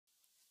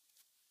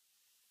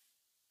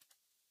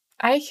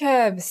I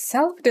have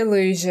Self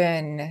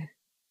Delusion.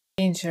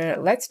 Danger,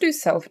 let's do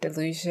Self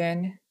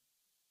Delusion.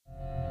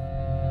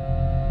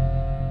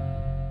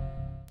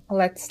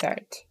 Let's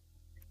start.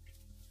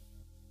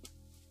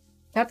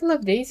 A couple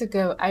of days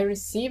ago, I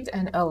received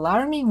an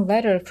alarming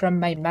letter from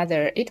my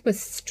mother. It was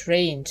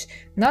strange,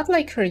 not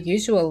like her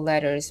usual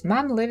letters.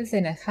 Mom lives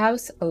in a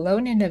house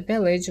alone in a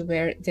village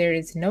where there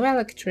is no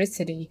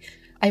electricity.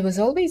 I was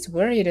always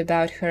worried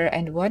about her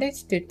and wanted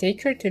to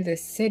take her to the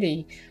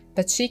city,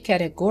 but she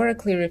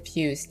categorically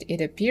refused. It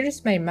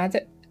appears my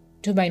mother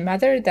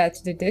that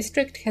the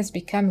district has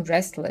become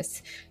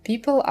restless.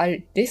 People are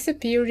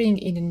disappearing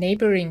in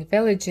neighboring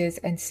villages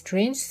and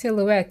strange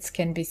silhouettes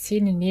can be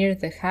seen near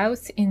the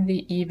house in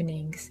the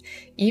evenings.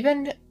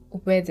 Even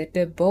with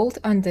the bolt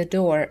on the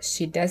door,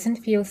 she doesn't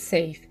feel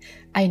safe.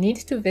 I need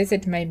to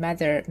visit my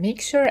mother,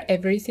 make sure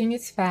everything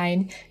is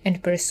fine,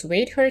 and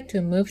persuade her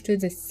to move to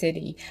the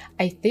city.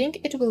 I think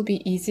it will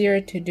be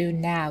easier to do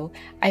now.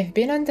 I've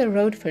been on the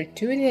road for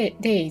 2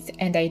 days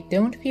and I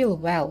don't feel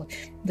well.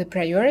 The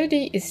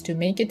priority is to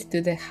make it to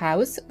the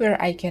house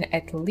where I can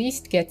at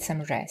least get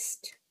some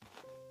rest.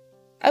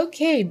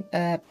 Okay,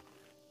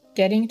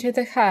 getting to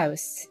the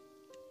house.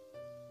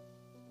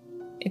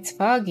 It's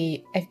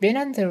foggy. I've been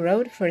on the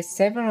road for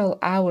several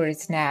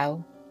hours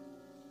now.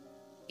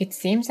 It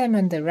seems I'm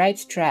on the right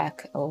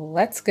track.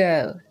 Let's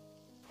go.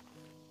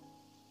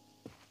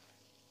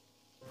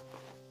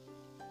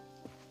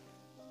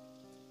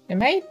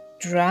 Am I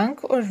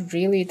drunk or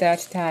really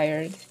that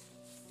tired?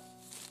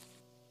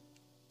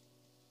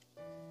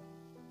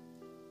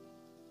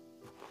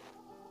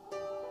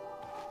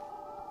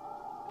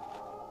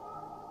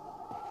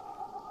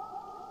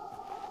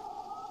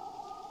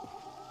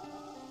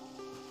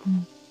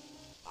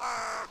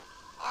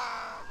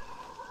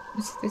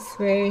 It's this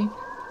way.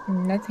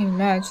 Nothing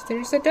much.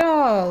 There's a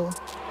doll.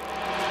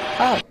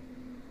 Oh.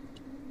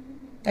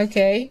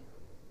 Okay.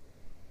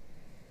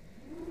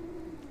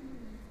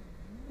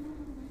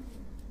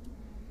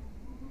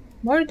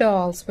 More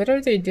dolls. What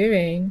are they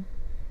doing?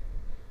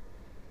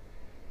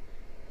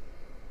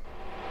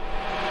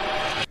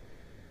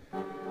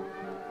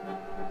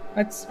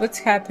 What's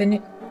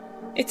happening?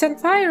 It's on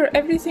fire.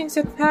 Everything's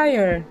on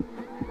fire.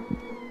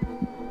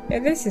 Yeah,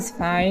 this is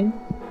fine.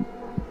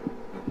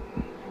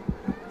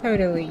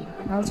 Totally.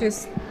 I'll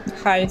just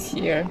hide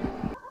here.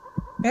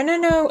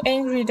 No,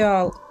 angry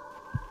doll.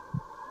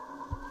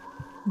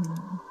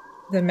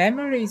 The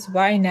memories,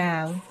 why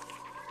now?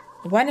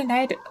 One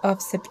night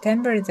of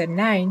September the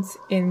 9th,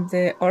 in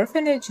the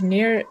orphanage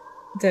near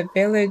the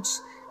village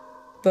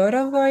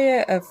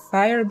Borovoye, a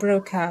fire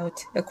broke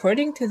out.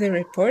 According to the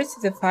reports,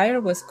 the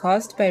fire was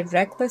caused by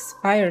reckless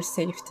fire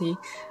safety.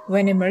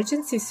 When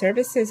emergency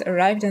services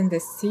arrived on the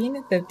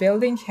scene, the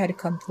building had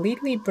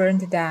completely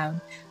burned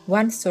down.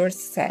 One source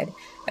said,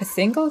 a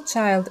single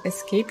child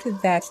escaped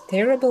that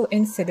terrible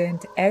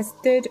incident, as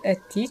did a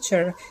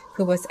teacher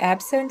who was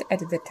absent at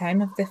the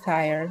time of the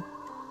fire.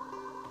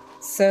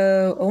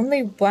 So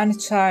only one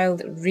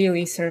child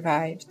really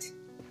survived.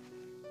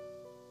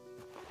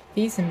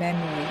 These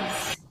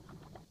memories.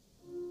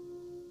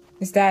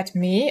 Is that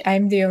me?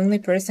 I'm the only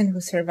person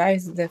who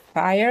survives the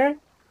fire?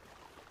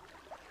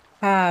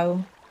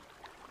 How?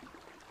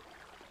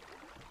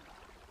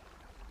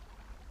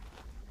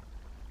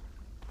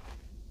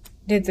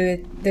 Did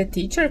the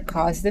teacher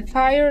cause the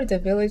fire? The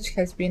village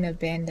has been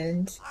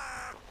abandoned.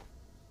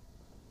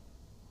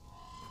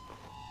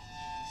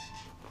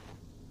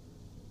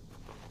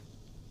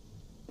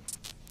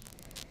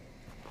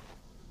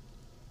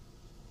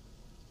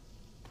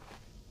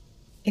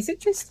 Is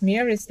it just me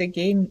or is the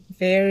game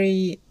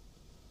very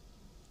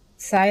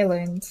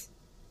silent?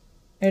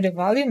 No, the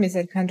volume is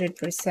at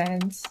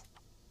 100%.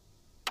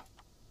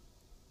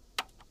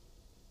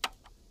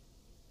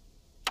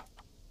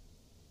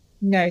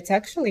 No, it's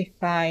actually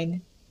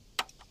fine.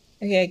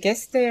 Okay, I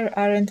guess there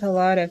aren't a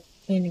lot of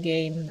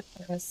in-game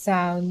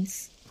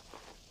sounds.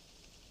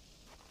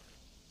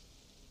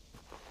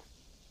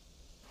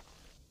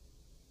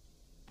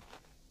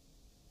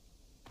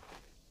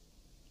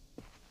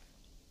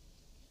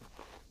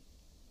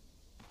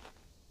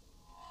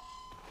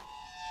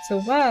 So,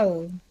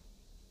 wow.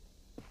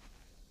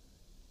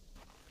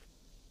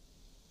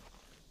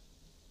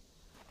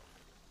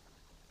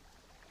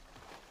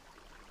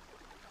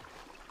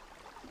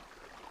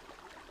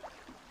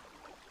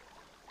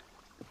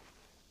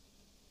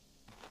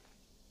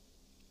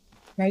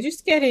 Am I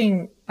just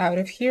getting out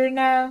of here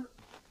now?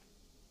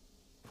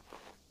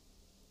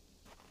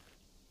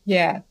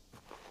 Yeah.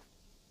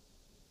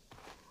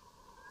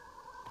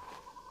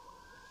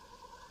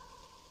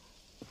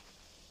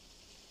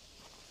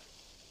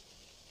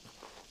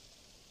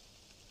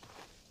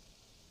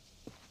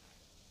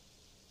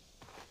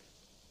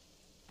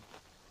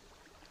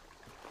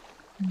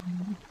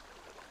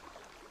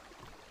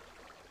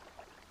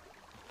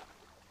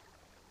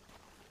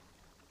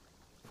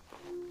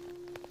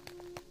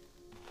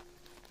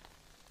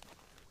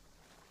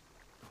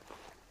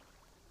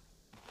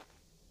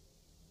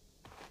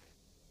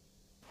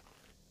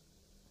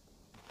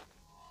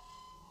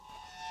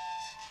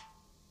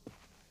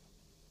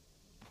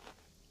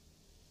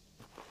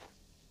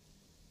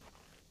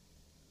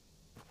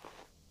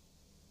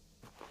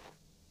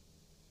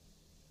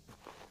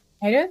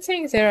 I don't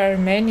think there are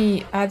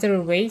many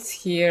other ways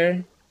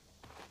here.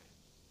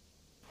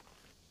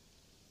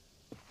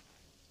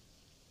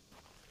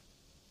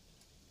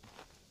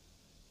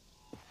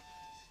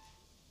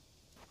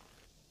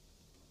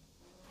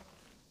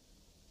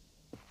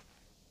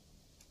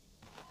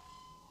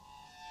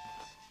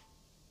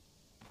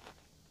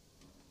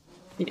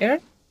 Here?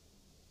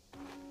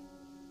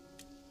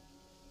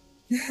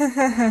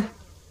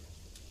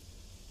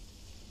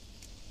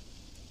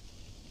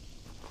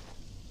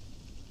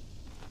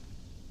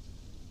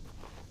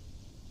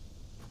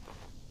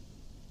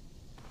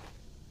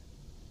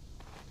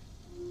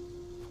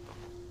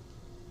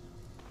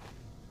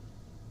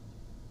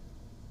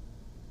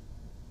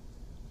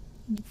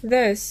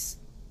 This.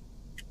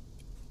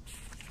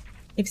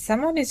 If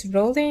someone is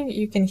rolling,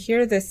 you can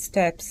hear the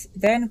steps.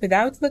 Then,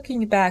 without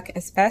looking back,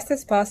 as fast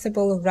as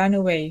possible, run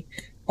away.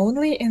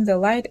 Only in the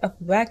light of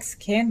wax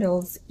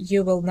candles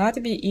you will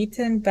not be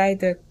eaten by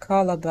the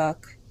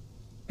kolobok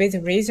with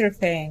razor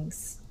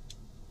fangs.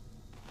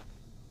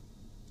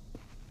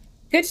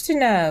 Good to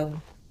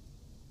know.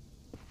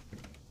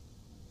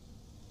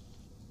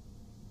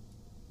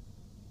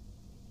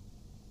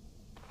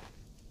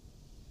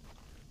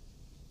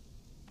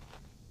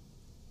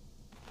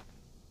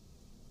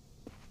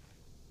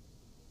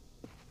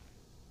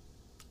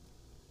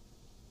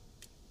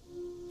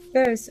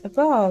 There's a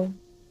ball.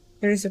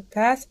 There's a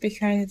path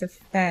behind the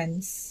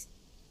fence.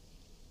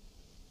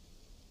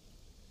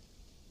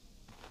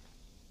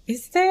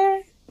 Is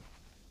there?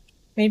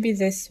 Maybe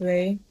this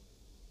way.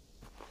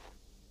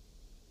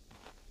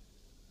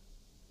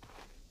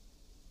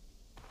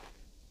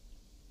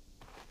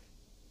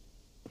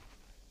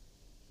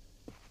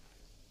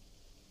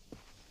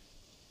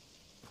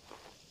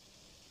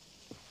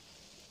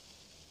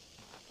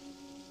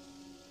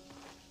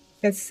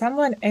 Has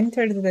someone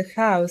entered the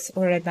house,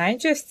 or am I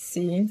just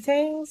seeing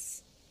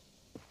things?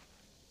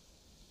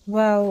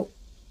 Well,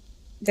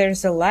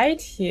 there's a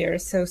light here,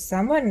 so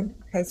someone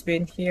has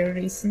been here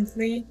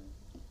recently.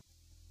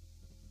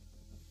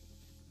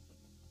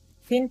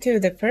 Into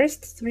the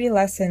first 3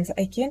 lessons,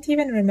 I can't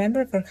even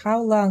remember for how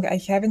long I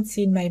haven't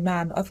seen my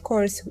mom. Of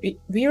course,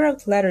 we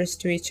wrote letters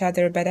to each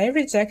other, but I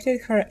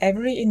rejected her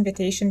every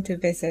invitation to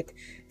visit.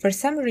 For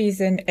some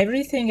reason,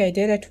 everything I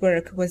did at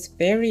work was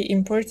very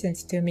important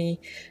to me.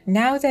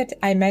 Now that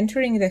I'm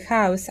entering the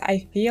house,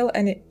 I feel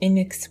an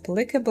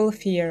inexplicable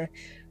fear.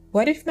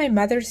 What if my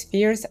mother's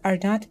fears are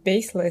not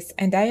baseless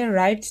and I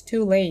arrived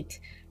too late?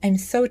 I'm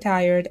so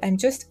tired, I'm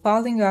just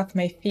falling off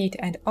my feet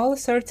and all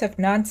sorts of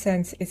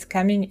nonsense is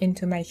coming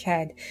into my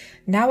head.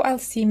 Now I'll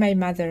see my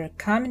mother,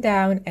 calm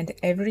down and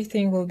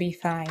everything will be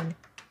fine.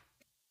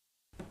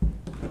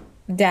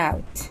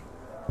 Doubt.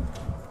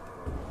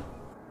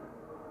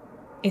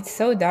 It's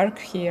so dark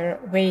here.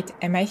 Wait,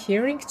 am I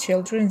hearing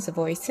children's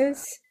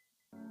voices?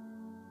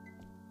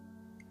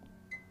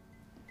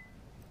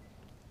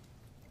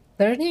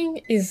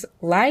 Learning is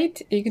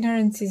light,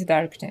 ignorance is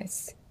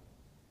darkness.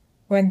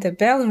 When the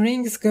bell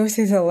rings, go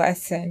to the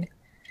lesson.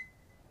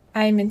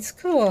 I'm in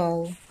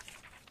school.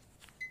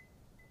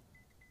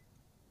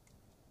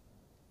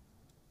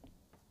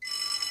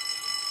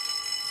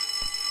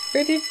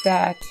 Who did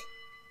that?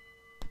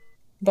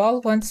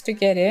 Ball wants to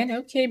get in?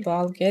 Okay,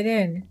 Ball, get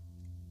in.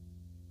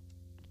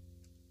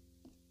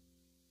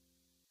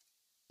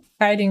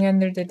 Hiding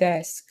under the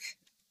desk.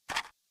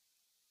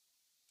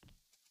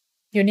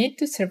 You need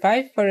to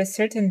survive for a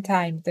certain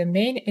time. The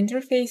main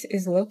interface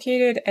is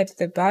located at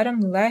the bottom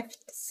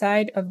left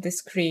side of the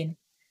screen.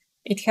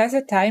 It has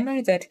a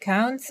timer that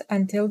counts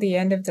until the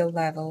end of the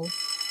level.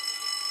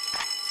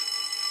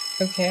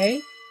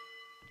 Okay.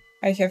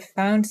 I have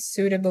found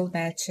suitable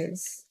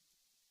matches.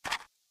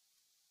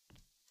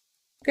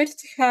 Good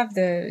to have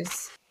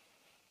those.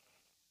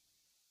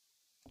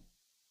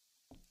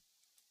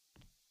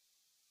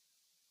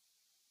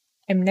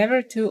 I'm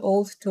never too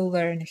old to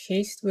learn.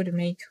 Haste would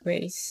make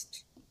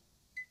waste.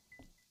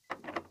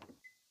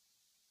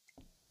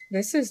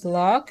 This is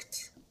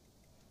locked.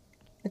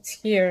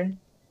 What's here?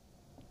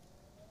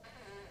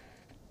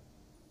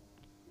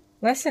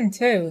 Lesson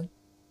 2.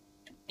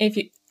 If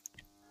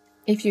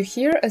you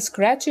hear a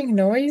scratching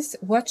noise,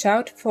 watch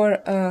out for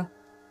a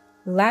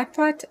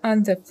lapat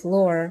on the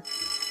floor.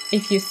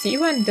 If you see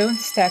one, don't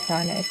step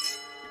on it.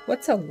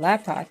 What's a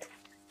lapat?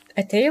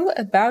 A tale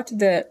about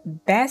the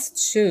best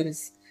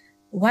shoes.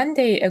 One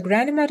day, a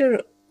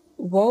grandmother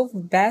wove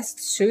best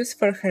shoes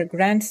for her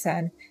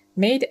grandson,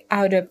 made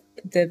out of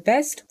the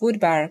best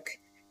woodbark,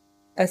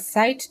 a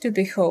sight to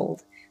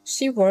behold.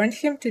 She warned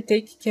him to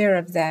take care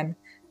of them,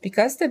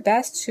 because the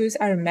best shoes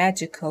are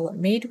magical,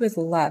 made with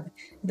love.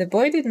 The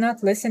boy did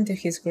not listen to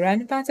his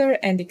grandmother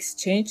and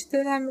exchanged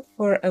them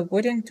for a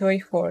wooden toy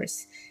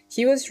horse.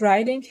 He was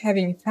riding,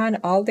 having fun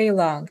all day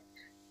long.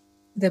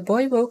 The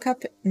boy woke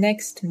up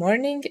next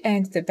morning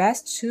and the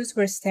best shoes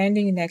were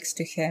standing next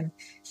to him.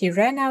 He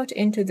ran out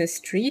into the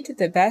street,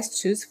 the best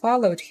shoes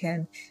followed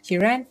him. He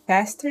ran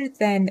faster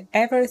than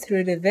ever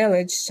through the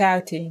village,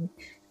 shouting.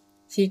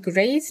 He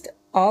grazed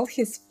all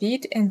his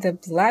feet in the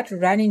blood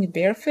running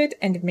barefoot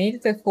and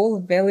made the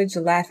whole village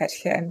laugh at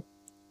him.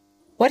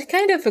 What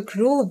kind of a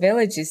cruel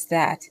village is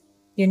that?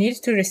 You need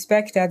to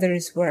respect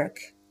others' work.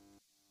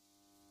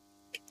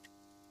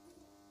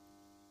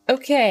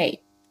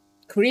 Okay,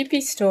 creepy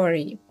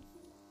story.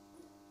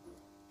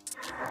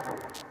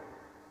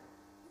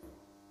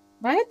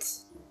 What?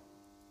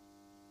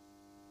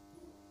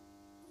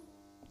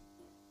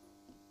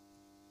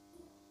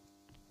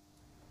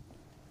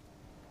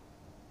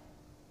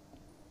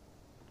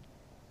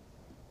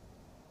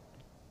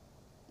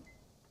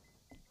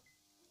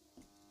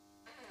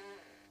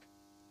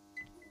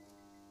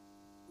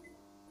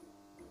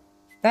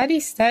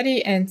 Study,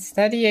 study, and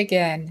study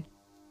again.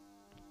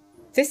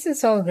 This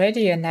is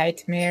already a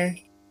nightmare.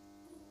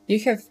 You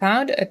have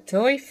found a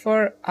toy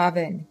for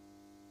oven.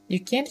 You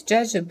can't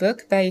judge a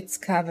book by its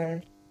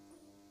cover.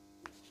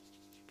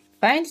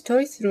 Find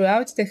toys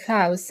throughout the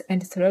house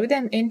and throw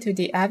them into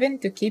the oven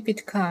to keep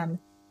it calm.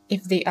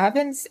 If the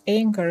oven's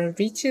anger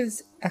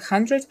reaches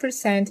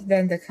 100%,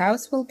 then the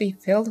house will be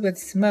filled with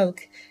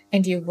smoke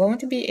and you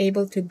won't be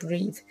able to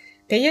breathe.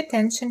 Pay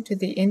attention to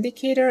the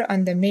indicator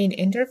on the main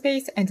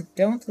interface and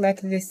don't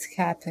let this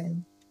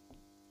happen.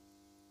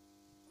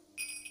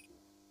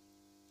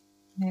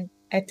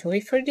 A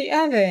toy for the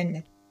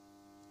oven,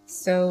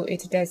 so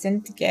it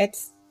doesn't get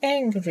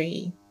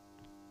angry.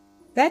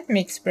 That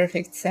makes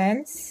perfect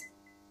sense.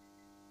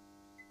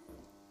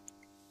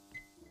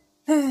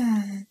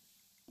 Oh,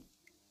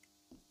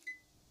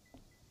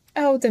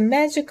 the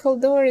magical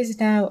door is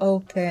now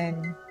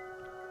open.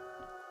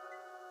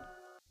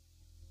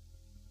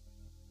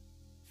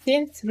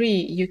 Scene 3.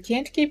 You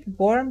can't keep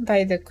warm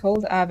by the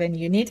cold oven.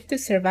 You need to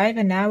survive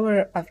an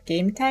hour of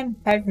game time,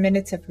 5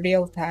 minutes of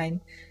real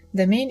time.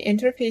 The main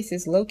interface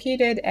is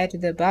located at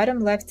the bottom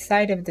left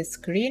side of the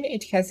screen.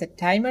 It has a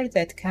timer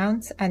that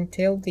counts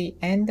until the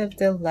end of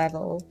the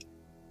level.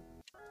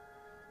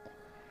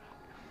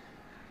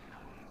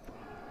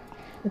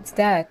 What's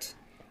that?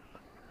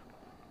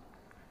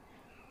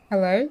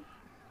 Hello?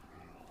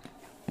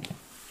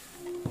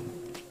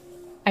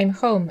 I'm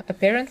home.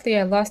 Apparently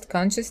I lost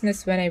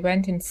consciousness when I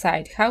went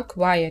inside. How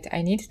quiet.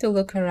 I need to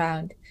look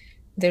around.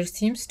 There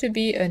seems to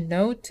be a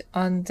note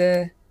on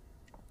the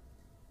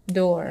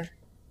door.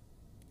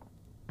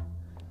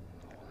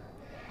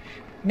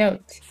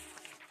 Note.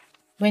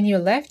 When you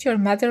left, your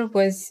mother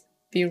was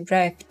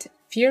bereft.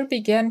 Fear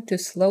began to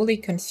slowly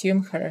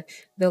consume her.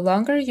 The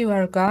longer you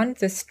are gone,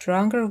 the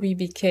stronger we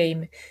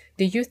became.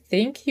 Do you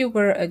think you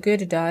were a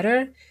good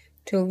daughter?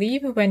 To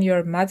leave when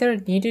your mother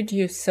needed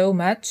you so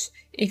much?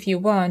 If you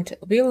want,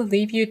 we'll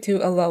leave you two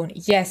alone.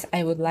 Yes,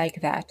 I would like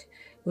that.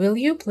 Will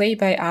you play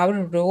by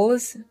our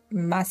rules?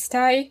 Must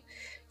I?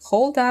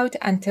 Hold out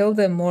until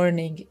the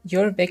morning.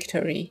 Your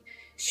victory.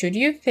 Should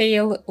you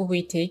fail,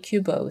 we take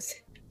you both.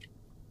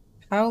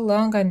 How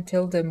long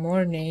until the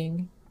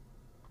morning?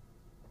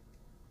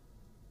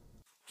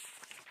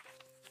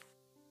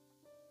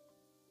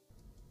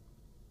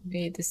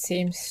 Be the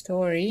same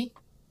story.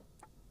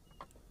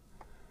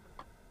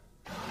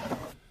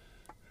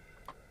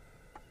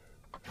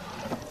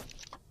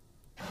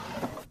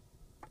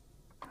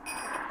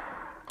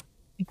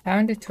 I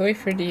found a toy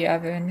for the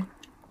oven.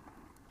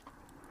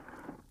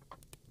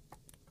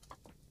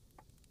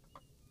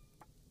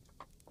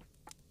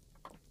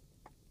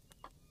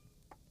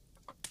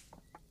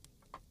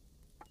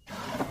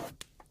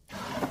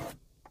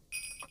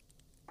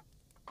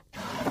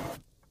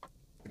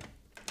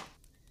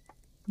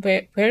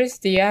 Where's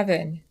the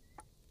oven?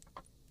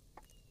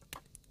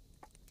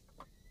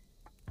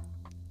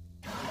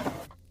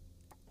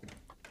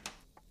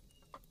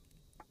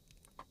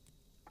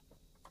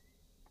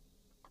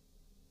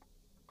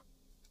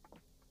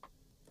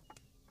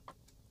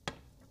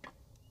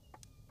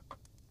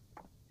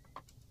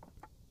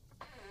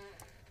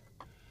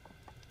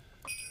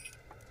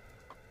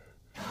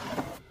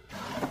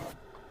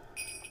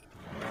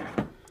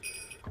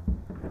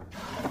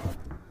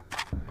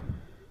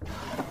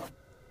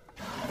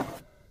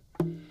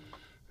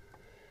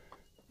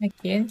 I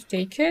can't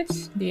take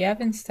it. The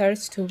oven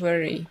starts to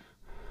worry.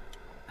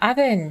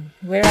 Oven,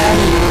 where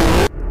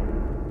are you?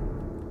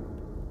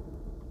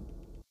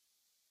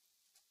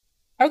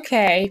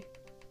 Okay.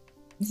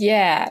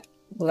 Yeah,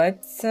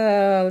 let's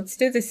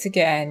do this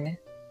again.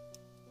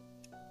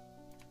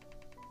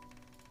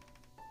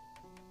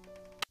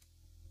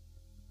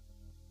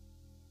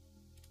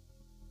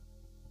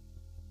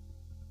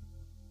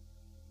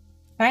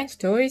 Find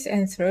toys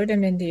and throw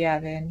them in the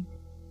oven.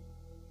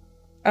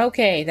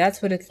 Okay,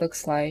 that's what it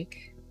looks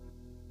like.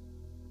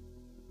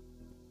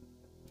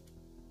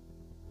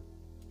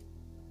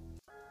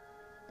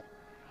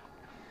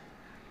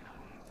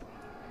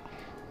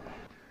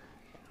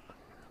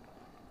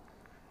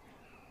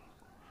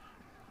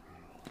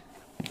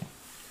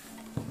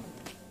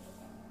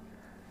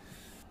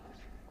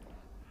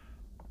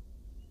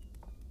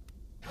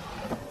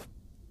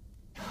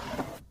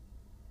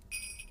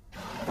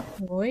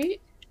 Wait.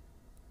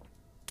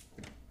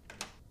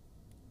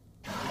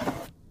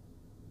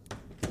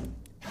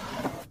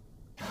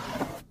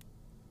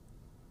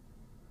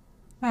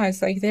 Oh,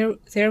 it's like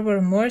there were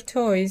more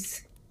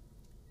toys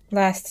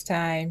last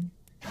time.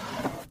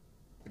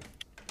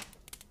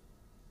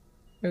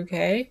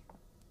 Okay.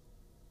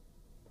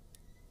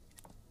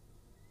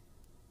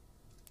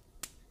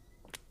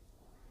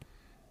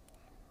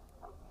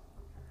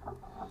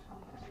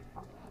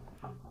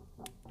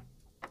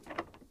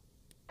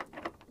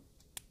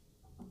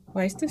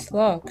 Why is this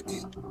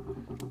locked?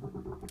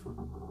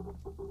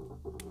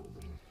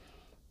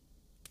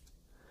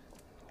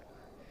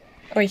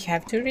 Oh, I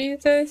have to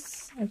read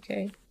this?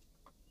 Okay.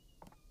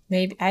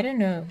 Maybe, I don't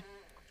know.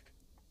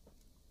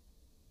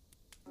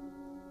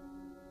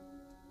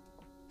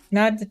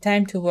 Not the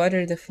time to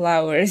water the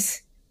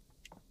flowers.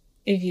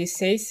 If you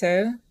say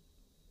so.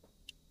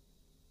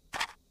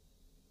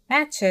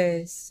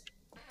 Matches.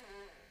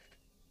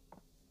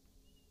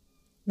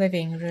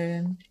 Living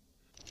room.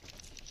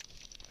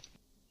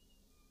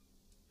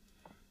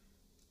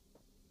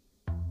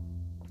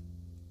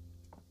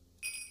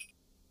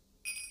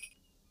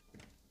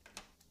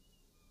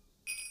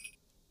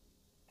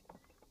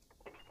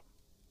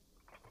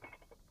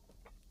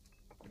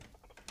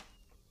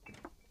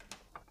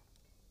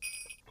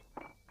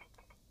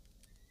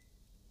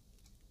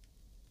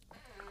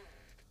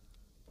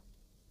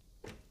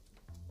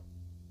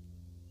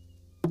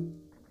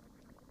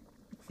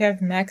 You have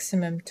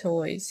maximum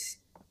toys.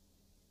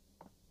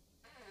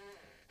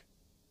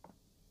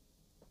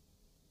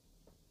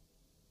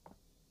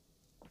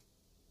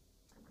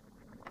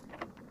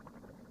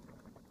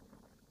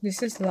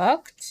 This is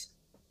locked?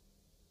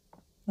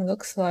 It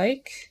looks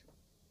like.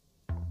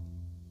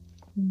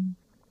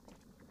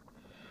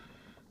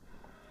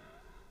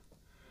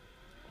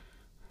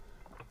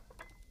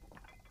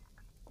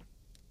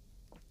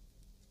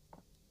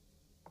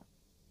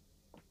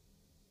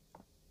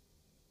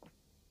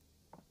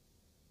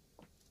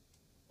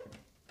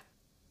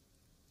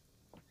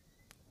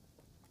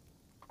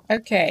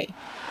 Okay.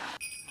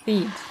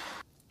 Feed.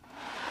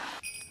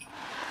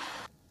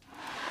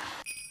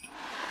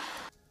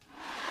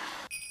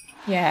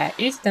 Yeah,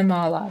 eat them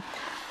all up.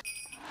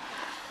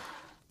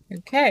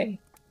 Okay.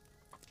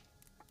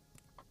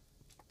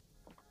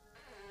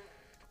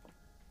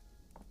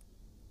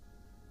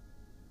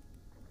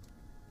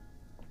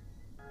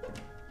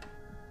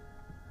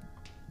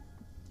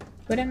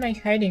 What am I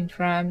hiding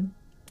from?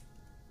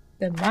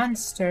 The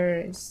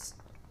monsters.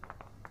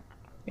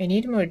 I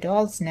need more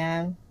dolls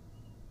now.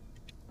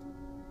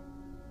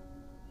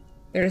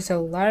 There's a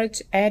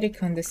large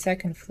attic on the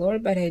second floor,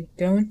 but I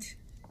don't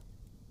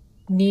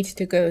need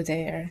to go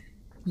there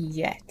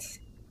yet.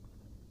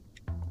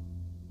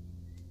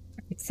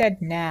 It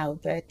said now,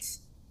 but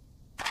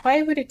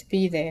why would it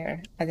be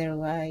there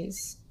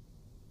otherwise?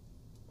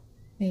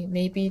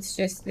 Maybe it's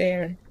just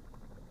there.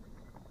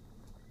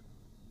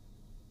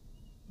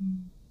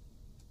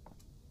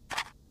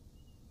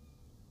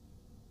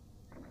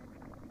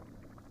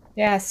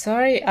 Yeah,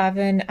 sorry,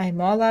 Oven. I'm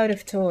all out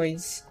of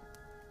toys.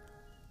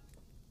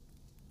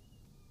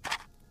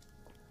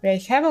 But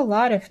I have a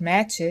lot of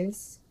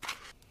matches.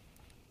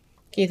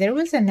 Okay, there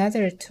was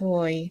another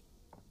toy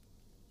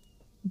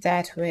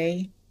that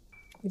way.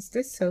 Is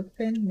this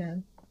open?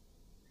 No.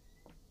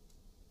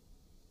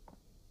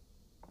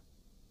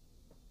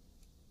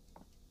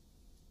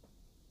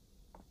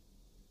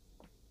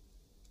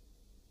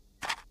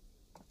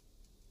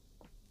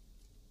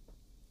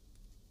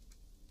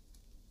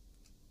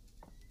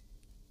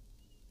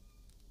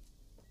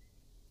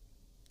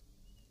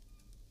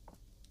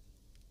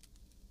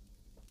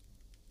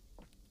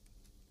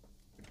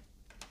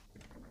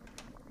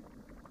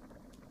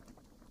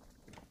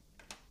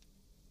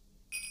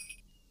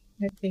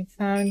 Okay,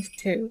 found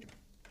 2.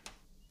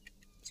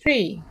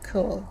 3.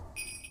 Cool.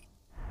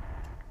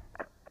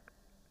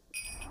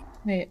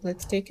 Wait,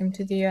 let's take him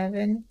to the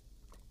oven.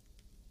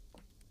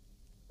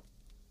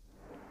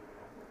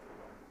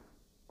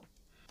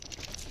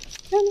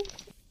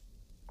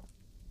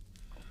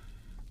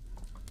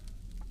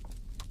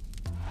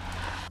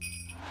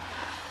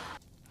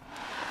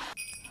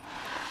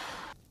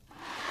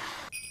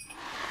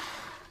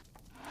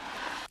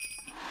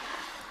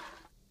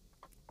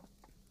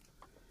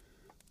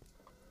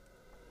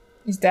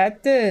 Is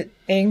that the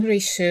angry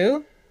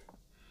shoe?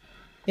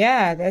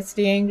 Yeah, that's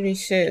the angry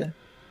shoe.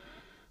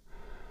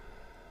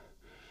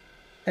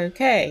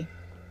 Okay.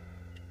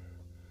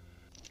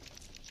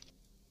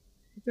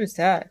 What was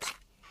that?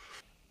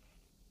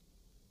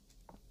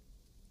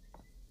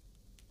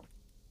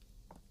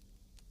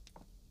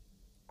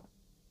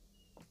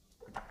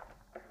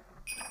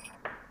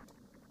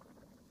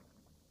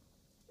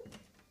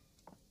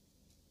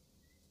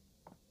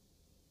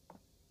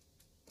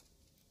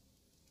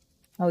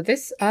 Oh,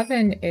 this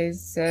oven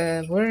is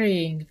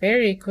worrying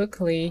very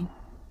quickly.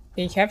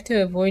 They have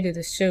to avoid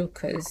the shoe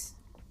because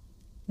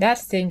that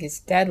thing is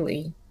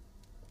deadly.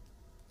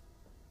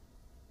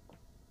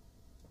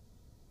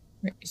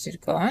 Is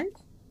it gone?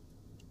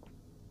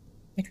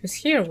 It was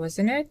here,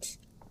 wasn't it?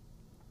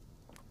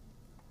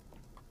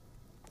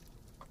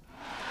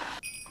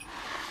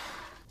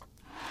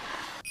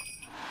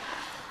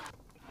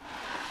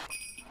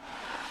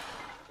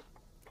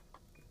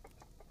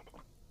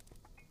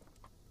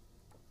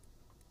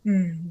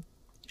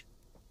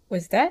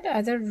 Was that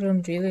other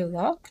room really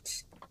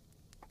locked?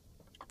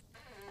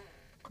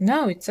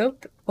 No, it's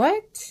open.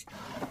 What?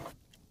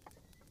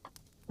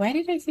 Why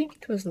did I think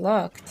it was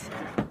locked?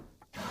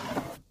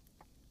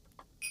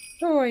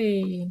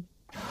 Oi.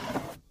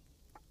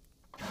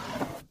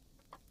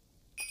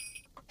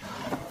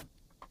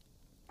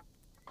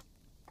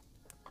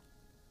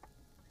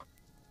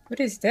 What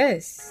is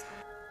this?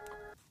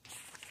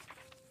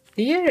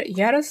 Dear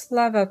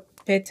Yaroslava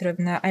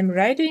Petrovna, I'm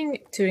writing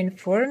to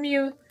inform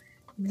you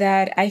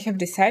that I have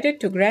decided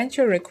to grant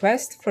your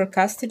request for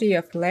custody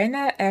of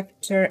Lena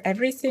after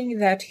everything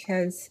that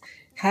has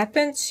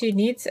happened. She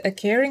needs a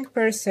caring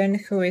person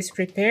who is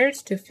prepared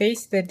to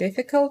face the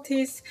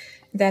difficulties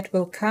that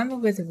will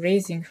come with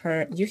raising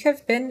her. You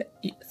have been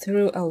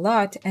through a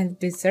lot and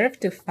deserve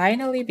to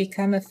finally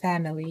become a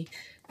family.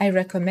 I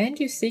recommend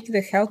you seek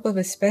the help of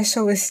a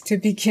specialist to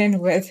begin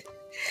with.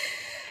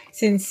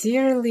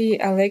 Sincerely,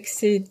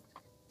 Alexei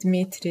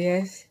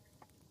Dmitriev.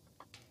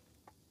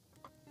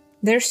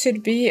 There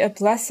should be a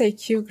plus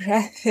IQ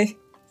graphic.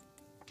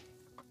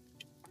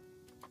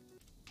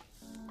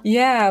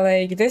 Yeah,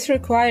 like this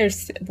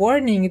requires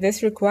warning,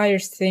 this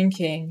requires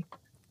thinking.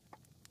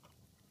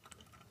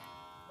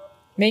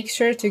 Make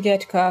sure to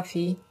get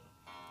coffee.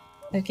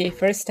 Okay,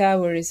 first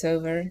hour is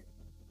over.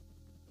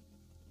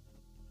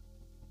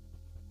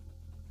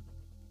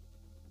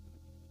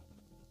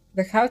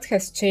 The house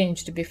has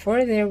changed.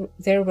 Before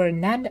there were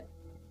none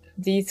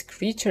these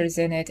creatures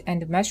in it,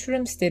 and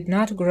mushrooms did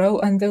not grow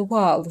on the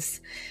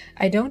walls.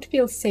 I don't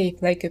feel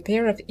safe, like a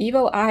pair of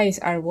evil eyes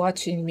are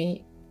watching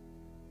me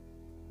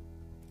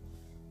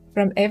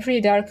from every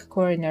dark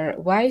corner.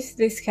 Why is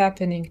this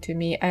happening to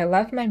me? I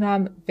love my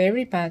mom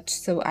very much,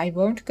 so I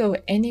won't go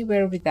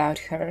anywhere without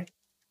her.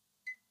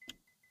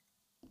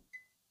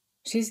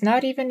 She's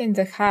not even in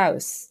the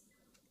house.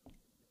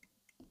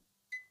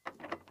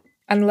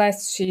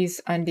 Unless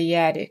she's on the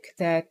attic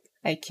that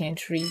I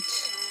can't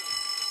reach.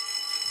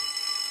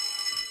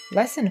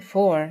 Lesson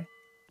 4.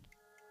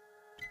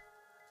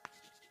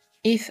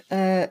 If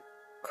a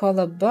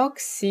kolobok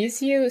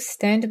sees you,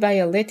 stand by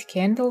a lit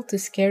candle to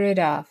scare it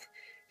off.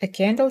 A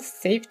candle's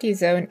safety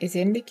zone is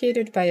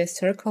indicated by a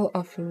circle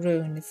of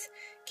runes.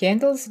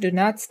 Candles do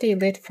not stay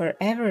lit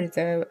forever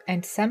though,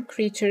 and some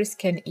creatures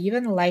can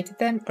even light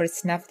them or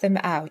snuff them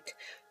out.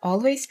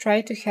 Always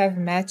try to have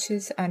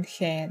matches on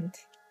hand.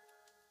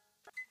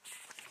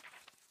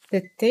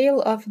 The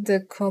tale of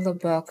the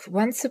kolobok.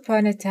 Once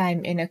upon a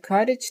time, in a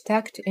cottage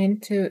tucked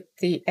into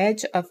the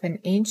edge of an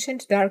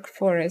ancient dark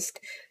forest,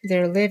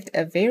 there lived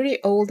a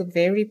very old,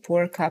 very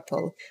poor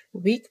couple.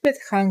 Weak with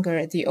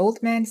hunger, the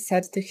old man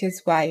said to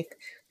his wife,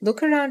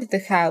 "Look around the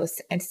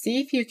house and see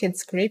if you can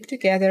scrape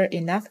together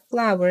enough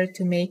flour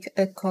to make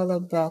a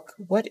kolobok."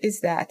 What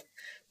is that?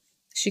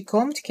 She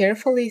combed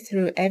carefully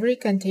through every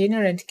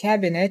container and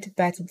cabinet,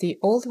 but the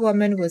old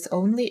woman was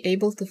only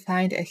able to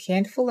find a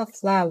handful of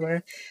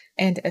flour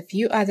and a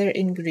few other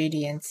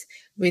ingredients.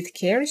 With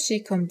care, she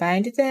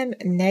combined them,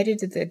 kneaded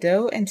the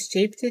dough, and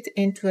shaped it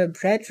into a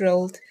bread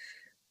roll.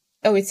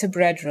 Oh, it's a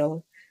bread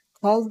roll,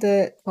 called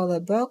the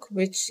kolobok,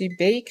 which she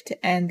baked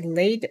and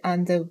laid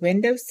on the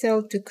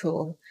windowsill to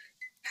cool.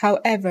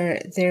 However,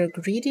 their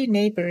greedy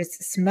neighbors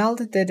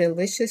smelled the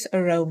delicious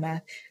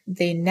aroma.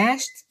 They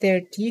gnashed their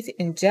teeth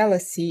in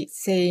jealousy,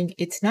 saying,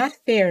 "It's not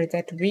fair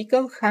that we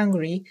go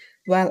hungry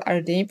while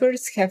our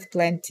neighbors have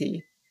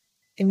plenty."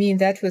 I mean,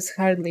 that was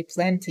hardly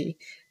plenty.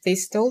 They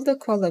stole the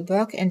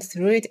kolobok and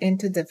threw it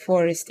into the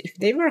forest. If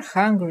they were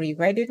hungry,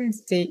 why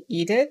didn't they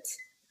eat it?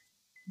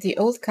 The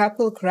old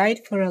couple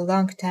cried for a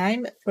long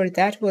time, for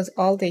that was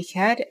all they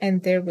had,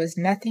 and there was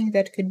nothing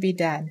that could be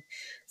done.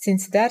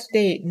 Since that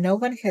day, no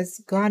one has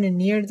gone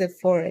near the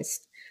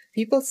forest.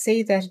 People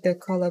say that the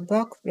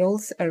kolobok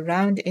rolls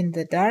around in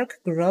the dark,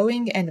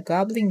 growing and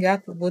gobbling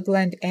up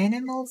woodland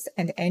animals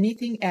and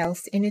anything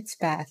else in its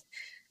path.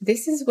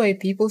 This is why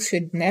people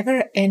should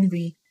never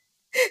envy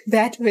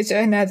that which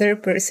another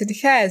person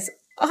has,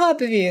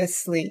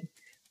 obviously.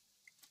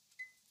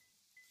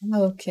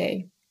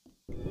 Okay.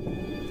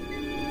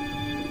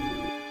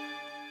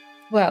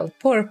 Well,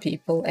 poor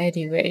people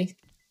anyway.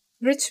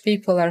 Rich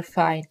people are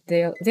fine.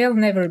 They'll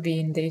never be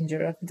in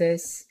danger of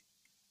this.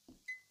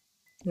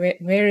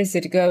 Where is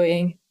it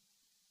going?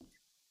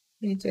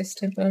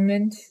 Just a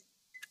moment.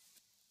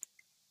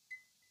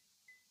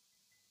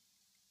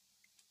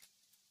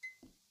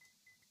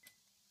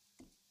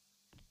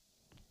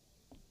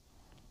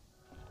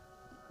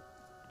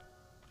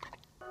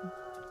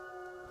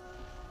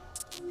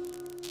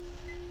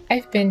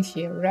 I've been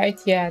here, right?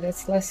 Yeah,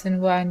 that's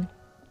lesson 1.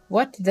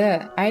 What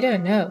the? I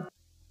don't know.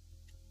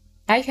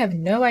 I have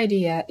no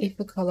idea. If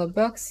a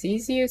kolobok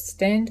sees you,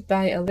 stand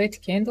by a lit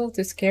candle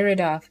to scare it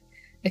off.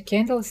 A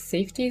candle's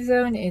safety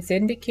zone is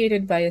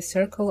indicated by a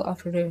circle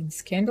of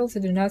runes. Candles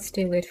do not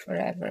stay lit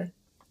forever.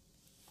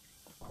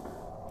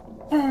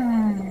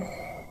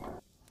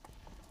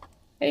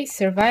 Hey,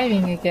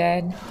 surviving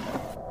again.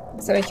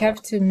 So I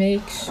have to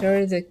make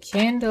sure the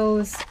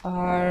candles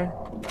are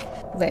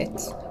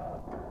lit.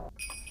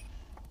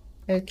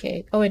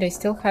 Okay. Oh, and I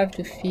still have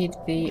to feed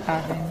the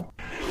oven.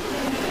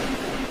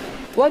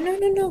 What?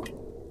 No.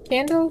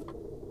 Candle?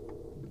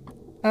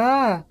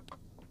 Ah.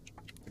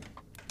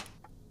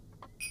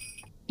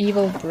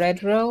 evil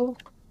bread roll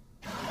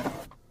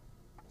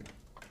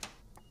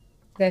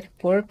that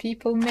poor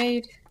people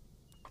made.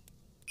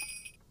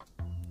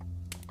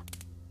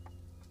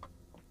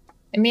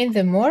 I mean,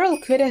 the moral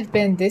could have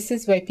been this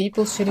is why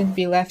people shouldn't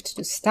be left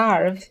to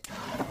starve.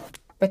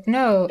 But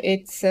no,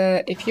 it's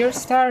if you're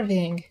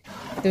starving,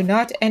 do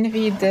not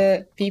envy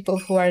the people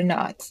who are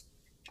not.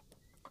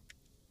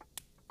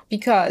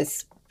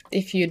 Because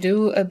if you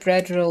do, a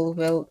bread roll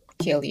will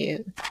kill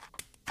you.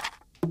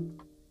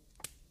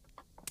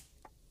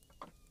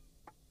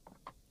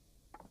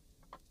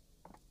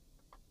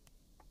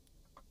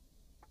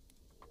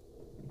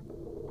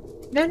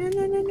 No, no,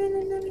 no, no, no, no,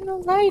 no, no, no,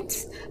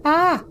 lights!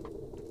 Ah!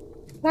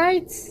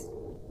 Lights!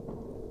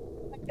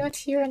 I'm not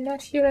here, I'm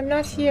not here, I'm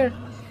not here.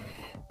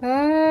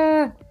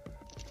 Ah!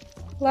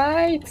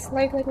 Lights!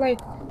 Light, light, light,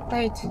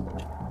 light,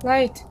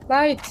 light,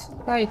 light,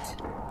 light,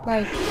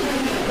 light,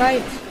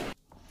 light,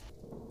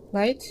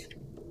 light.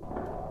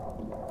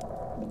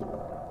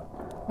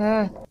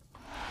 Ah.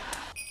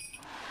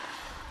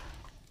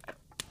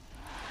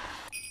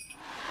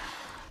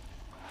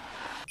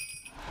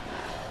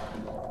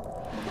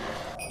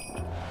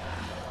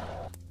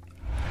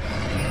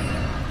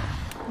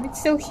 It's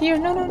still here.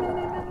 No, no, no,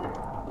 no, no, no.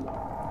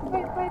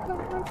 Light, light,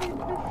 light, light, light,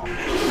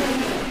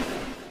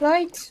 light.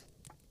 Light.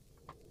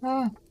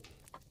 Ah.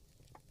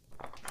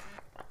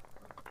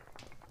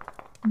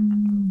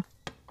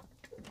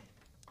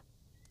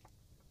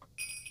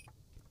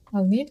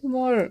 I'll need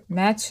more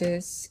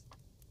matches.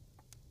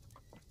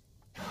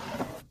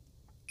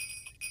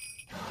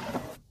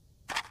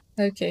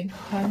 Okay,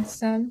 found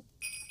some.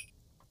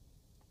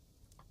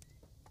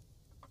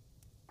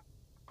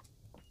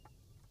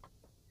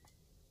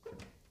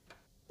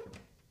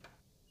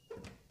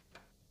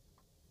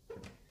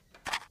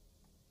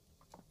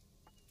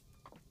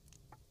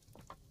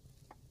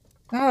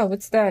 Oh,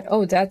 what's that?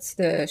 Oh, that's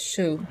the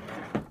shoe.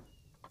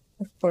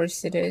 Of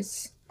course it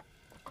is.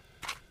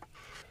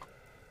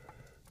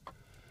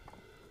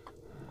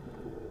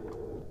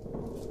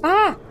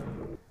 Ah!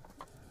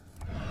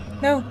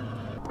 No.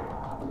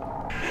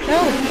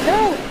 No,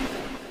 no!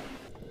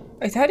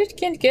 I thought it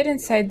can't get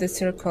inside the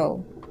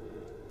circle.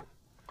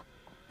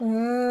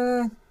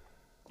 Yeah,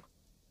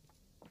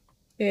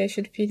 I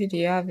should feed it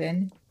the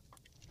oven.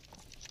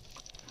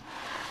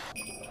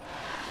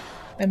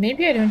 But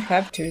maybe I don't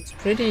have to. It's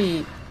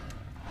pretty...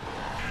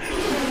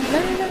 No,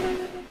 no, no, no, no,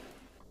 no.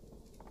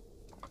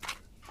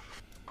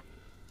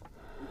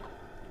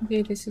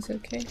 Okay, this is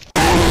okay.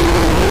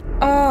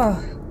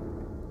 Oh!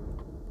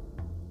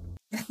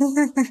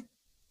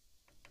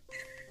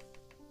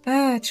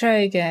 Ah, try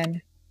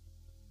again.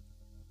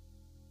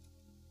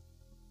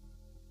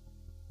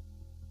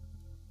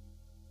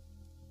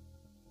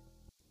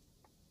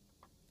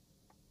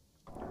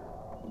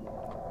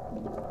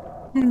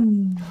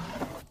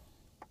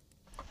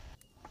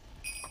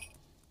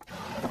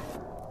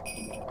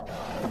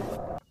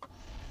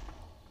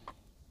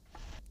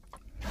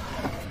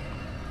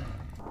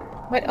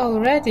 But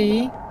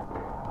already?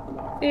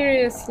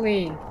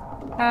 Seriously?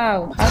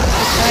 How? How did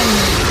you find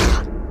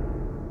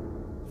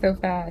me so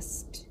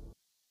fast?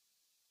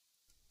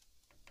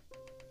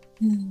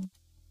 And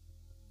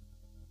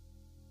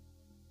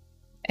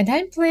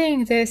I'm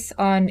playing this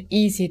on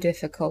easy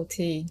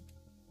difficulty.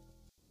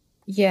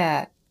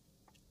 Yeah.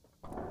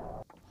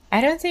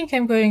 I don't think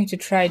I'm going to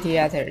try the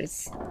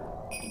others.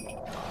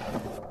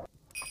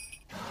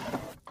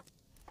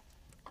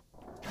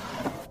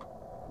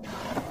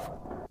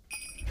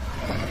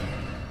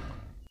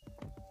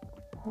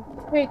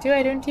 Wait,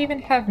 I don't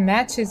even have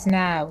matches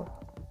now.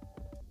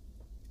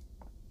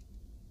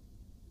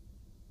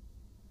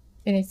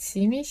 Can it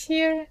see me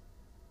here?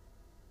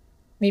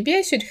 Maybe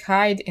I should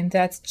hide in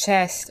that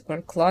chest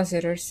or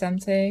closet or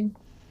something.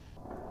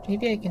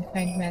 Maybe I can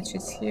find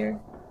matches here.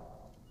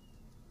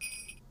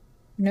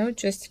 No,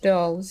 just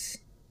dolls.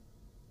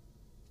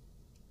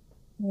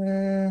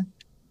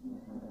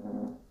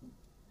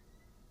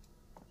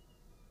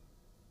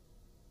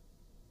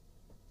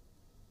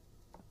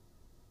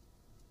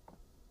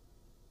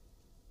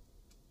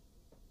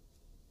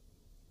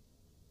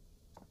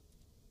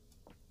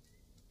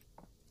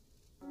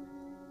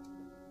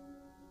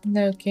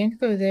 No, can't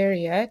go there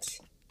yet.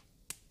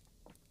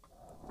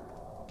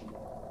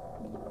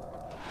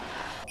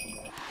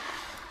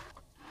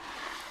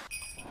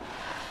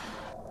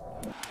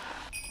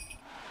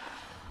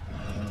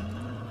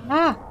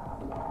 Ah!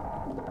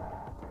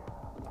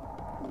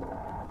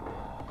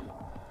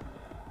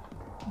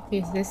 Okay,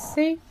 is this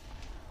safe?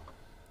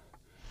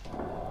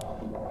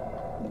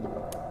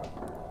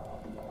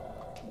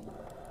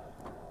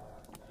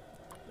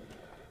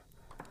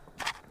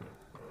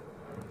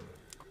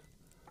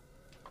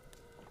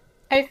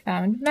 I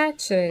found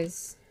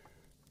matches.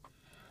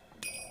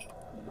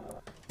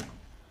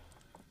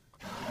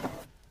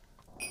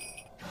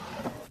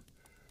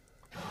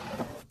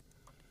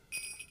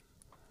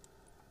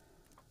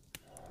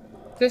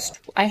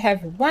 I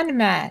have one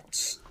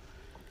match.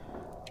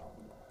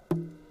 I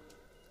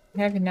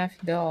have enough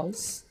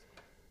dolls.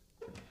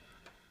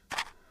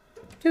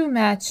 2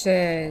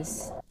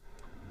 matches.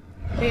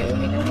 Wait, no,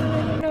 no,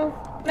 no, no, no.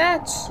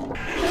 Match! No,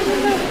 no,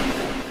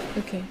 no.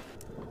 Okay.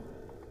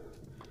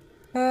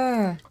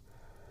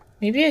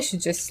 Maybe I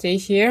should just stay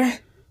here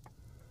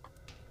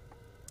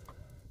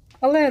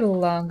a little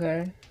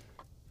longer.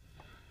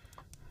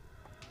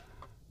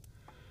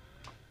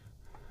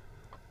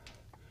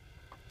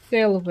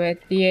 Still with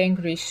the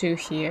angry shoe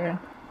here.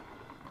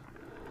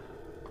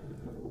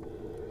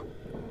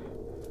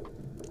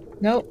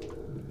 No.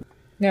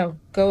 No,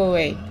 go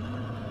away.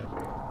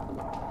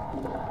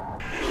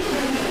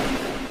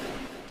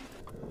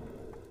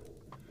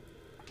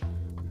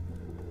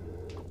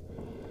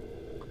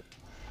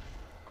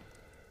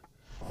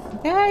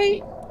 Did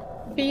I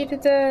feed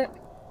the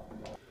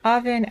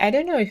oven? I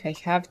don't know if I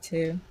have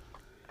to.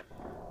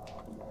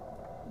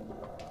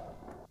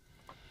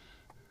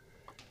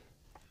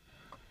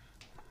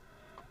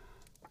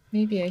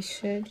 Maybe I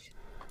should.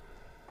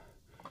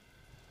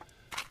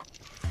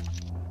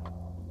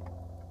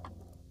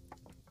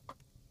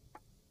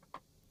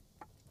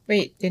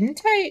 Wait,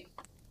 didn't I?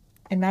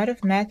 I'm out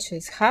of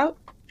matches. How?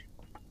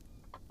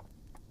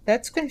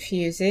 That's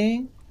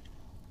confusing.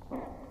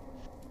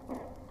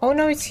 Oh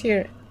no, it's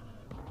here.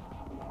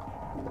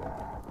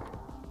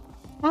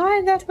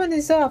 Ah, that one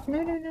is off.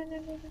 No, no, no, no,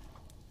 no, no.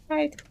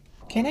 Hide.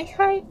 Can I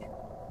hide?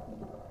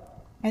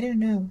 I don't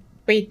know.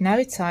 Wait, now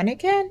it's on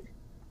again?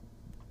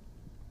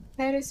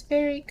 That is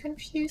very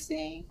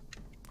confusing.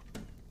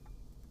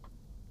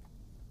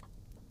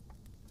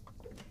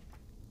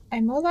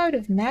 I'm all out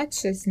of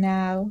matches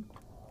now.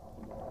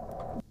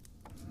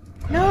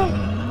 No!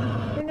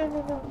 No, no,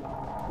 no, no.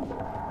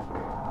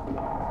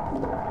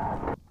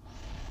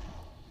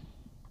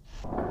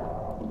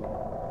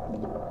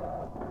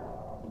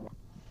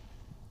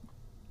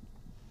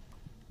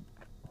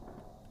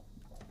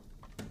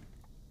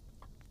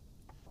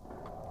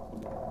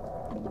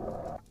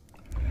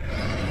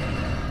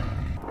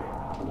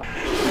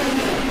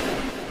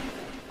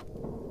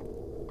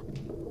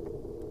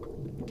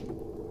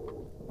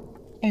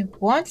 I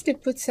want to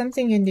put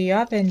something in the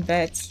oven,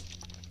 but...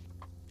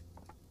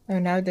 Oh,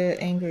 now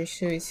the angry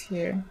shoe is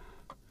here.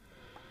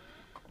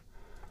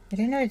 I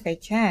don't know if I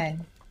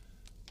can.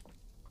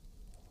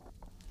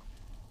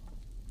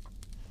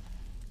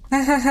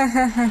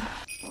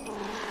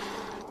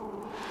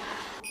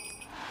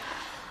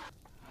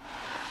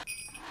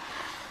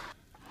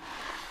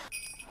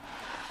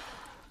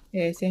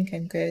 Yeah, I think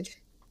I'm good.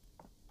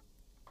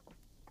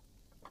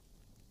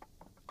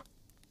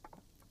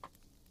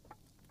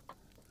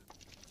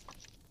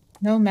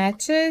 No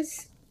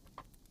matches?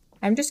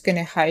 I'm just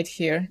gonna hide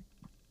here.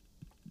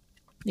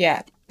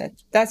 Yeah,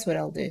 that's what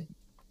I'll do.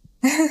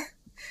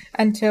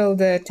 Until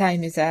the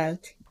time is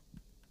out.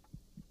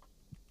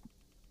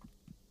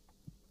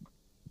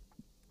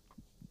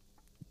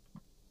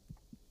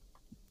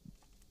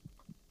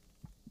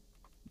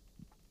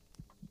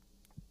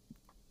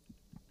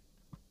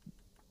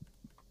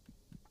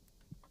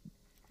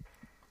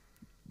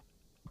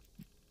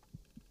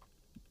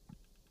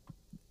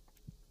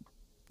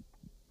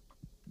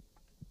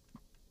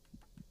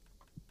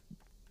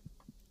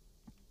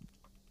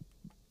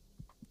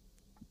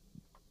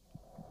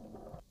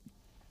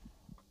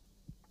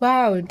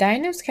 Wow,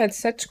 dinos had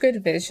such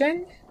good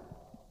vision.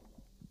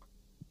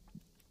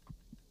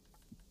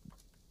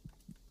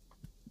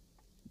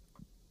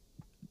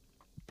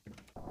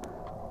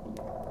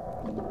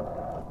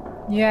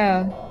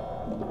 Yeah.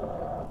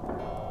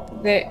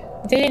 They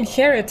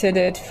inherited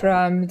it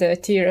from the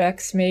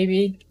T-Rex,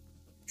 maybe.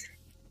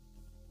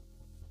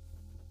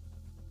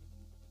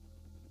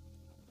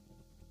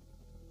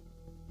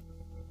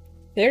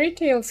 Fairy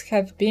tales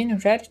have been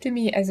read to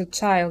me as a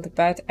child,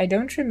 but I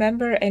don't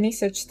remember any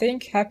such thing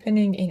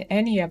happening in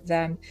any of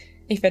them.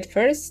 If at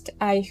first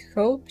I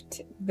hoped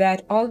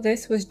that all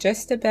this was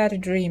just a bad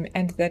dream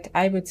and that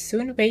I would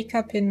soon wake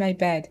up in my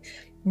bed,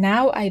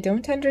 now I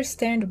don't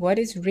understand what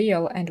is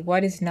real and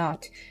what is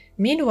not.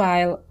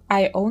 Meanwhile,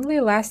 I only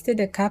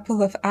lasted a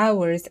couple of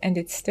hours and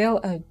it's still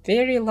a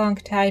very long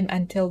time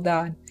until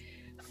dawn.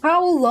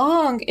 How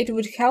long? It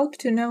would help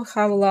to know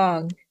how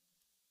long.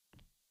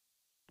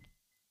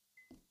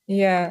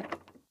 Yeah.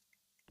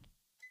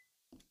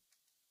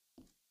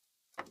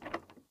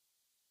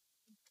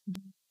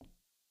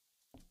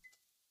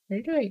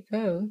 Where do I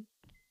go?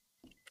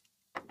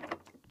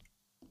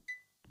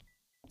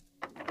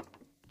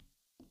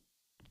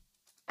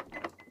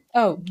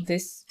 Oh,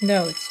 this...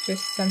 No, it's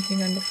just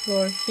something on the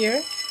floor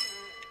here.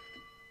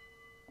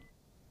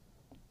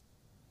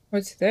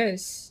 What's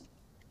this?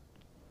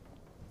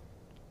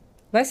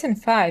 Lesson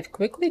 5.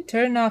 Quickly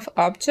turn off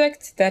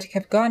objects that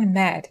have gone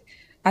mad.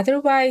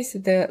 Otherwise,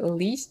 the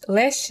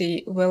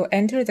Leshy will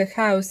enter the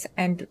house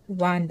and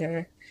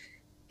wander.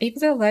 If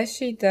the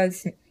Leshy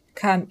does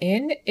come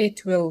in,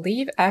 it will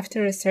leave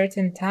after a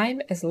certain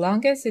time as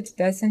long as it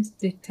doesn't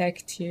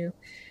detect you.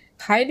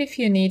 Hide if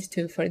you need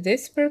to. For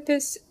this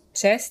purpose,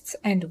 chests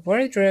and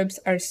wardrobes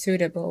are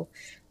suitable.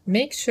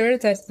 Make sure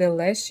that the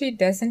Leshy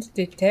doesn't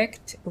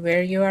detect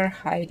where you are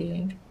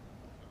hiding.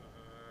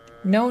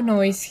 No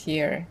noise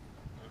here.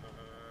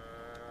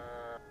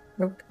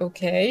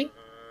 Okay,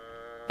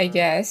 I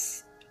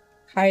guess.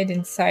 hide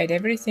inside.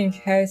 Everything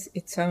has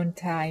its own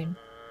time.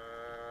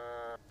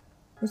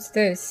 What's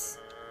this?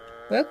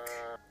 Look.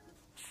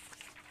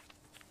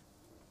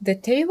 The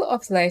Tale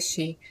of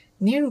Leshy.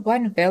 Near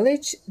one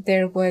village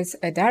there was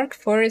a dark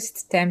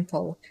forest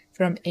temple.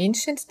 From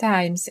ancient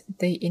times,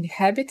 the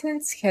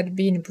inhabitants had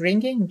been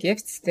bringing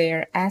gifts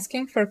there,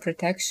 asking for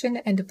protection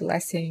and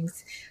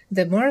blessings.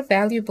 The more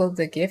valuable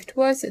the gift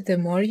was, the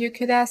more you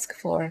could ask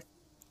for.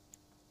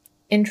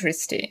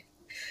 Interesting.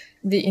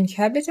 The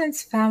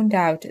inhabitants found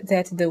out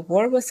that the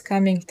war was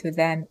coming to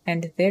them,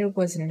 and there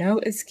was no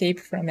escape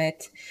from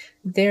it.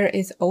 There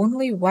is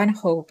only one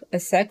hope, a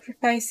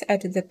sacrifice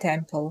at the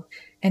temple,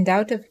 and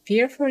out of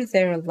fear for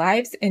their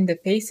lives in the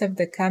face of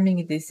the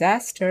coming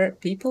disaster,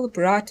 people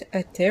brought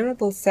a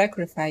terrible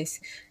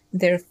sacrifice,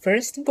 their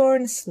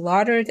firstborn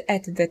slaughtered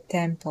at the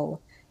temple.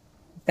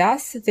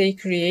 Thus they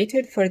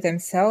created for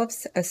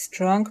themselves a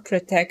strong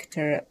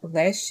protector,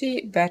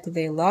 Leshy, but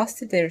they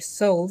lost their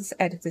souls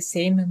at the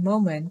same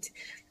moment.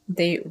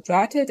 They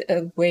rotted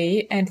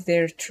away and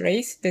their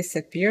trace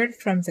disappeared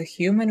from the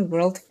human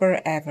world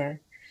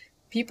forever.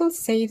 People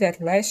say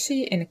that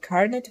Leshy,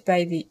 incarnate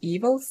by the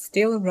evil,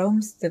 still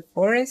roams the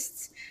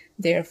forests.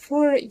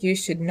 Therefore, you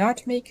should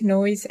not make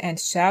noise and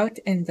shout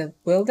in the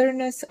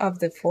wilderness of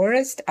the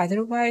forest,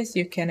 otherwise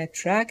you can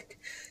attract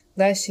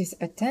Leshy's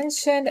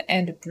attention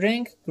and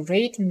bring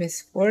great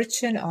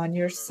misfortune on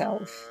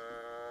yourself.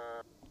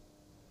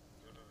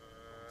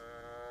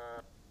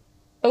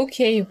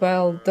 Okay,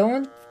 well,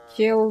 don't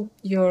kill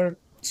your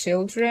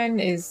children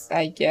is,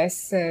 I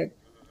guess, a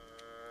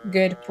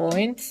good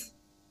point.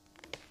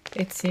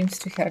 It seems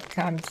to have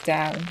calmed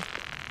down.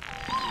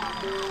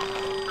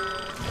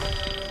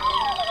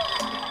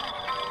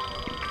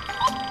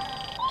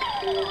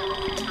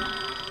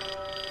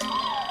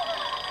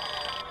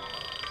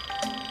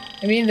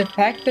 I mean, the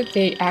fact that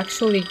they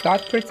actually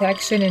got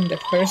protection in the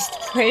first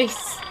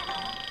place.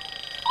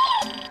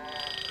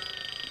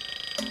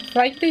 It's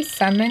like they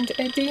summoned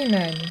a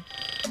demon.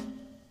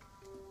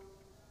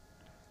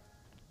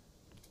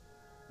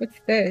 What's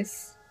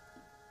this?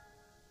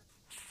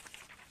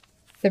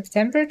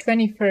 September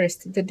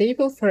 21st. The day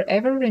will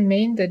forever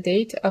remain the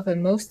date of a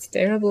most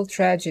terrible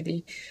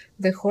tragedy.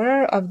 The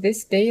horror of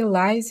this day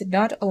lies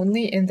not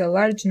only in the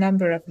large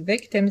number of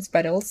victims,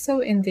 but also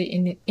in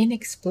the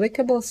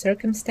inexplicable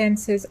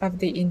circumstances of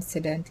the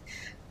incident.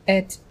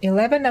 At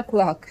 11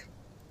 o'clock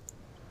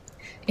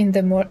in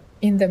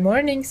the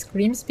morning,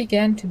 screams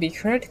began to be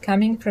heard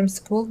coming from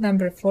school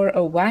number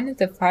 401.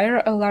 The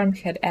fire alarm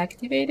had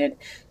activated.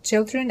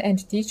 Children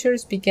and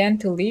teachers began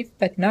to leave,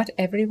 but not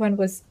everyone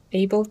was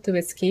able to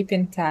escape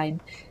in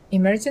time.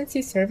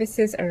 Emergency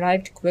services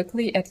arrived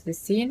quickly at the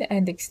scene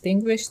and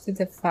extinguished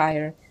the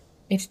fire.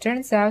 It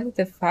turns out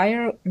the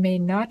fire may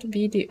not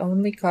be the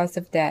only cause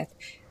of death.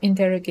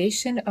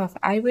 Interrogation of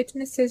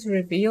eyewitnesses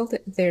revealed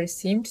there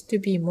seemed to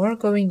be more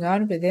going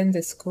on within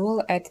the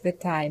school at the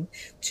time.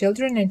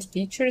 Children and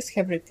teachers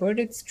have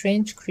reported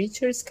strange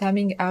creatures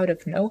coming out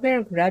of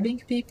nowhere, grabbing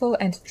people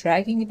and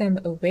dragging them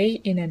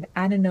away in an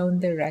unknown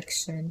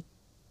direction.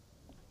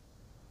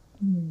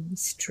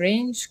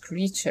 Strange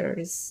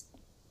creatures.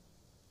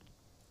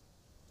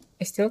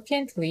 I still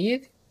can't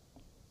leave.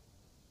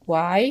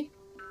 Why?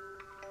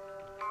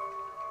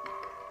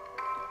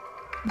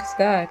 What's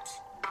that?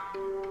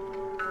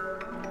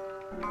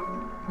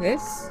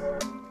 This?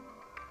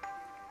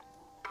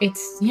 It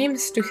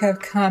seems to have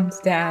calmed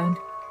down.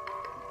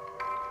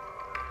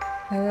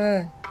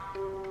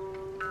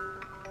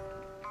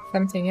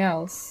 Something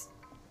else.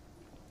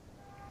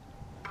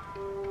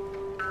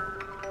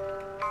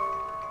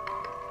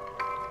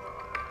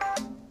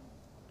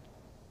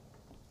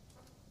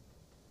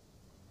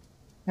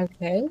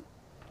 Okay.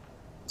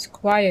 It's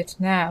quiet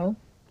now.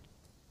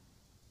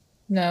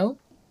 No.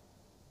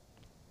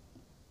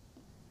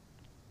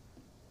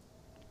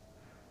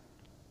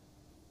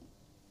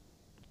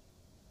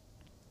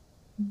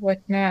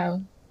 What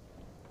now?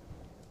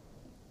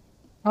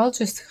 I'll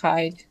just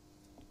hide.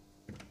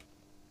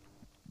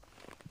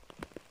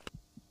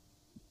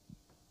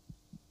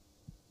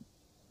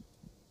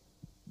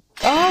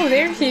 Oh,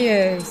 there he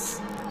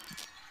is!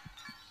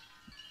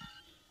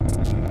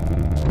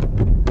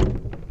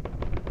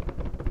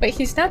 But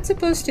he's not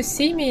supposed to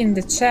see me in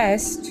the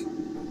chest.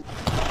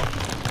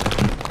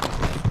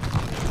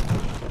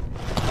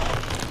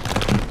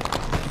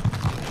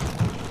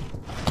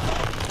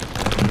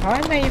 How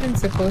am I even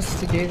supposed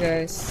to do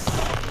this?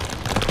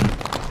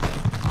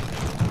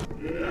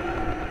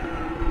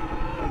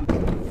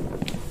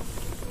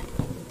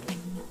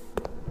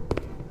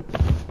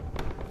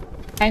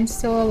 I'm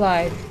still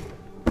alive.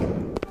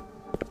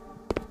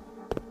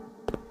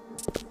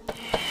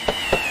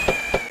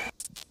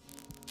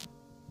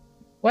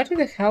 What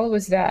the hell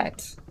was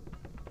that?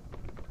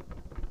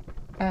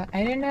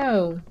 I don't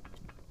know.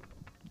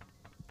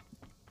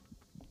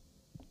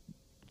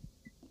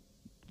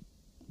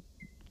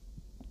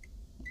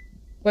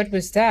 What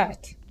was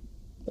that?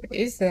 What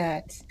is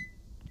that?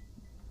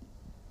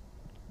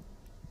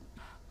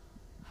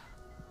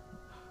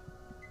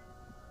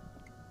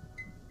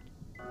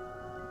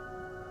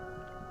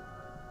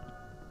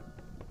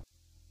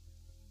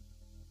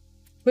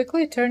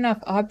 Quickly turn off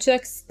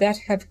objects that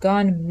have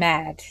gone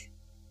mad.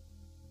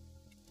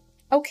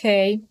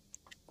 Okay.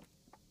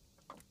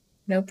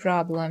 No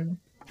problem.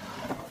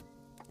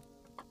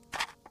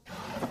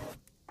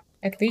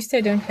 At least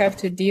I don't have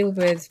to deal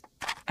with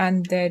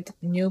undead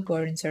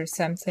newborns or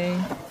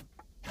something.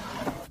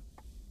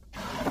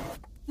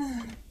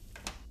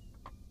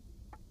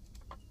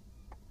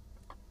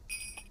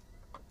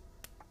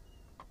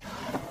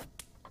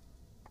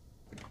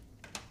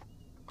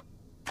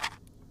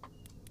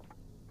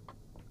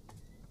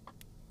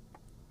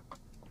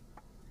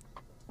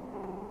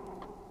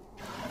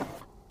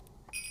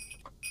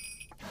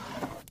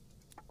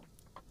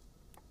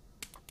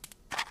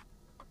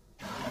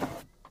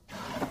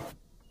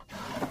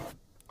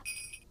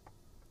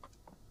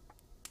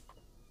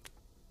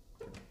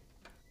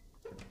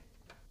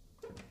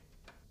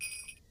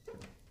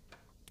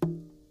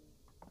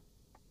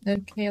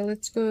 Okay,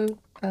 let's go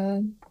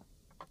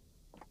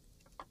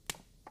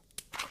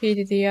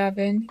heat the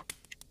oven.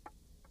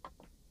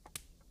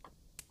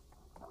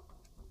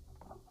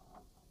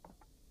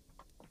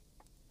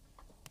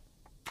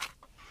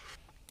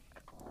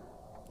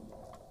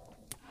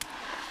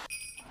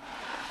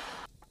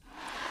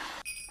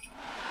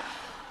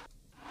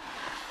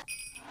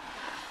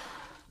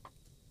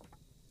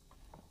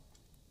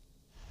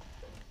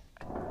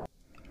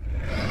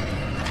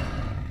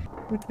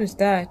 What was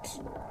that?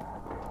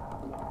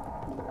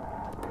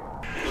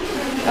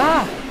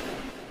 Ah!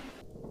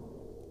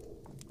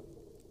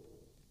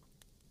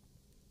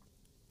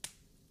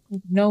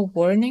 No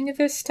warning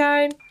this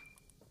time?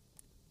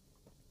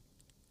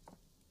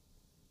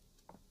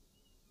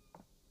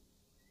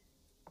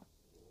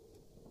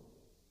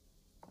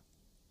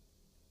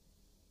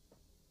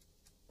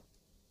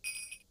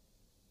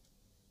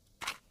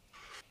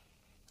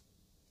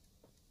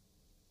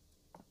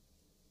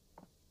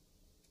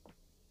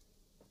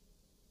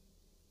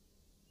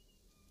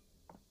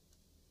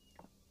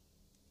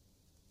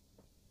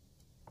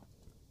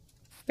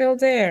 Still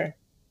there.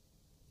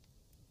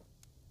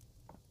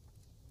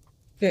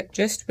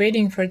 Just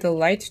waiting for the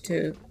light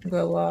to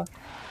go off.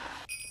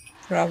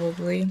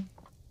 Probably.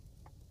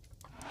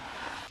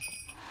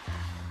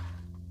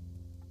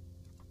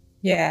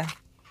 Yeah.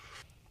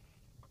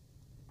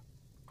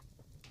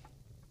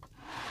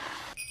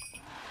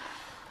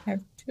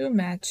 Have 2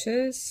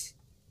 matches.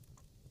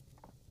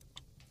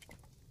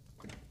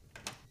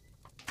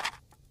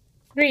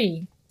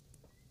 3.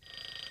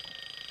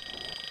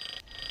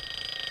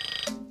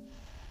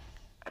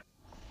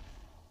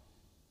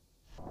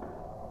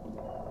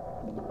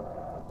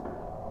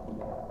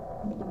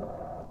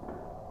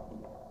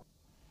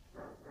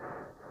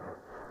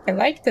 I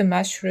like the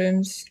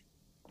mushrooms.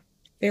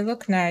 They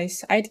look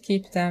nice. I'd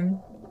keep them.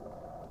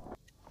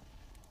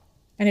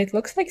 And it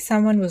looks like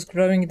someone was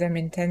growing them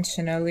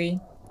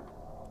intentionally.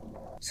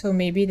 So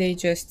maybe they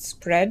just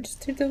spread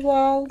to the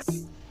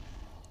walls?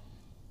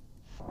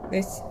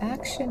 This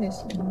action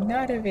is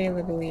not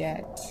available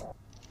yet.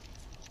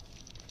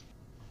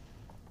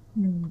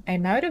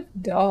 I'm out of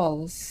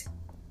dolls.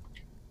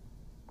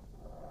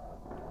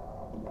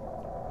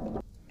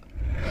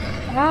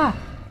 Ah!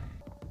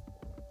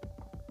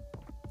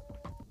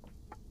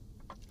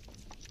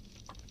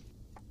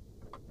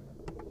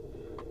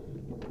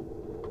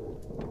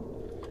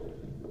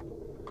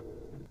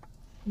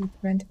 It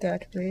went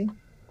that way.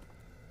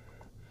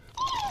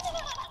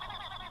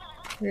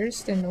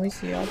 Where's the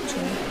noisy object?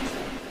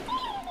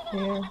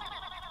 There.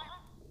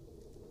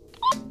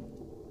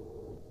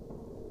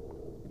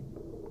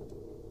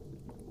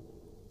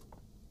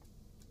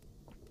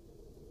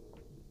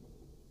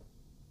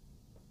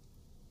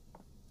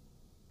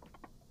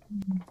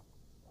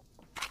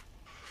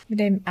 But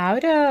I'm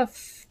out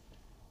of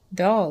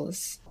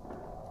dolls.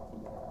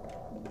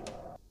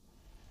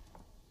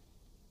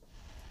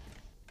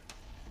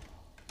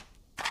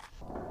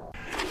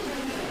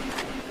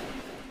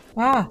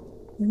 Ah!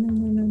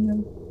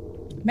 No.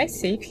 Am I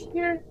safe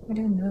here? I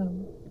don't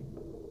know.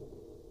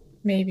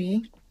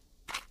 Maybe.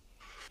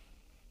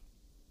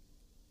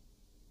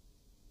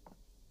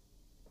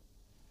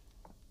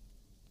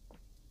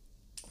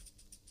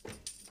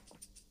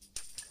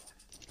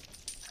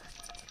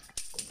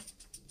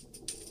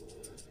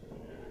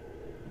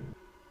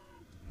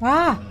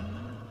 Ah!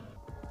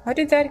 How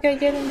did that guy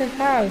get in the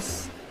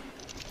house?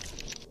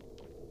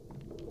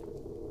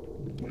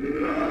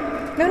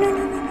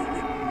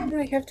 No,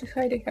 I have to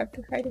hide,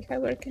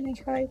 Where can I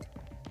hide?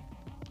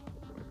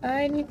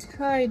 I need to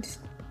hide.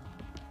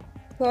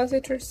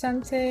 Closet or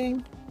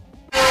something.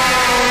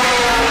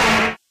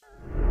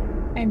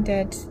 I'm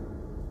dead.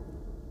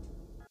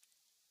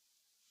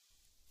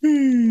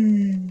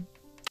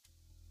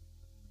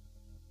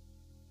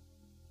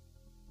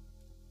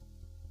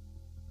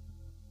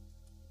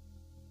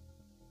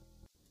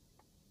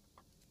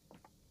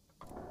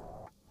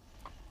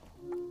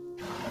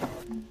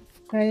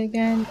 Try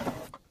again.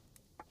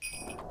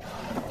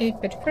 If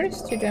at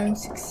first you don't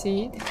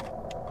succeed,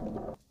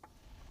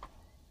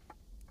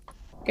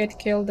 get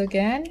killed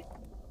again.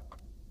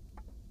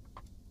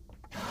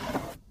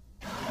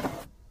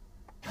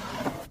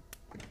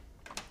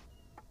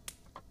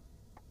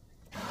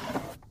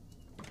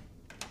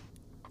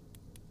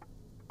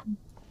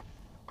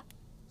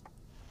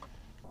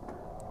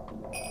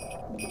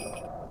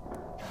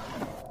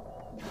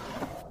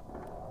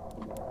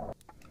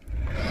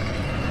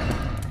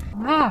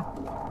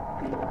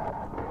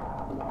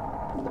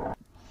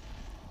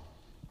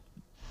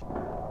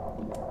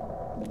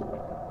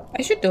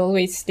 should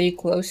always stay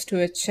close to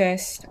a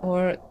chest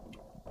or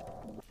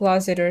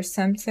closet or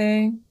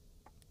something.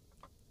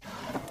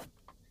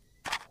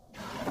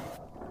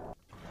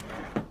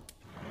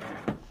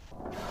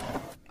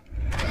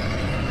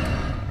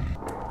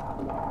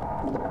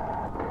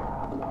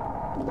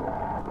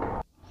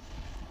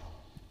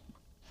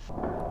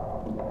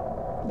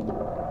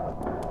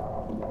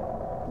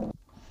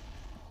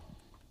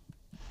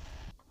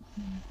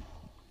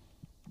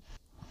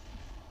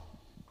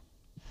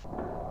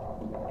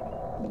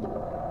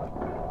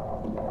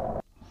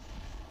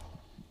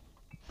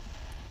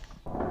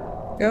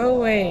 Go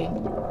away.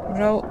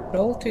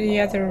 Roll to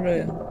the other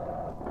room.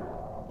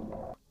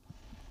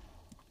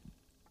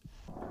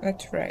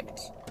 That's right.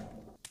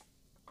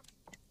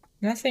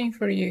 Nothing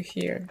for you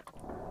here.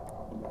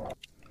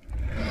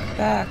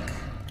 Back.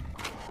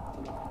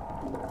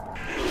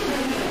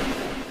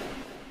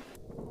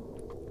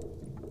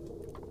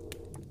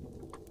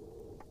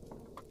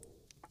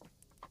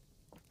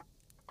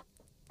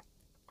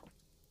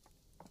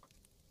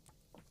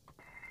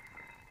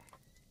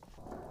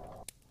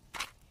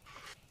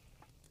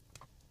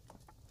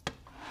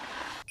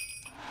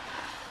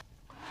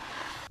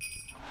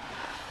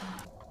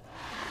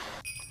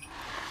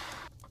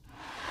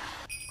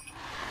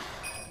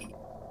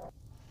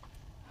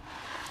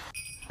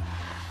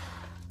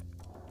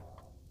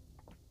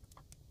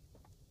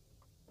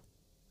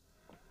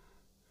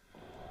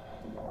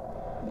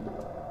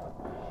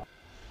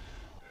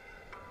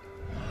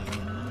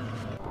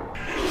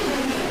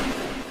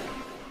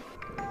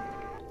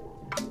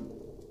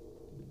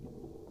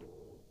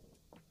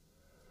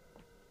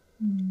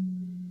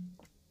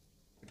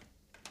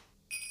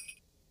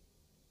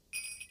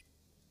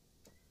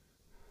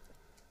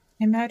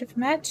 I'm out of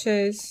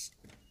matches.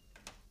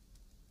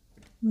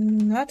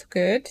 Not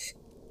good.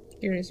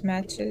 Here is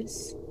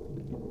matches.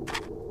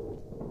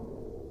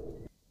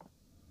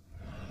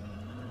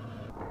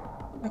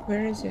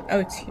 Where is it? Oh,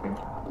 it's here.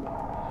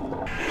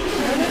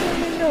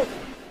 No.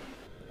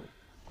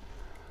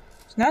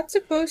 It's not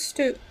supposed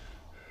to...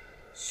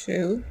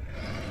 Shoo.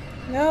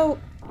 No.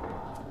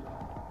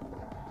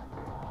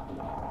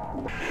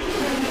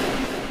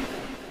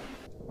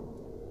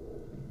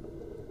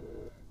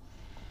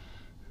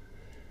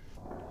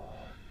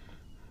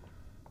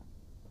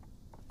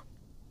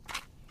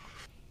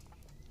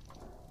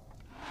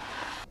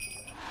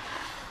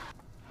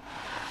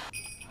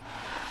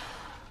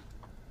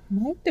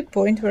 Am I at the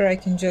point where I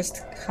can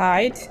just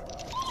hide?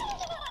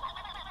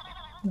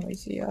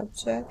 Noisy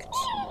object.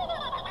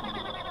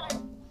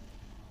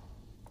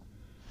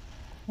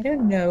 I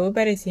don't know,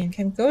 but I think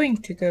I'm going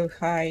to go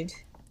hide.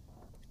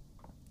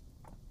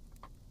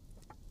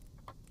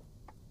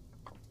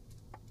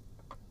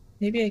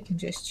 Maybe I can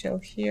just chill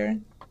here.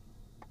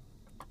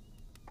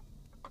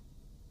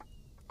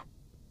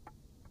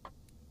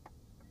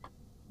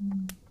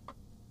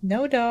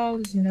 No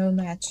dolls, no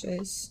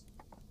matches.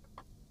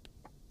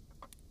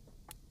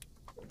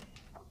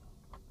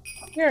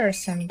 Here are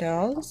some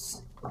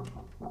dolls.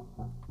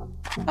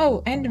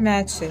 Oh, and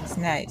matches.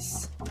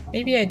 Nice.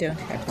 Maybe I don't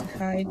have to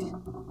hide.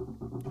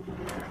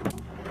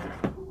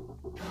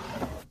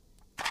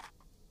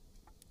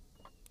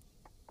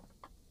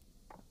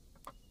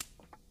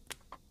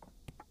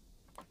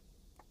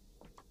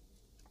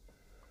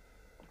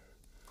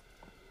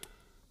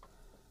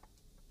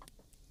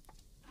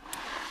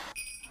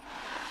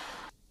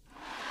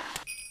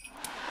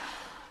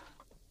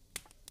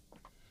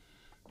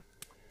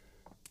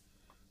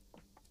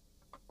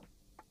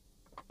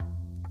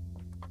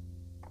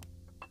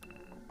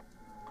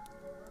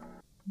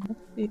 What's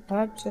the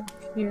object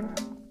here?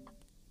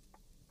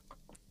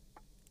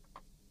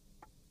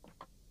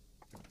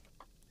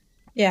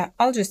 Yeah,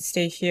 I'll just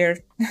stay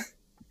here.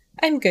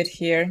 I'm good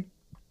here.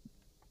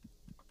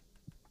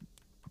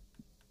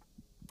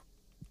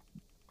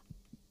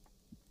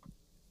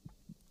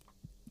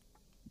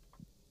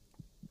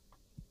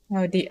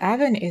 Oh, the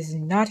oven is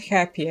not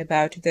happy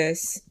about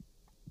this.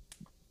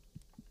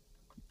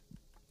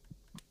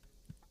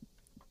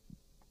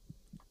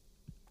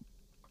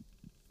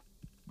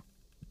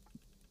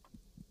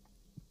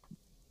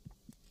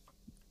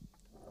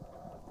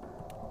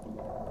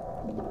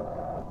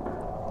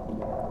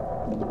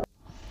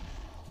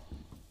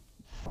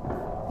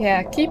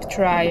 Yeah, keep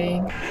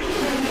trying.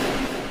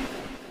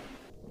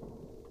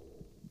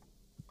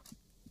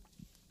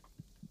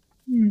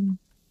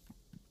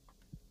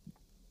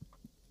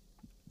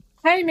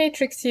 Hi,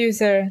 Matrix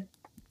user.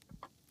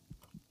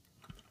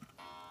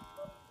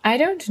 I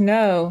don't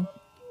know.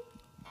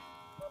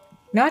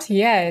 Not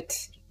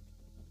yet.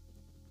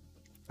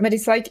 But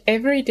it's like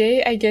every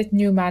day I get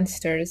new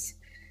monsters.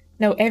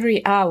 No,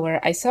 every hour.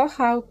 I saw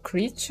how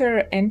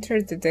creature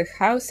entered the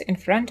house in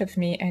front of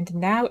me and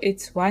now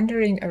it's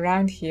wandering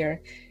around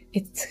here.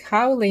 Its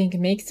howling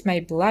makes my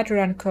blood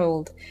run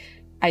cold.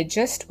 I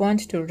just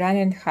want to run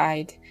and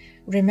hide.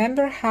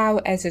 Remember how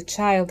as a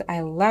child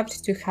I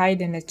loved to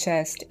hide in a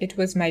chest. It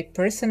was my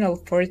personal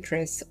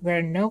fortress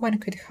where no one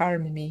could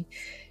harm me.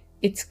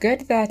 It's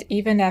good that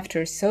even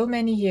after so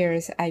many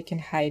years I can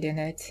hide in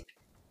it.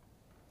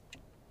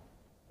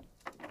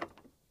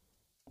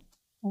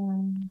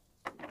 Um,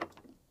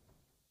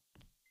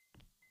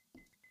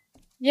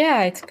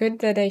 yeah, it's good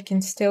that I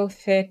can still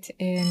fit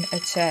in a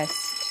chest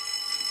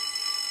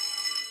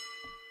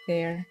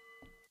there.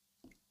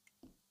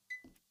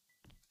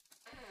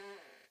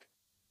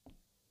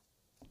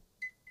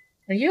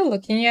 Are you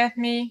looking at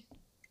me?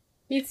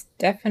 He's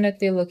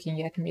definitely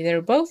looking at me.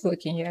 They're both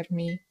looking at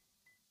me.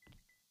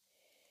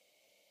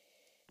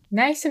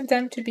 Nice of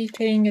them to be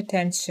paying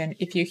attention.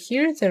 If you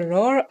hear the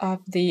roar of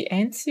the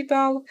antsy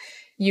bell,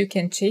 you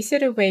can chase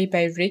it away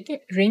by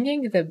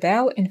ringing the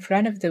bell in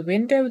front of the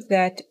window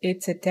that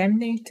it's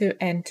attempting to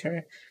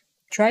enter.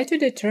 Try to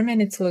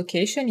determine its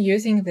location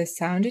using the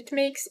sound it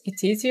makes.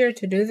 It's easier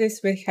to do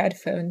this with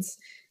headphones.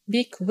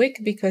 Be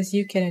quick because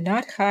you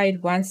cannot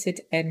hide once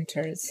it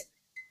enters.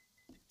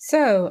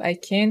 So, I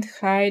can't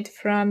hide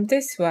from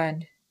this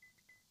one.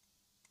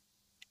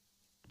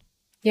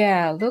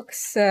 Yeah,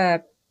 looks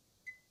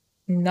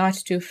not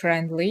too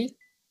friendly.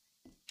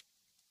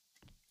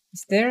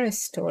 Is there a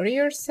story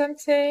or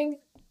something?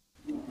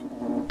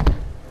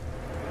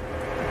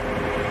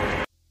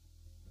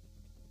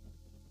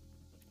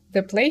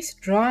 The place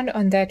drawn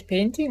on that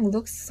painting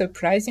looks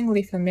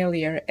surprisingly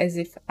familiar, as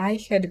if I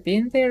had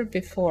been there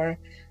before.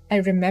 I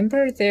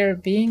remember there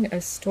being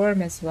a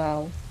storm as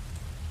well.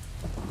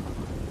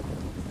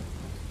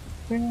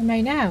 Where am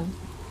I now?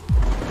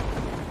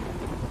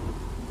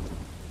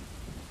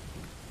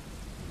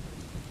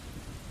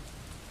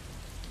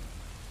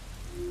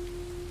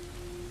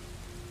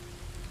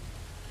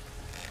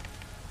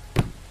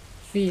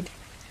 Read.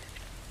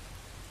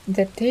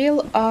 The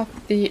Tale of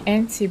the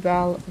Antsy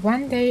Ball.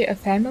 One day a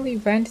family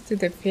went to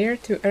the fair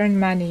to earn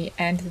money,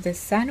 and the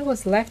son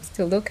was left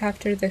to look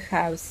after the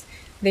house.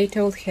 They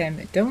told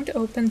him, "Don't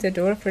open the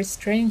door for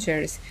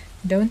strangers,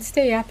 don't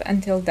stay up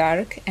until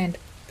dark, and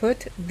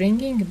put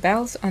ringing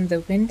bells on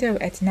the window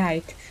at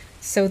night,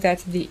 so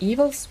that the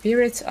evil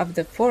spirits of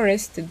the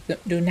forest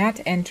do not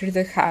enter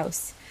the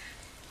house."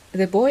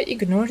 The boy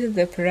ignored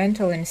the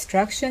parental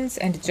instructions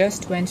and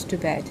just went to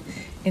bed.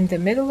 In the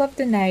middle of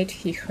the night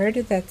he heard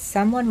that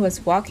someone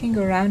was walking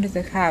around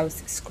the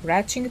house,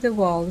 scratching the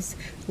walls,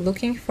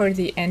 looking for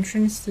the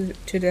entrance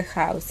to the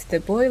house.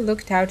 The boy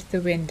looked out the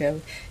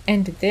window,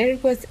 and there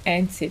was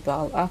Antsy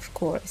Ball, of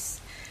course.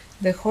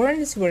 The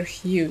horns were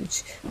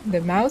huge, the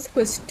mouth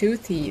was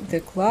toothy, the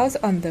claws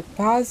on the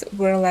paws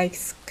were like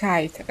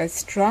scythe. A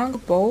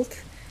strong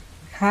bolt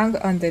hung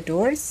on the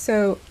door,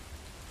 so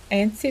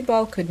Antsy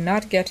Ball could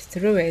not get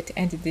through it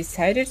and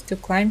decided to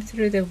climb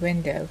through the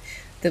window.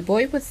 The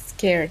boy was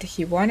scared.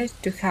 He wanted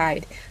to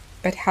hide.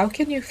 But how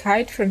can you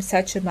hide from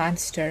such a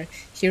monster?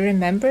 He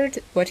remembered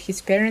what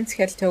his parents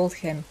had told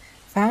him,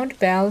 found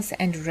bells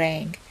and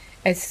rang.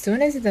 As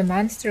soon as the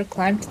monster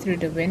climbed through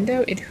the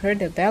window, it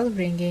heard a bell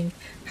ringing,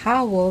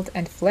 howled,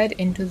 and fled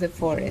into the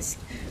forest.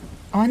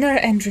 Honor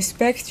and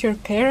respect your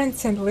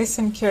parents and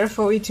listen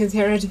carefully to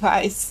their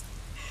advice.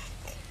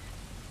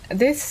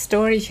 This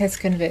story has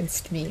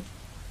convinced me.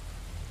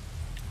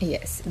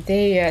 Yes,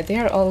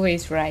 they're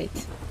always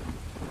right.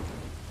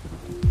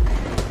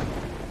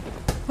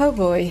 Oh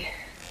boy.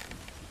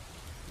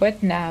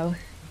 What now?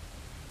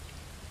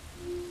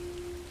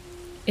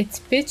 It's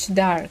pitch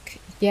dark.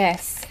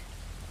 Yes.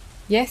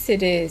 Yes,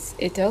 it is.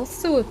 It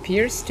also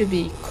appears to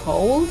be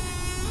cold.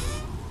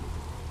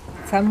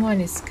 Someone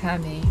is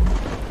coming.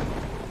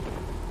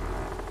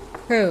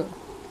 Who?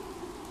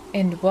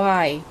 And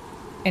why?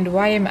 And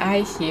why am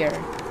I here?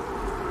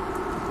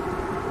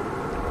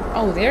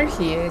 Oh, there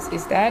he is.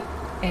 Is that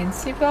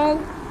Antsy Ball?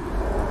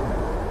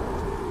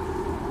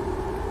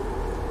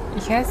 He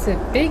has a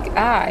big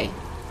eye.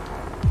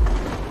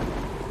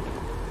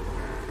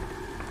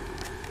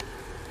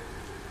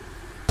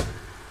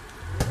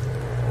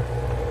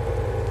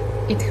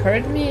 It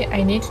hurt me.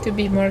 I need to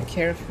be more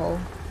careful.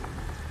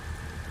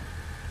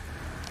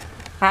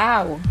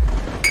 How?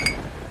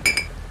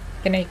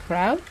 Can I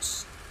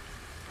crouch?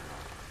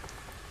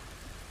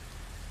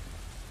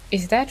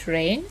 Is that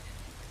rain?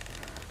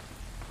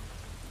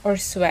 Or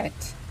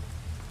sweat?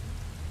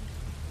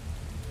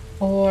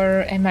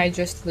 Or am I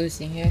just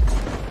losing it?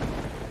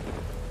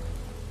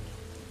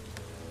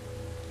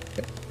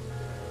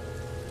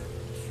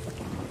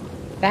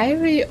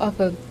 Diary of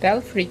a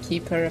Belfry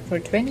Keeper. For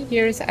 20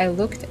 years I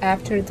looked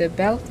after the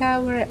bell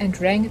tower and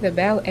rang the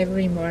bell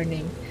every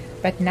morning.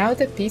 But now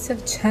the piece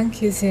of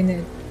junk is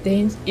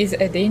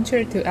a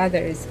danger to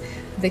others.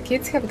 The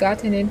kids have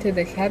gotten into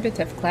the habit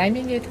of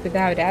climbing it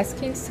without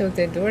asking, so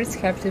the doors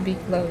have to be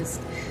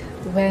closed.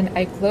 When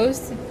I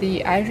closed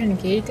the iron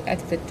gate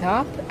at the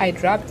top, I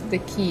dropped the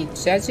key.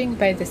 Judging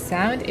by the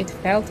sound, it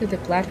fell to the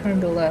platform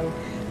below.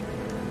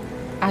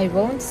 I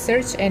won't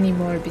search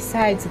anymore.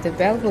 Besides, the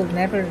bell will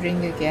never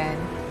ring again.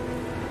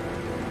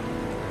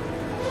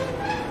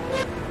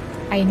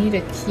 I need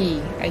a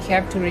key. I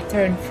have to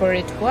return for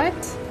it. What?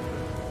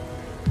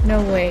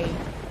 No way.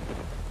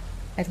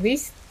 At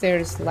least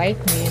there's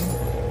lightning.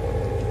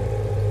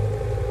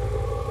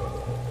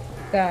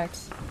 That.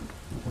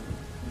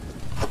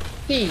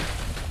 Key.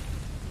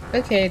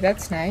 Okay,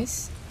 that's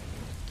nice.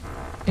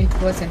 It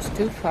wasn't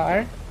too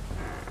far.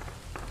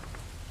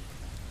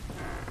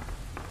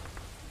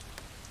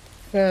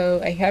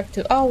 So I have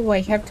to, oh,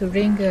 I have to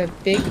ring a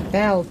big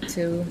bell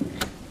to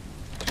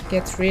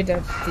get rid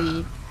of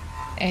the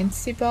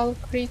Ansible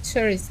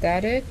creature. Is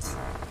that it?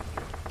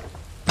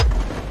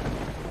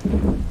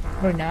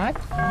 Or not?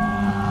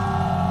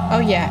 Oh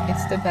yeah,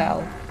 it's the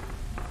bell.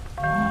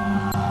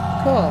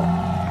 Cool.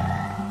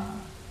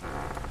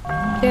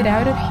 Get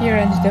out of here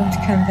and don't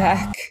come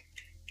back.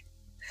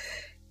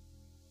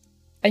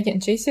 I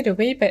can chase it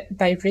away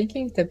by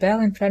ringing the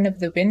bell in front of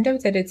the window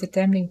that it's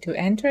attempting to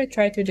enter.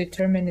 Try to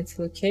determine its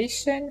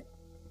location.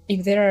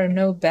 If there are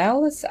no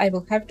bells, I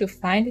will have to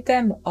find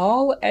them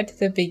all at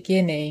the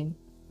beginning.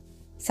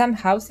 Some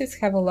houses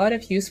have a lot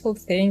of useful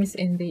things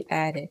in the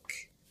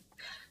attic.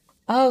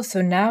 Oh,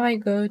 so now I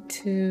go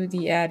to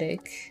the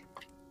attic.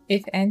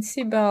 If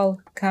Ansible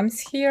comes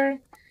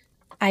here,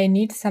 I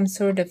need some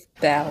sort of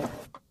bell.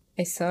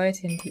 I saw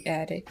it in the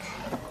attic.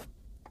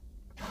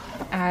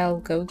 I'll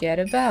go get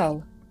a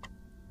bell.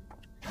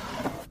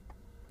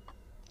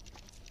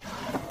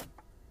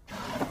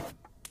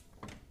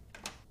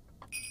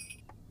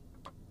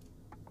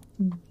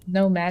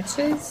 No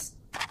matches?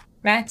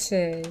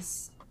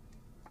 Matches!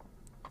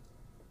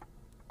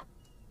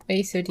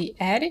 Wait, so the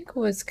attic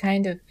was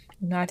kind of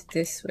not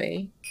this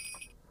way.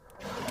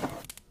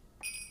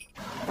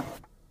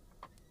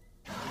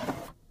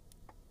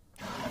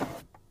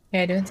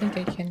 Yeah, I don't think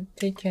I can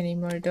take any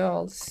more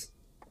dolls.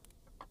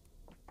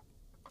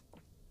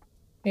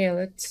 Yeah,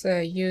 let's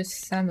use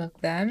some of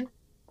them.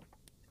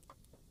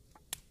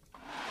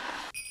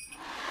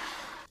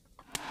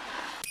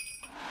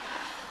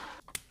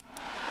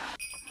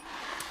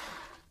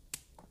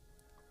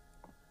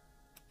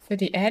 So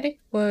the attic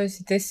was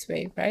this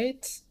way,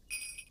 right?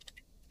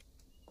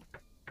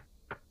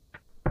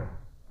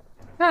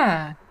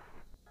 Ah,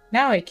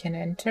 now I can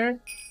enter.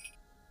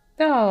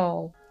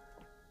 Doll.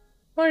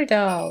 More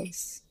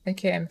dolls.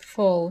 Okay, I'm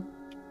full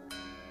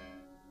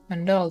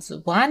on dolls.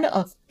 1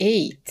 of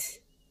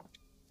 8.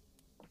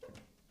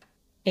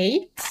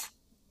 8?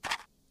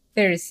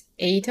 There's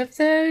 8 of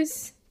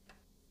those?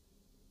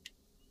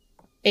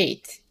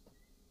 8.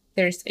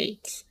 There's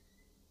 8.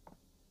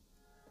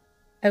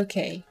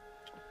 Okay.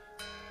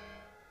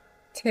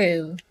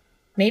 2.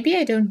 Maybe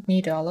I don't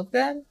need all of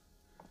them?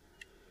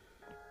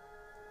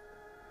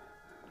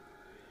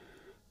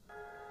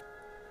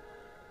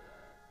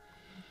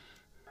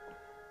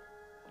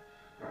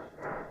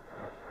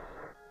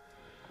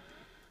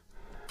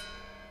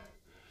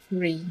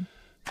 Three.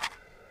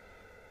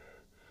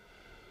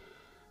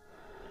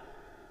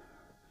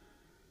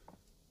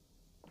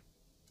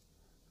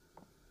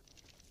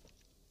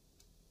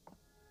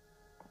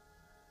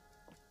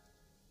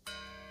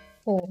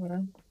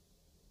 Four.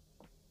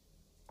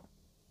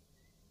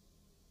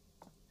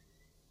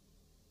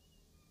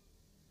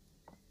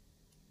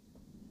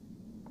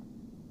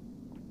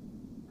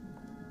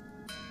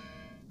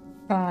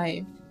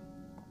 Five.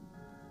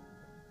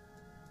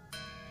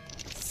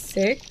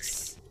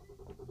 6.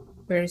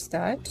 Where's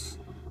that?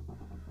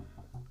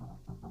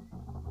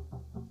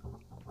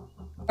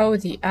 Oh,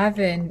 the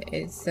oven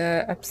is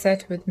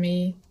upset with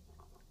me.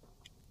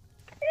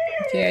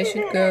 Okay, I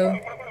should go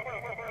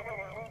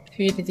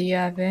feed the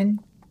oven.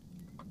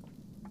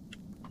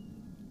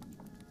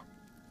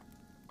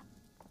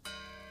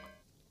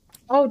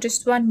 Oh,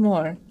 just one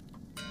more.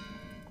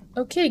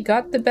 Okay,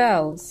 got the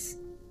bells.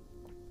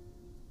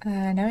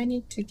 Now I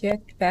need to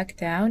get back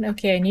down.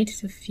 Okay, I need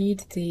to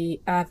feed the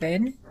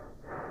oven,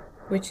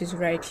 which is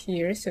right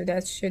here, so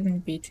that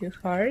shouldn't be too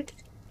hard.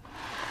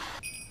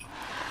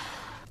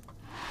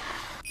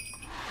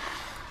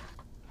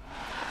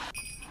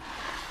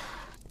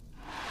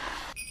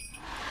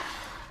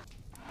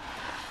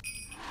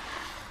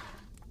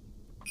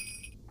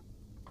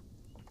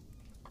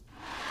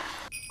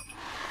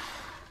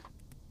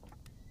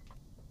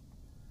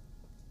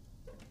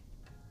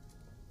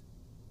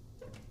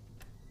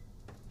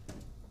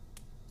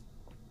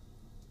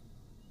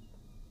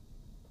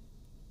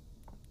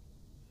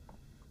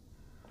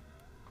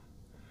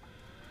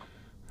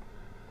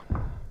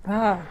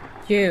 Ah,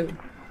 you.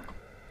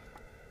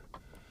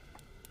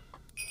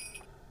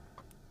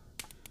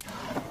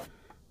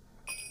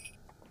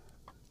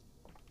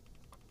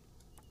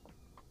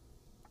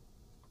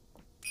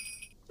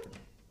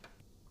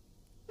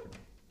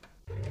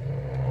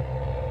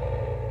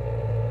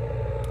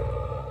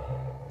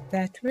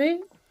 That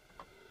way?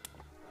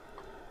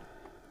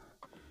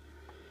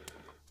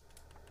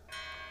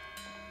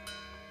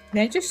 Can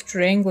I just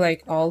ring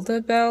like all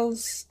the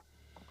bells?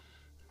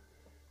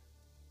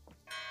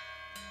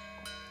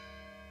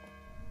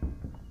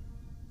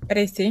 But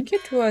I think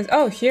it was...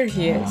 Oh, here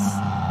he is.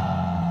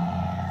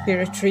 He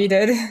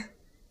retreated.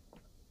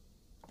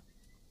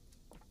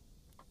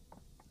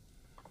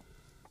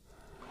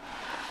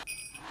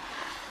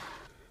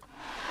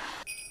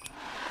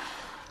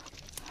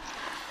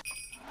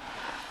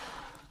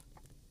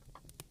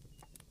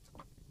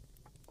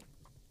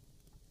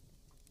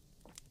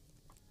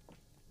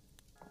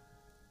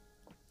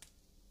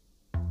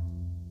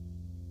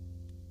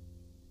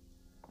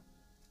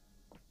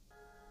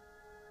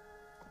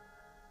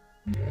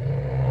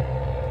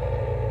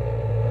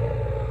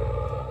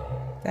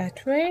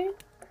 That way?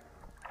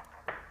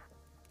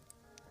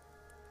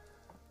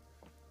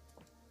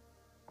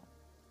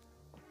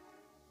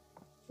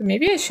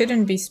 Maybe I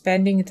shouldn't be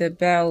spending the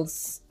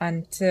bells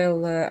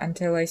until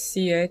I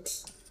see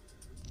it.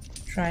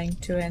 Trying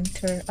to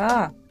enter.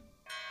 Ah!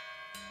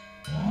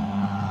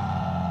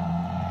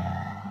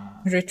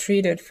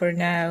 Retreated for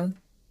now.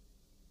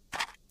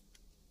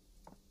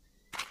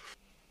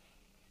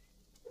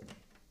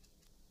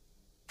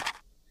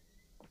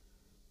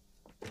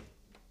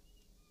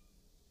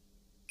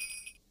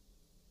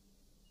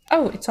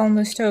 Oh, it's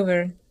almost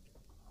over.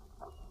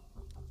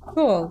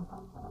 Cool.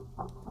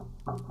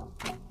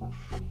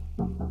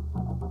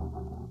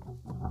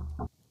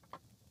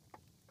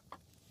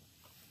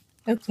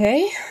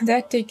 Okay,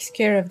 that takes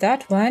care of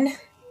that one.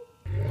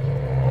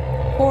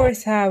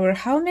 4th hour.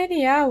 How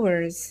many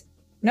hours?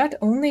 Not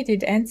only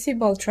did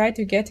Ansibal try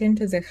to get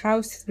into the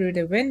house through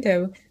the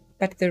window,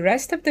 but the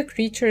rest of the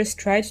creatures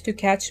tried to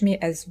catch me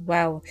as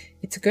well.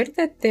 It's good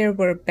that there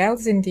were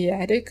bells in the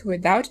attic.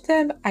 Without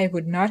them, I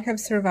would not have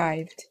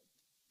survived.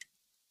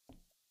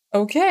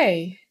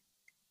 Okay.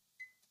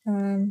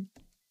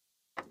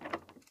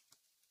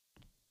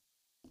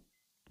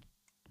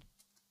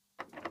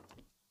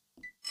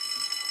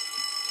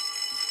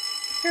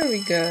 Here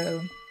we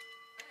go.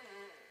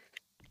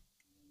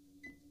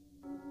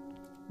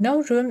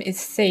 No room is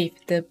safe.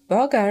 The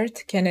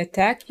boggart can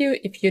attack you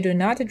if you do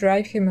not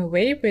drive him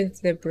away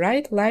with the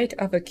bright light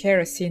of a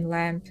kerosene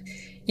lamp,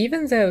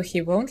 even though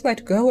he won't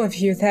let go of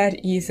you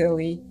that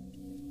easily.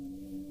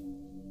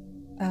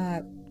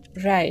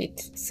 Right,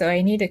 so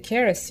I need a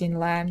kerosene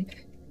lamp.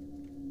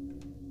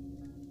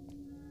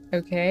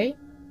 Okay.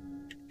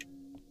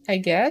 I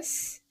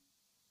guess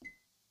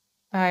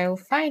I'll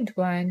find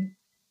one.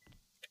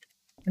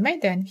 Am I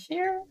done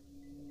here?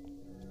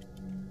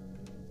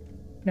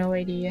 No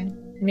idea.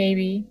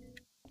 Maybe.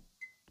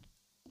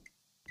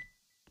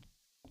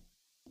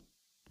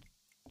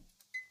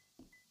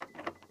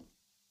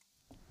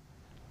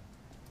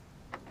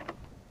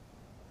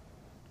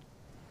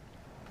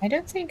 I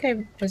don't think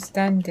I was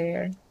done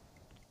there.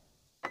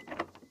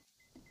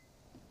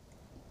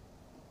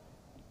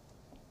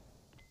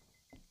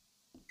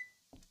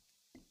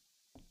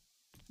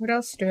 What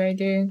else do I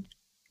do?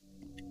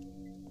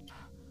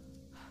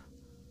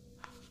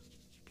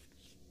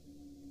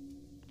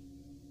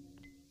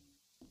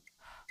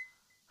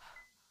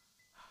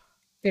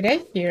 Did I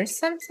hear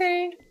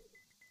something?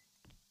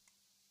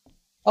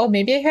 Oh,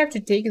 maybe I have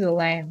to take the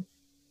lamp.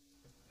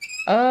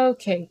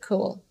 Okay,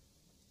 cool.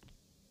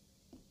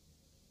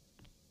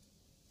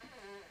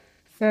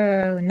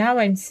 So now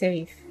I'm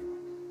safe.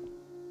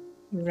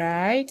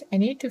 Right, I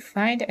need to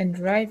find and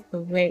drive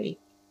away.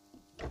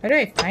 How do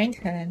I find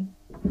him?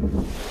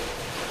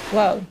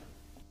 Whoa.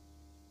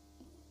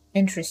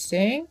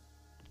 Interesting.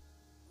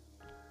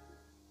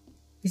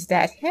 Is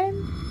that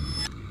him?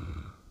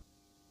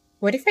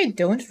 What if I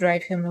don't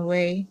drive him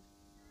away?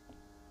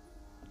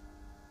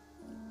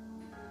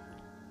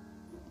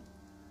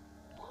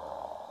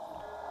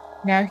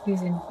 Now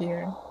he's in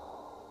here.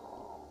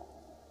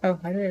 Oh,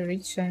 how do I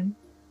reach him?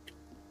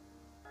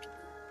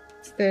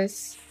 What's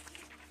this?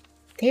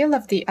 Tale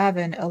of the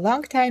oven. A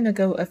long time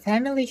ago, a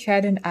family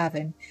had an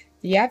oven.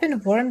 The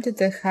oven warmed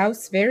the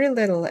house very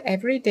little.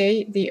 Every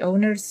day, the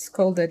owners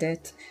scolded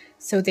it.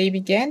 So they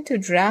began to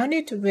drown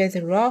it with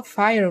raw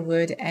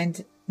firewood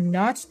and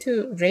not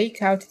to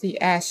rake out the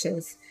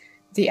ashes.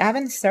 The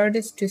oven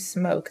started to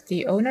smoke.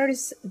 The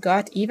owners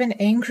got even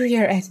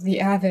angrier at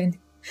the oven.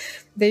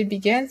 They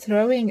began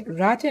throwing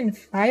rotten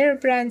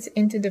firebrands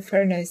into the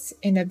furnace.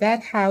 In a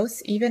bad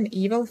house, even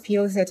evil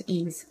feels at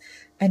ease.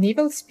 An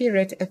evil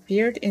spirit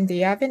appeared in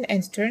the oven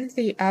and turned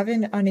the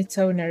oven on its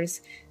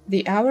owners.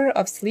 The hour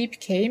of sleep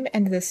came,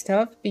 and the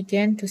stove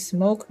began to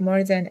smoke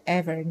more than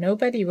ever.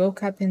 Nobody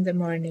woke up in the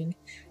morning.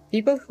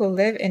 People who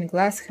live in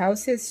glass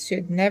houses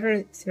should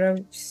never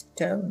throw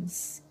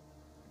stones.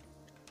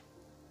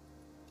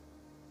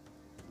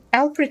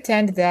 I'll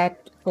pretend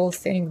that whole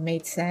thing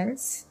made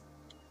sense.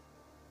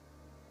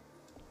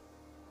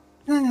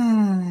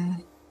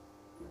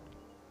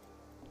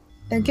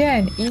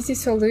 Again, easy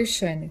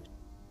solution.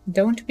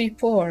 Don't be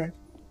poor.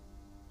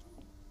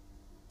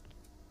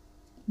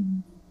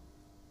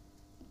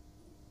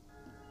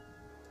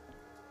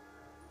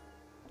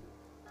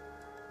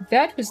 If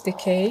that was the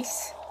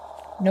case,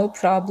 no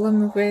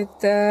problem with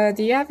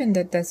the oven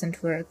that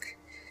doesn't work.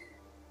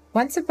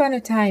 Once upon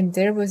a time,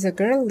 there was a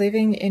girl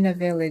living in a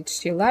village.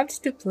 She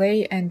loved to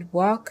play and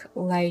walk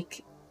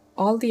like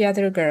all the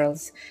other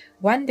girls.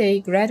 One day,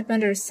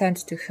 grandmother said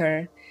to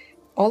her,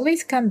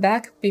 "Always come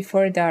back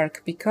before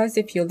dark, because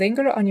if you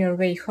linger on your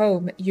way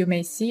home, you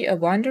may see a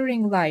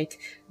wandering light,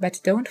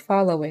 but don't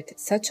follow it.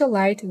 Such a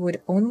light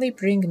would only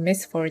bring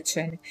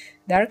misfortune.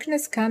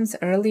 Darkness comes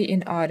early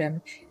in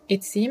autumn.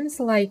 It seems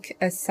like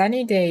a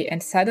sunny day,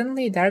 and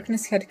suddenly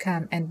darkness had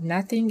come, and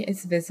nothing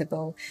is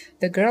visible.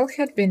 The girl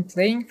had been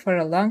playing for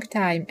a long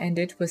time, and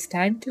it was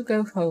time to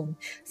go home.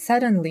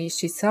 Suddenly,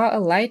 she saw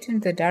a light in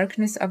the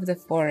darkness of the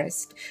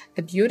forest.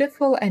 A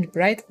beautiful and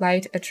bright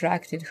light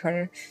attracted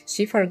her.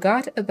 She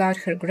forgot about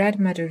her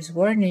grandmother's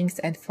warnings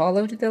and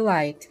followed the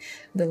light.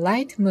 The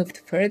light moved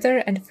further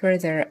and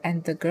further,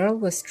 and the girl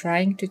was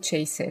trying to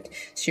chase it.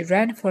 She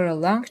ran for a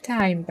long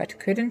time, but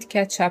couldn't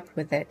catch up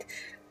with it.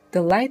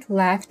 The light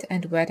laughed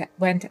and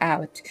went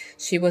out.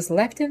 She was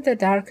left in the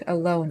dark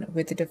alone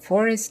with the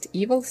forest,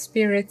 evil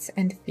spirits,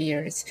 and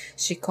fears.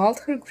 She called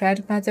her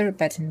grandmother,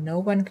 but no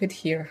one could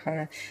hear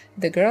her.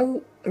 The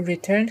girl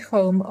returned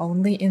home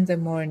only in the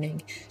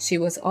morning. She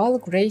was all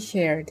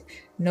gray-haired.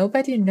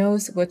 Nobody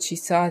knows what she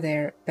saw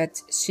there,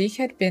 but she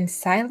had been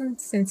silent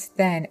since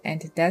then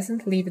and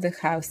doesn't leave the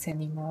house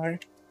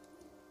anymore.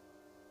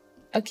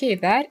 Okay,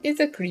 that is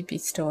a creepy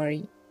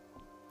story.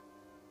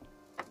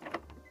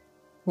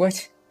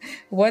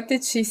 What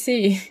did she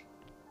see?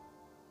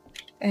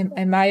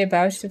 Am I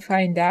about to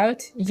find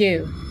out?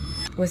 You.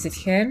 Was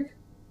it him?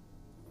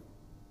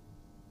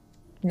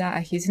 Nah,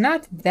 he's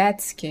not that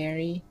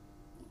scary.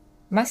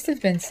 Must have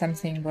been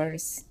something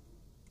worse.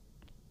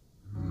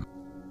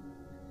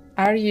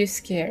 Are you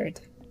scared?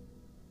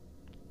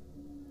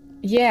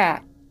 Yeah.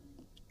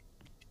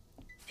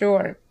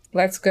 Sure,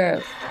 let's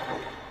go.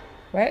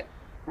 What?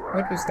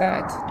 What was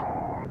that?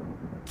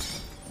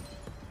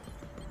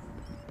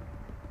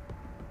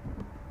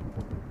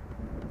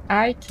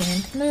 I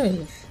can't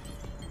move.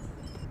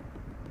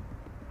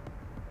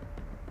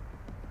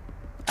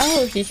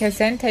 Oh, he has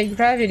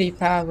anti-gravity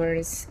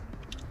powers.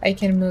 I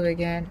can move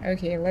again.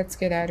 Okay, let's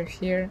get out of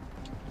here.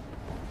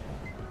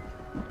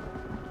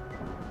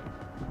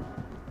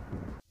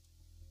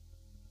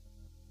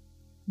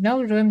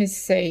 No room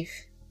is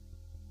safe.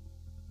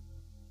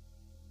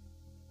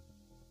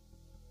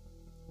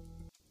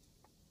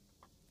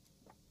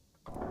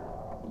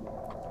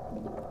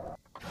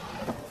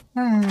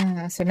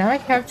 So now I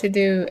have to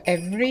do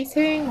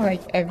everything,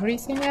 like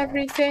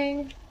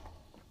everything.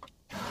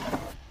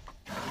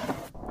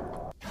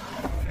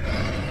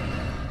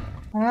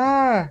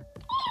 Ah.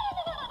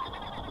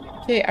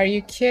 Okay, are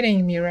you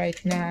kidding me right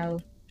now?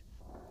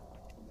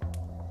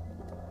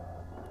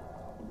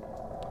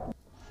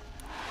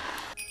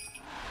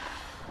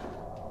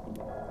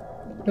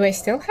 Do I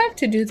still have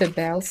to do the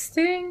bells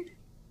thing?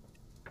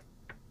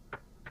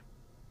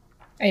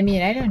 I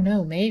mean, I don't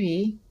know,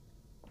 maybe.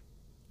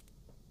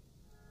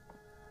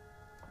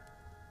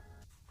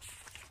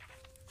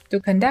 To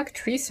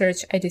conduct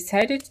research, I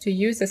decided to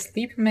use a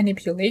sleep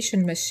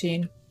manipulation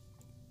machine.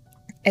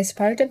 As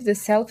part of the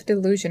Self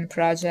Delusion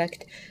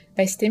project,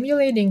 by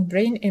stimulating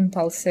brain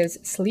impulses,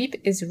 sleep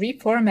is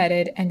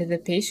reformatted and the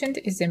patient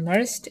is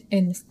immersed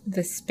in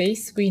the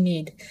space we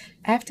need.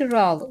 After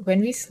all,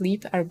 when we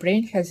sleep, our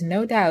brain has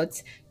no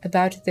doubts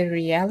about the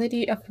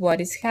reality of what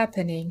is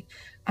happening.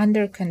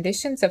 Under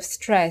conditions of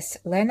stress,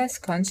 Lena's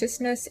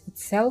consciousness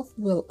itself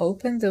will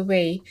open the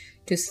way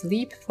to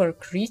sleep for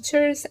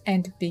creatures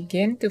and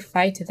begin to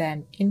fight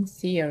them, in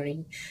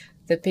theory.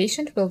 The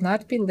patient will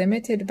not be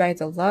limited by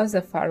the laws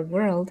of our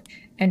world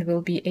and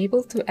will be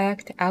able to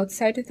act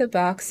outside the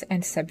box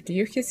and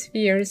subdue his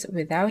fears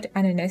without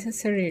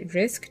unnecessary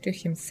risk to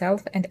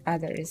himself and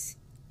others.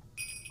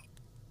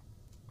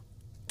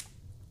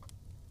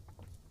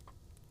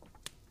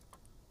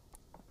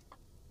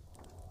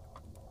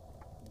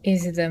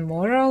 Is the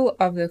moral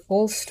of the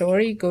whole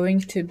story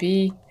going to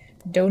be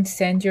don't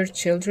send your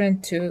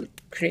children to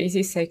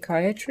crazy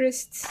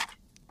psychiatrists?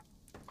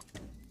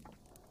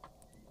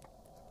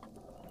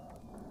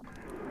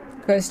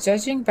 Because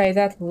judging by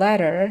that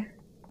letter,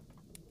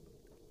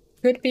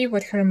 could be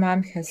what her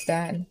mom has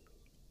done.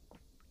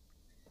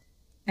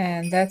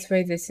 And that's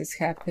why this is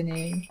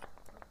happening.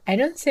 I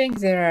don't think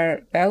there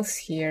are bells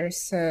here,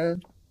 so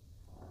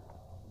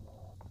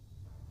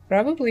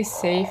probably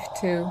safe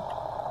to...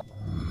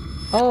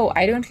 Oh,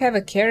 I don't have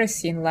a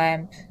kerosene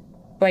lamp.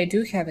 Oh, I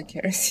do have a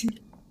kerosene.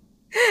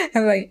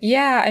 I'm like,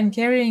 yeah, I'm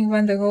carrying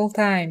one the whole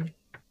time.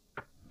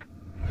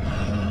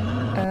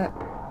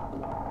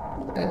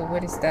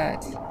 What is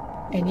that?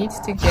 I need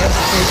to get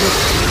to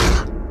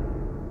the...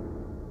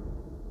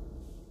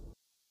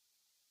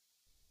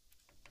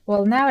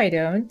 Well, now I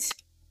don't.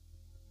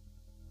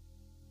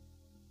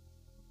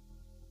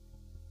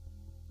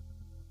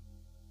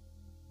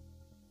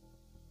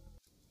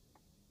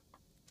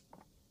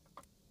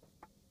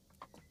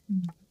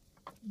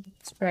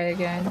 Let's try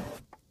again.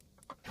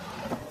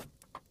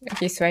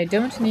 Okay, so I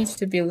don't need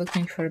to be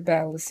looking for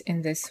bells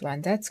in this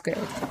one. That's good.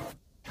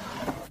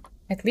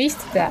 At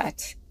least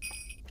that.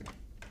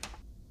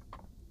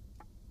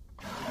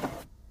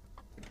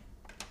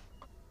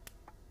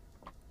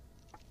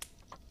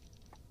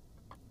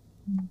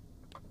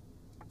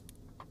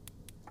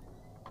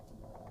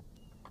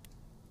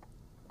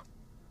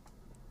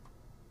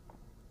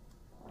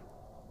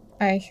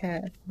 I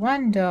have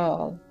one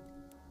doll.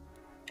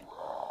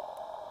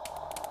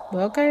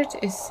 Bogart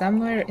is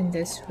somewhere in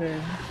this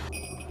room.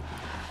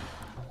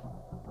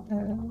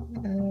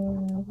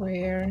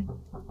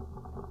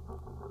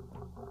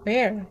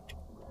 Where?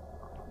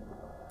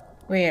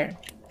 Where?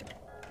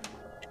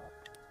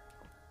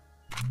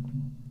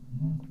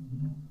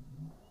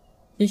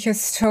 He has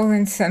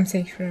stolen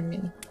something from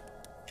me.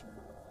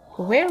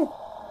 Where?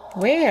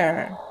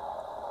 Where?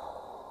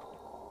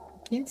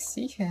 I can't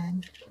see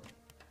him.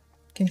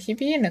 Can he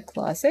be in a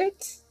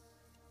closet?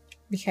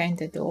 Behind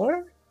the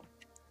door?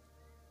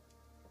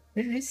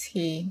 Where is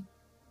he?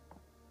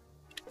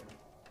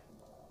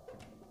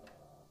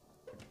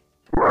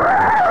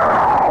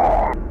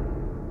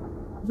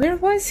 Where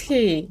was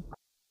he?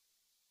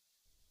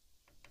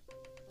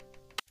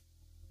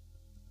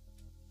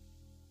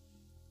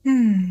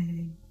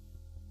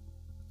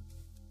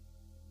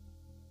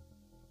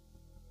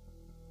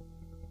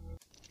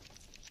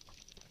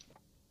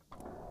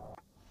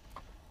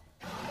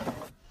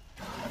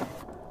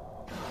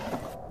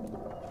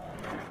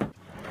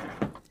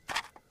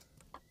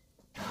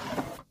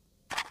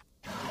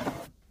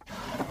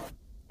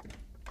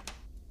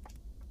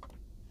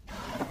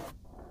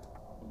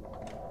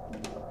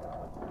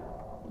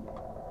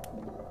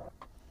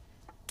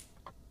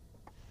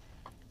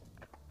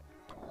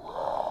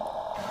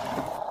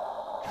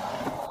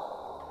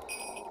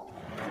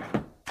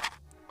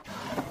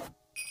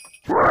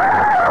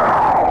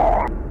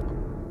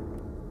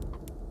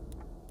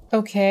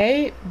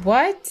 Okay,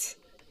 what?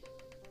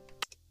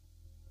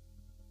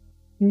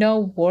 No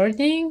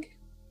warning?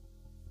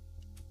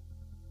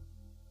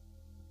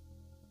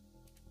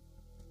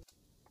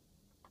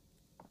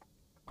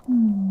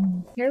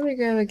 Here we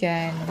go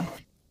again.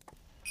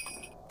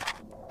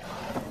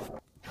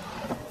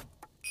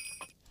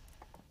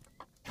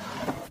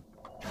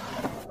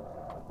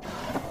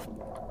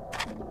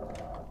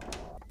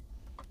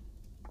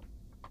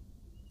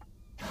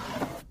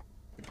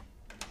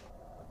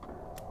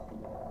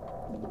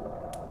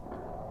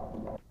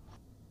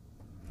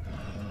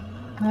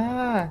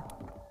 Ah,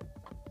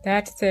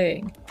 that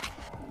thing.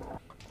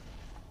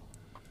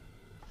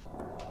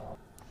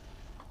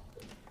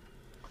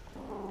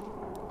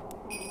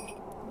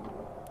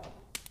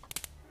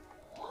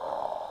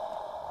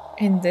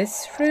 In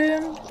this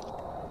room?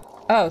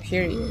 Oh,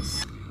 here he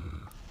is.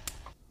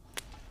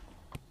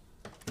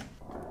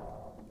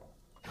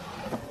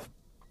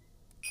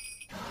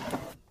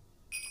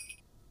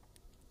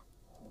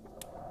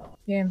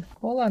 Yeah, I'm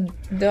full on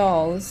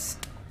dolls.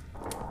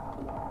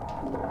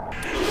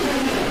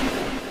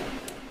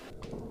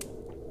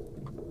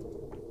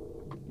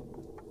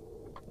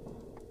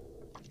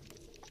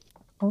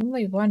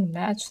 Only one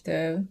match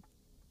though.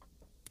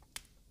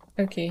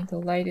 Okay, the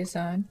light is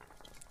on.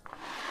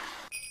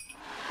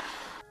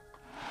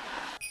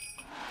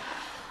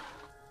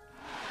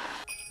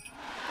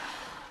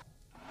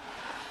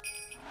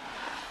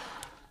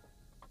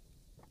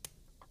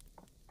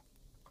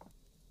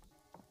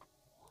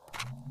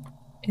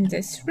 In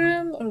this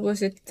room, or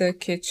was it the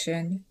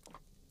kitchen?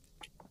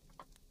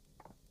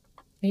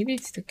 Maybe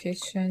it's the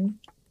kitchen.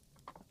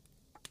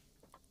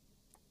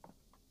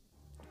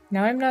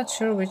 Now I'm not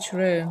sure which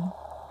room.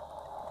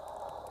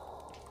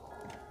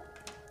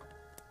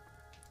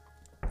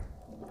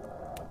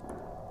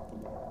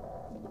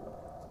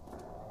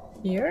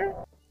 Here?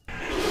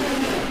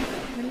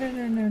 No, no,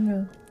 no, no,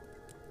 no.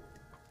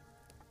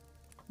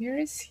 Where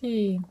is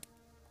he?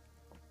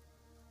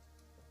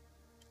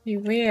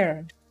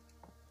 Where?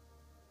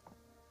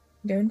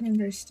 Don't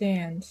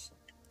understand.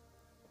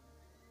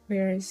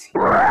 Where is he?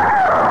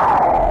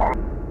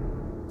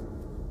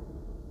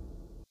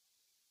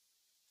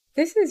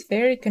 This is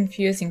very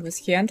confusing. Was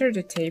he under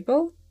the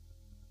table?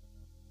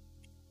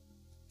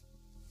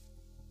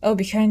 Oh,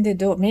 behind the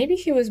door. Maybe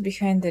he was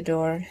behind the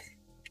door.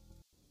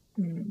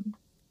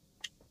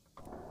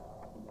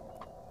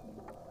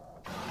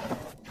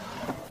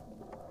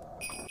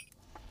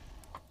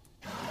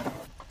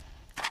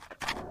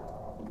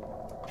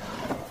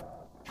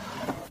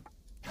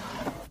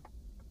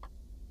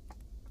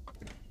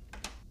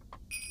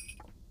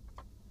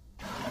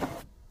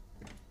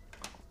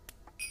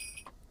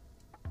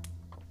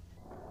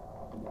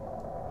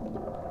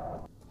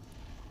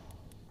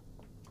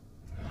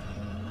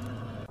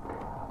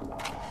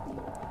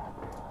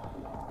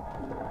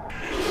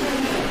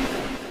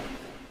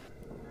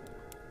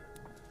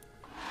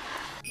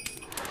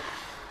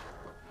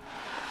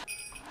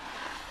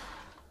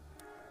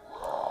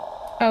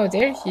 Oh,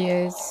 there he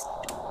is.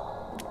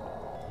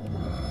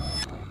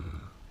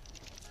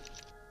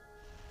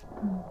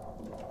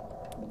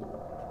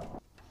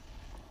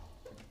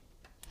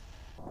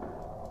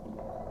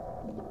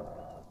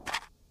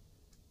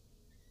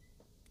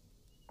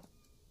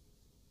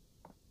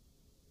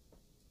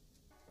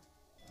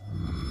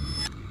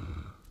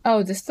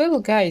 Oh, this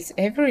little guy is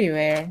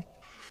everywhere.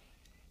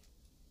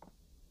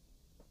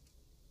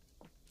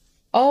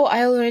 Oh,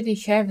 I already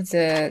have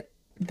the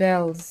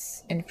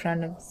bells in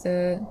front of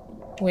the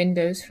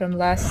windows from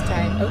last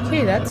time.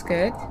 Okay, that's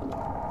good.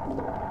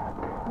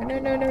 No, no,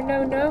 no,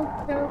 no, no, no,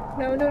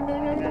 no, no, no, no,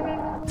 no, no, no,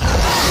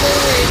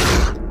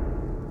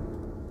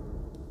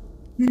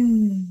 no.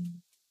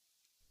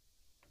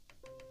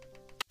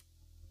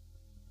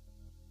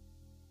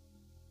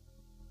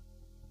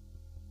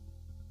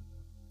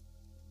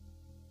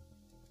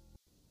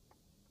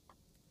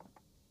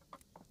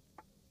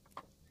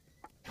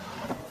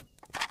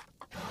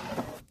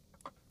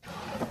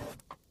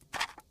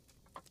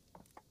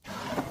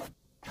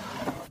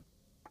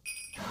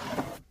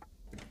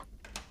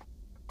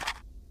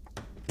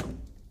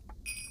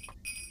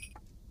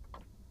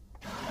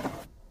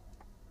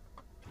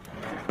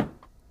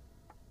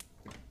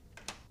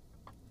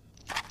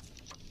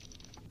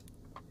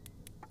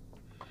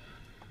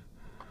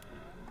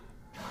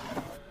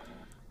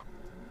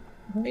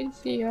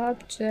 Noisy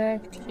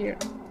object here.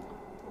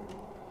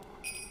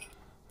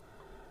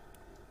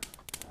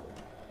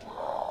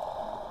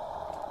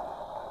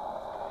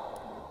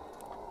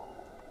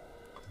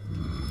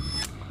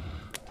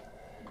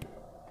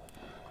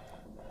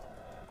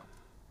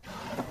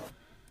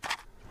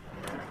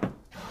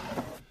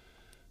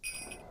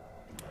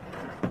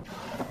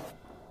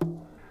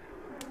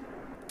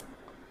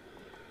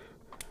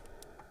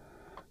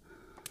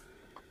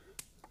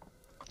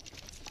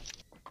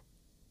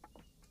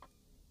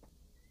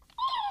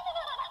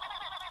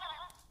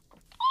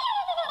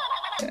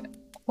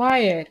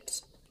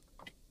 Quiet.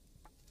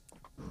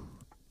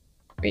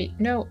 Wait,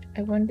 no,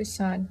 I want the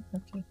sun.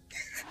 Okay.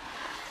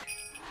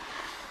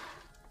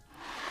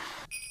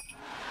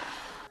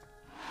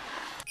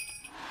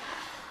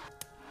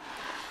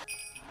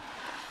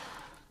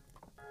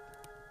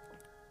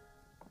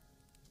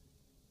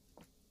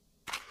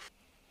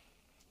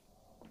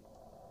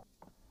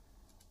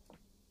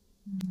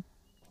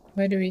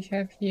 What do we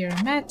have here?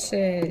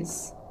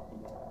 Matches.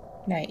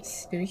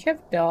 Nice. Do we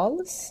have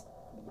dolls?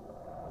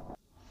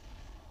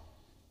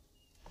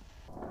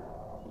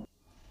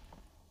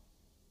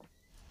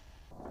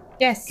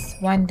 Yes,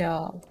 one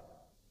doll.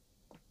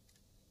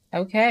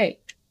 Okay.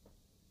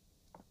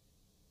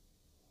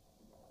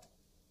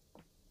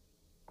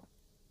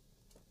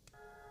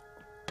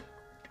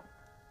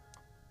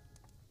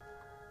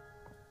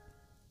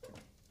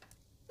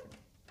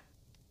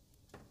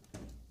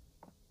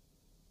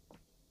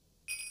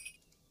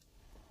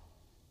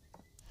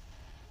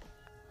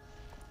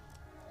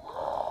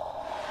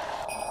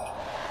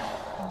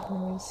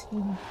 Where is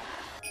he?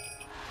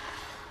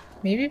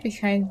 Maybe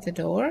behind the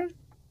door?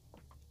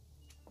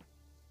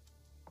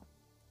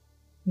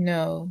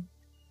 No.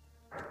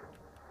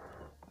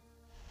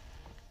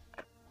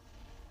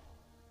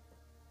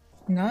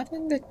 Not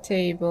on the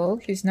table.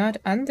 He's not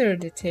under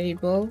the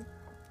table.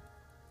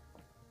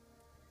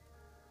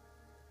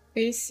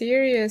 Hey,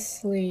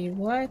 seriously,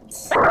 what?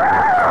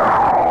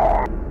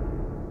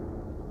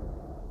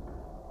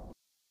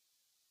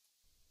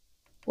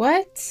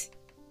 What?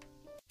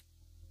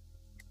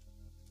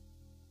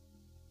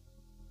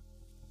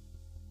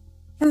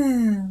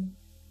 Hmm.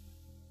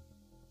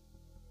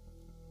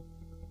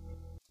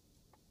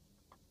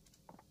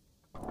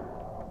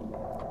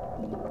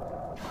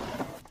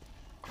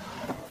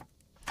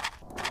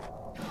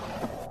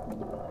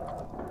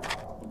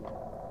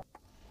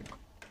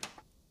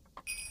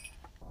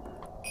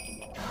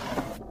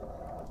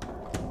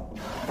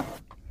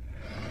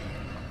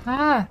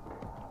 Ah,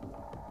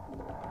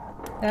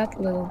 that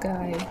little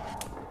guy.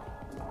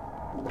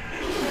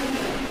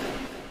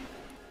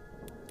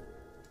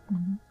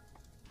 Mhm.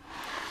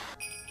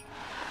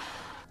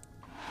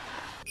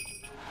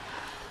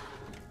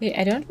 Hey,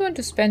 I don't want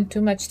to spend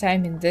too much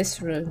time in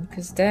this room,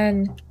 because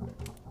then...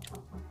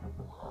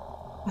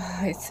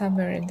 Ah, it's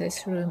somewhere in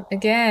this room.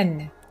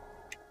 Again!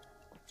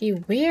 Hey,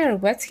 where?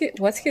 What's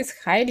his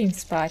hiding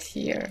spot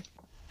here?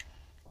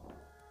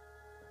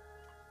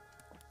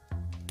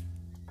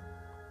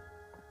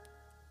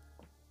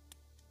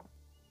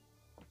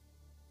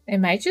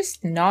 Am I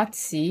just not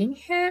seeing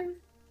him?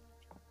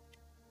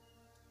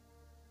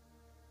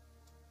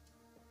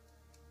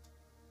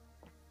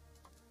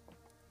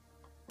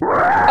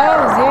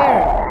 Oh,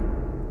 there!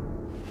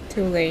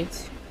 Too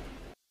late.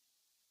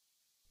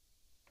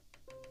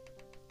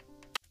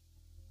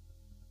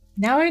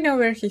 Now I know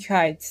where he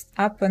hides.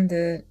 Up on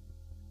the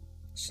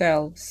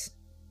shelves.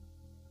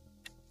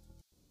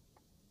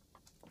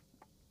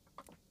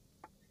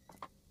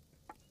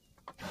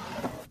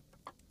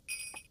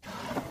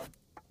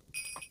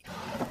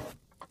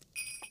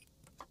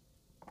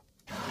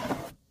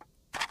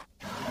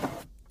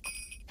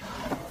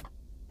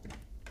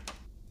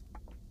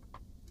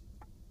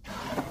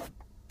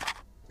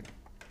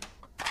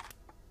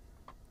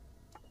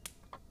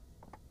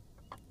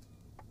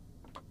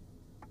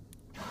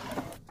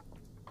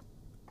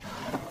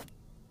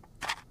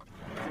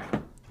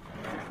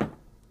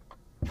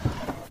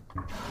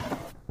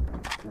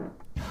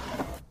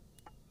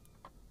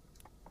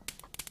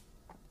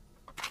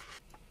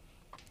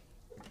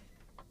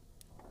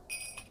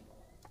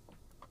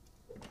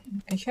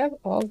 I have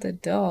all the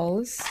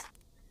dolls.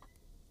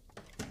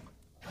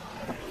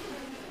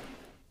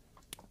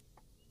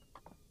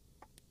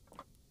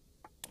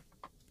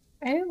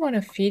 I don't want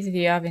to feed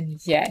the oven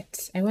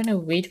yet. I want to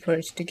wait for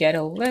it to get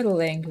a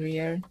little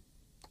angrier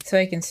so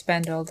I can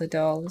spend all the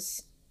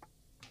dolls.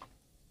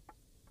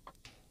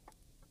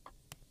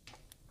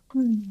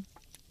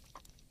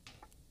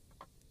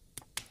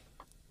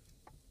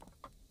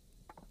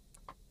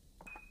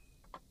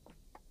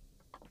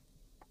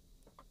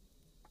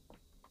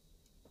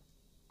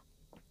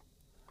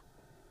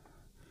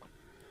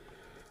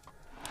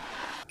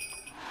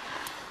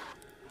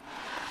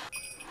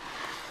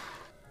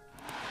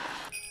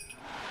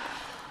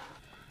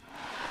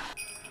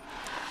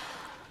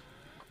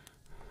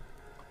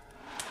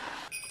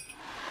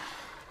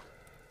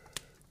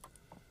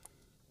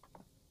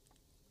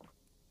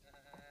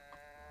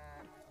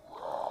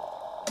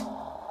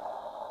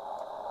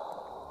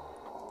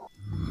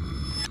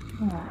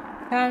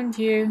 Found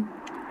you.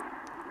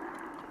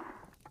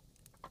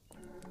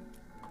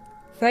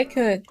 It's like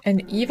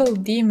an evil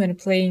demon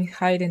playing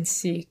hide and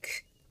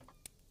seek.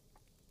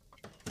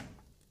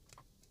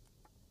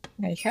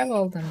 I have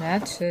all the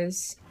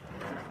matches.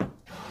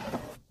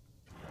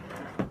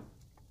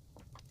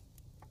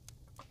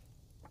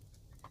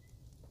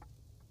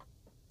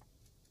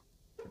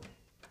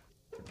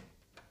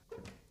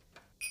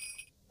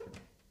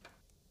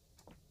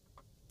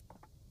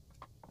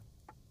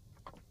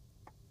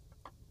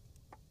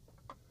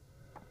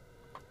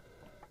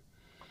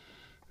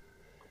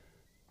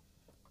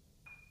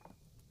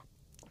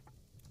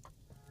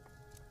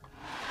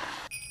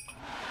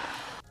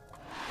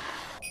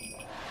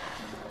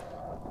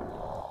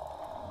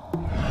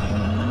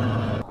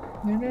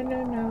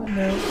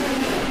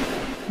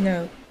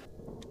 No.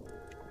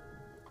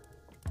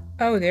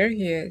 Oh, there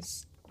he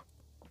is.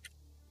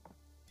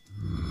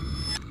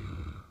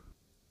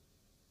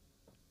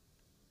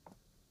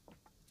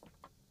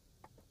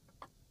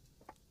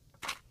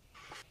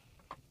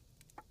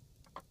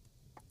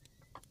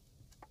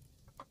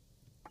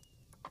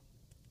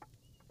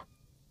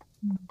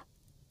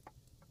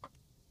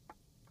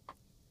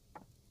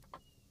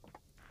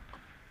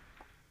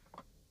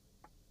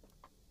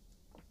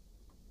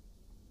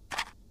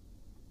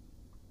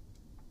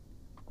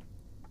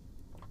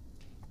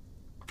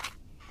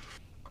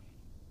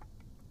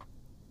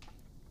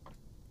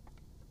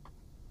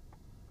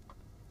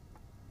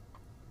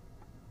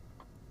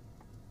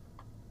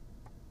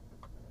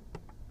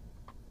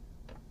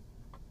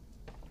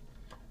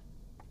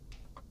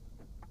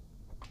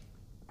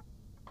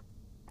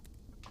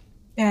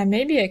 Yeah,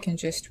 maybe I can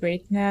just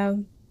wait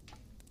now.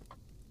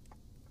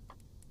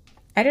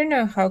 I don't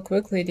know how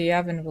quickly the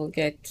oven will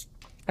get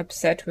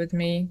upset with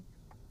me.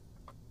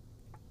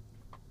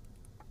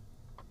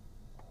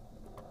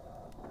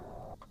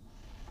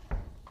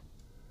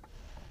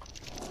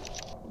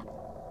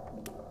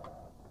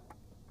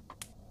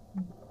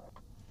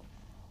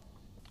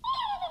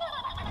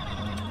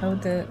 Oh,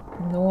 the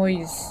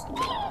noise.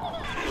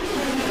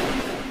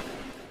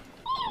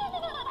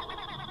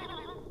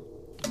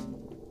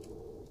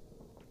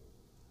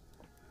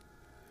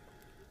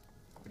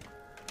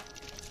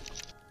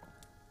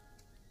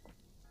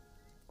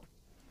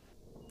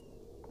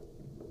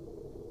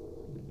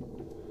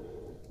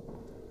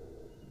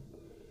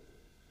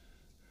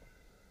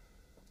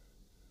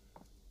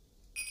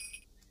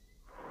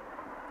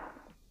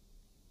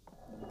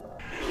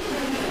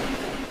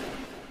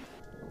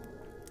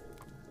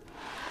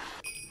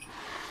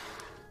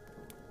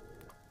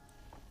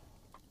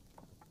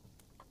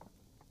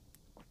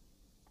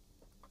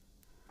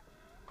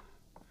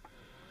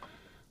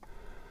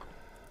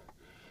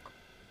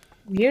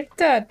 Weird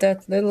that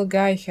that little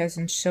guy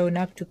hasn't shown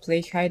up to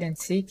play hide and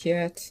seek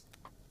yet.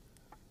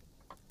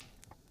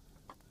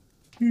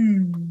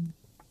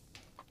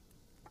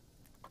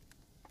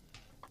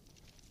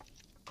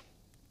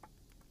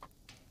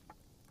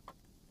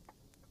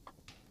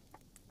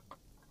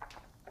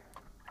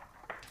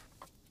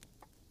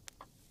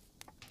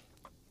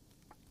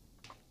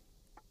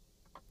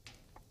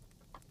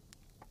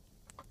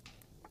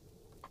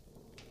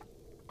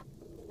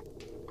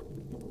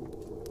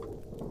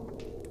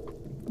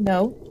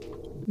 No.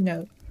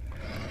 No.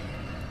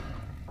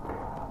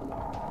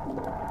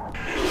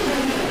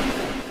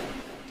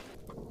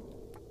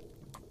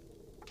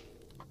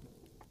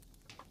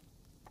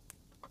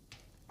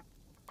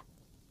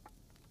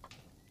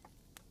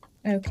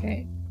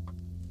 Okay.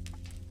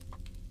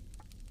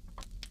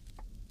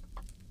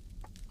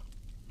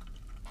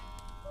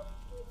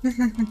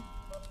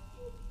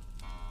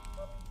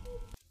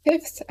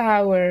 Fifth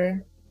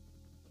hour.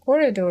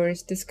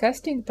 Corridors.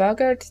 Disgusting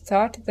Bogart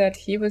thought that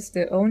he was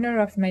the owner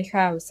of my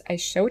house. I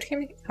showed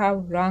him how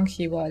wrong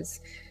he was.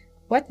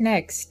 What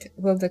next?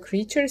 Will the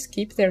creatures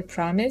keep their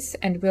promise,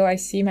 and will I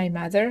see my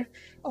mother?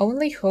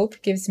 Only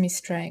hope gives me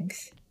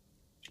strength.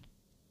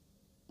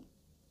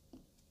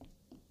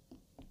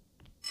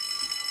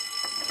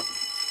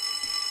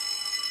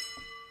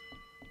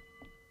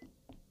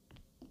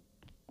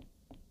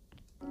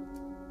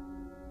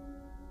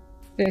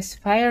 This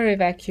fire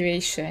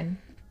evacuation.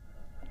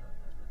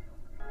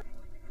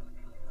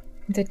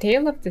 The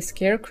Tale of the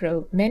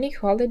Scarecrow. Many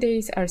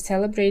holidays are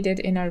celebrated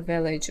in our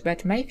village,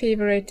 but my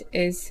favorite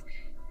is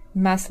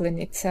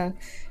Maslenitsa.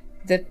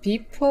 The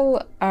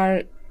people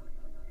are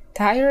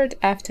tired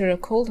after a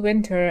cold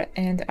winter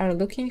and are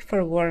looking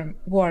for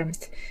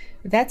warmth.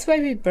 That's why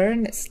we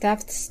burn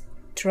stuffed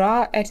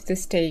straw at the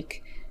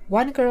stake.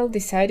 One girl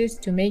decided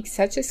to make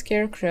such a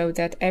scarecrow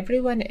that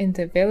everyone in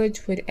the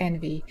village would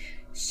envy.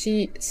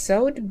 She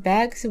sewed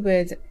bags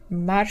with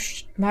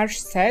marsh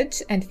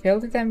sedge and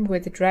filled them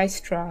with dry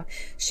straw.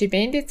 She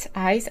made its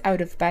eyes out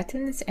of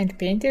buttons and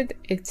painted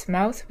its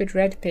mouth with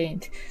red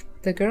paint.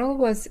 The girl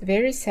was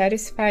very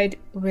satisfied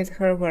with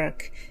her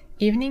work.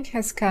 Evening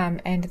has come,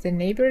 and the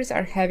neighbors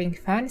are having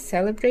fun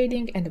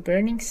celebrating and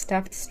burning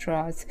stuffed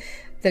straws.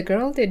 The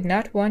girl did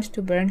not want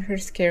to burn her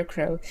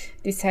scarecrow,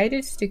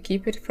 decided to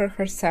keep it for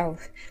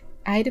herself.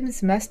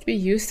 Items must be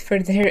used for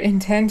their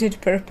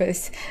intended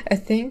purpose. A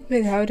thing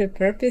without a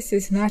purpose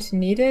is not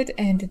needed,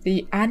 and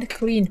the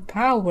unclean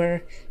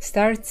power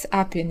starts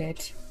up in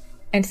it.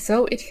 And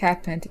so it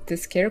happened. The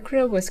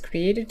scarecrow was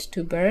created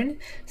to burn,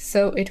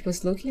 so it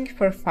was looking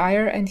for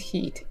fire and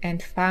heat,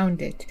 and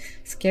found it.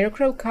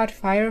 Scarecrow caught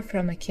fire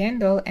from a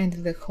candle, and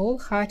the whole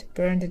hut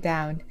burned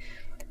down.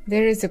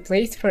 There is a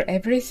place for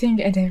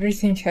everything, and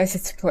everything has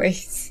its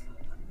place.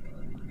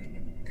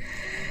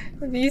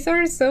 These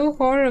are so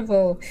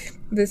horrible.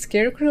 The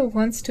scarecrow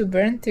wants to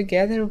burn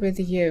together with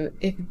you.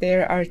 If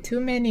there are too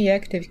many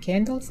active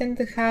candles in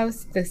the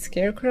house, the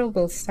scarecrow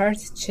will start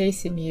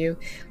chasing you.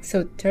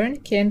 So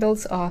turn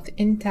candles off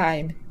in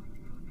time.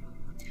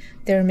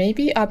 There may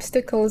be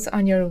obstacles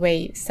on your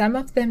way. Some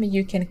of them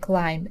you can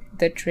climb.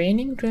 The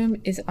training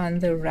room is on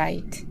the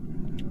right.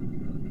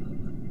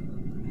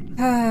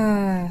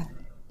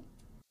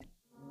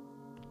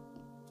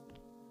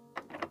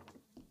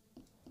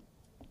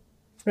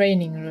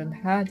 Training room,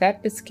 huh?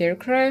 That the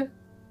scarecrow?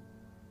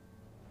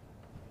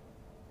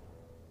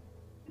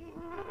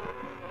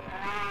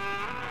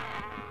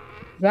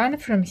 Run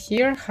from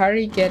here,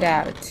 hurry, get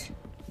out.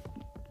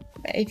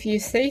 If you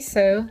say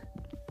so.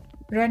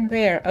 Run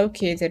where?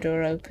 Okay, the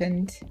door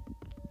opened.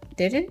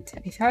 Did it?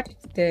 I thought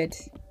it did.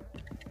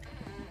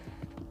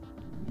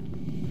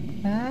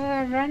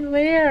 Run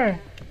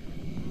where?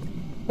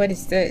 What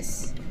is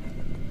this?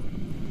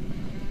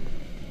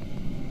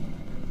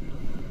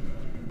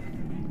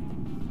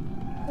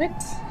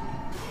 What?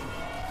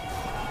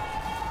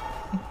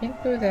 I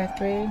can't go that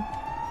way.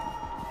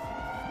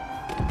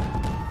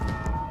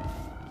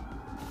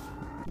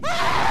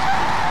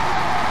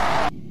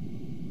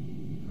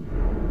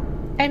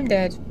 I'm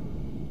dead.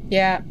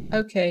 Yeah,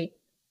 okay.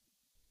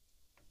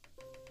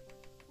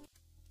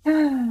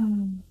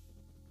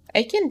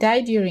 I can die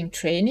during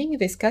training.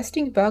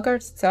 Disgusting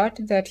Bogart thought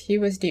that he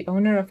was the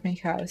owner of my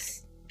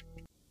house.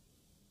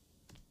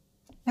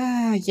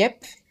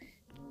 Yep.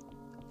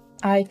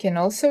 I can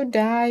also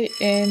die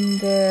in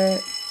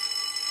the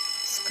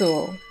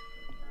school.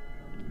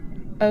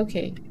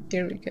 Okay,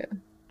 here we go,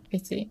 I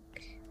think.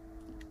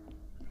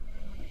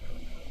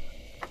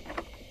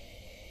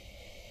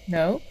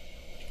 No?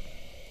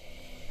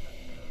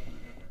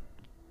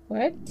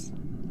 What?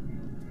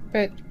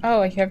 But,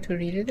 oh, I have to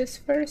read this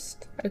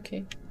first?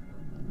 Okay.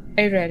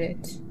 I read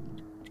it.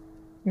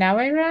 Now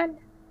I run?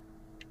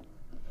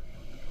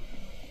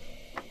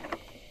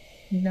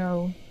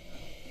 No.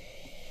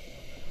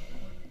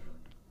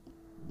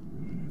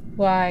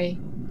 Why?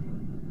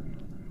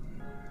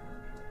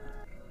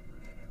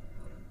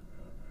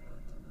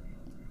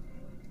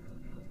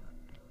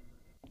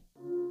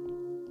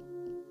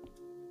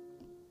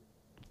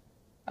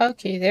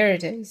 Okay, there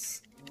it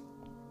is.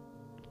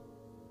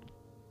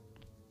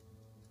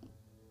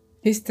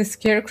 Is the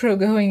scarecrow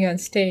going on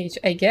stage?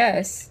 I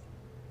guess.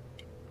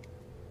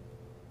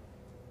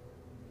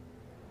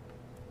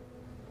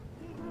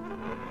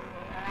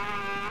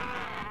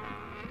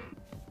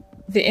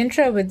 The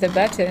intro with the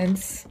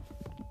buttons.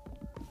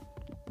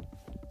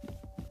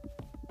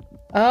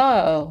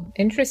 Oh,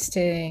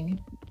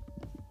 interesting.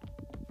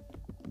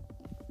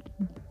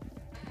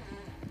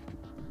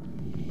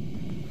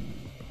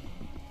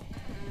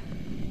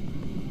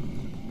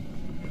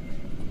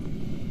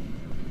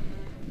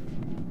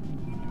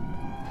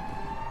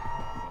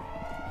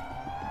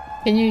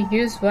 Can you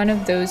use one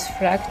of those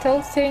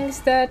fractal things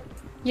that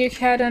you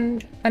had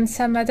on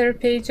some other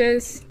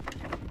pages?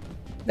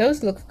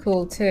 Those look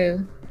cool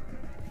too.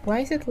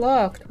 Why is it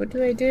locked? What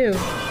do I do?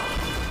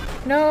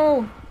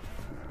 No!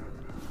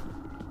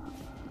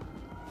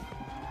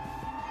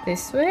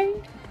 This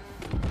way?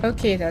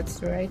 Okay, that's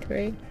the right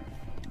way.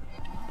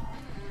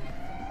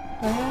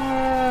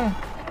 Ah!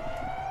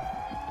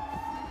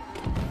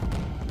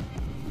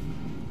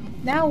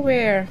 Now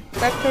where?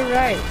 Left or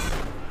right?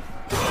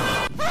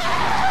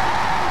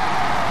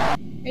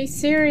 Hey,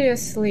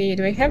 seriously,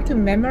 do I have to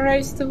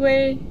memorize the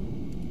way?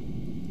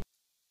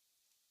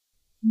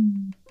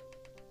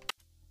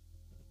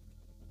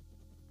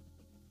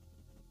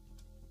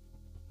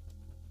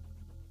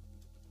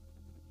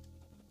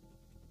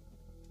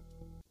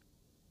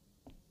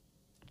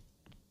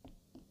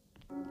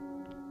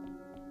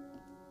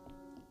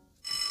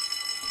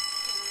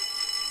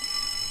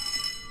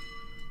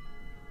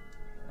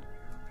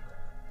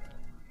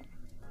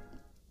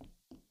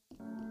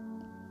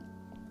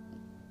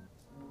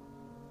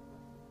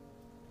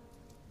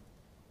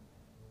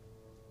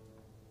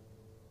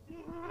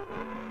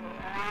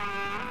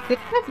 Did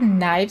it have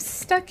knives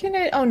stuck in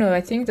it? Oh no, I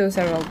think those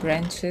are all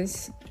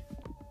branches.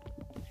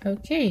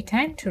 Okay,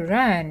 time to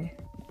run.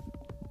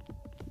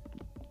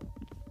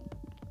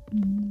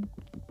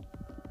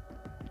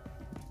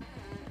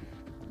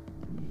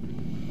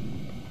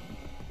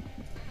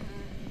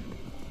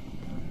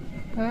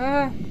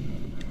 Ah.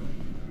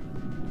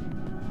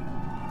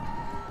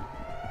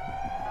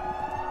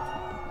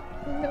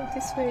 No,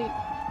 this way.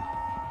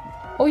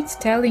 Oh, it's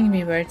telling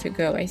me where to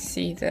go. I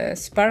see the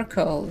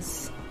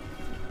sparkles.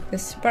 The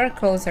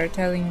sparkles are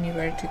telling me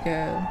where to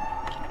go.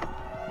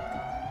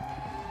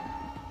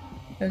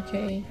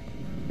 Okay.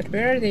 But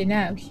where are they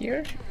now?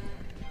 Here?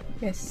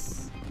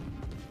 Yes.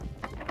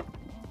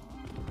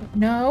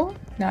 No,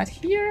 not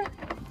here.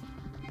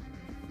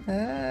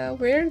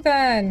 Where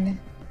then?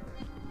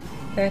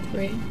 That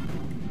way.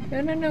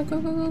 No, no, no, go,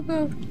 go, go,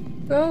 go.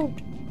 Go.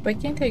 Why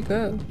can't I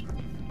go?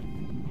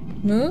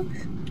 Move?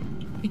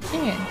 I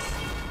can't.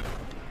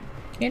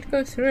 Can't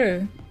go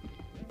through.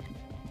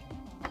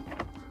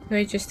 Do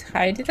I just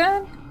hide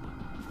then?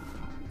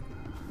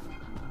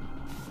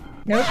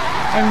 Nope,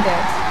 I'm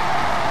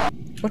dead.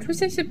 What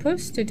was I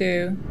supposed to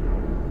do?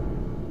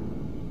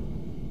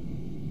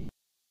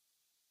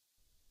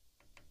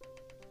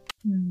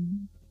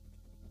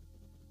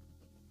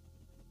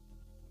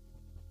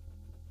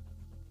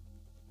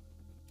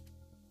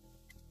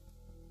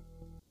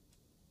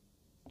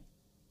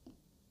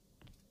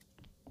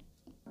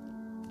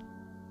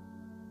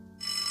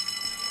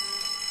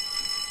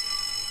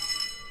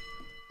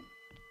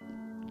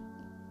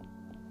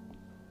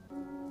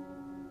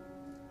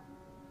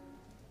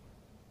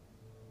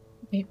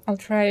 Okay, I'll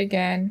try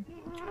again.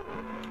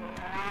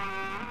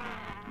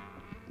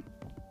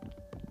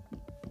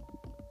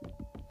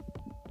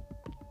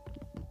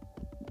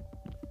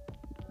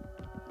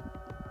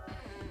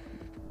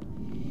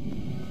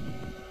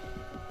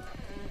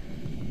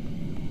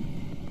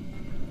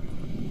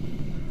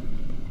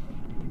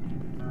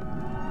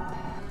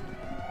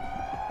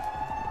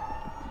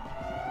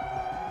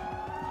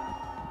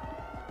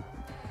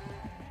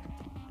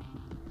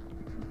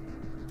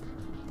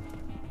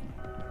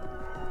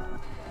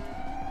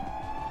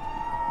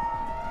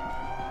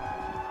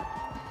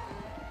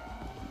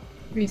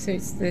 Okay, so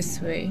it's this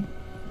way.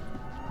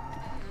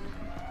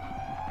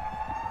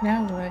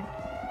 Now what?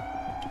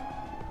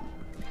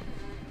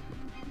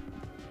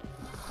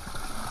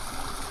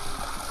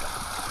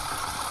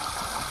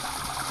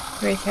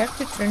 Do I have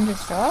to turn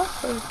this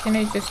off, or can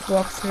I just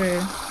walk through?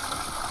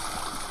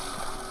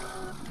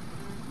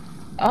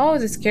 Oh,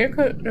 the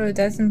scarecrow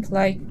doesn't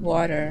like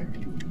water.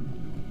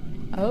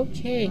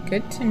 Okay,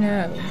 good to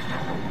know.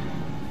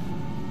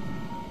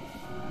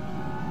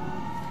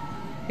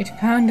 It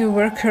found a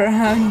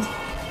workaround.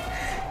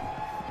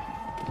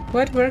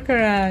 What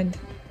workaround?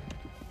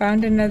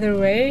 Found another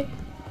way?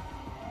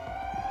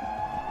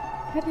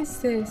 What is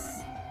this?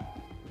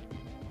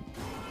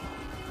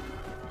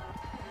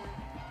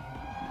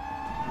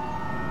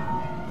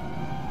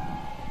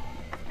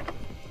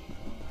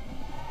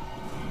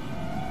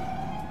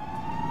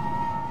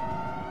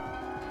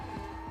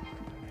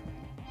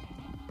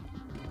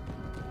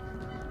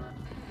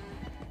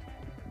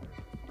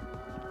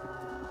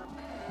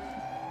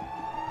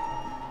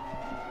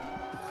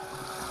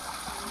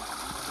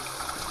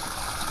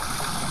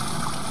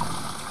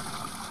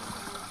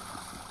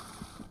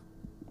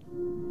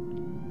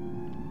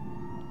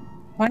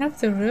 One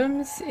of the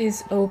rooms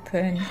is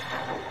open.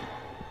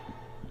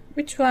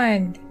 Which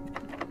one?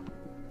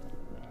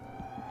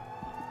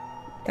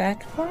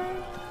 That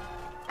one?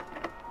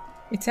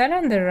 It's all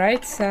on the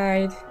right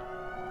side.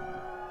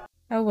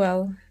 Oh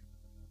well.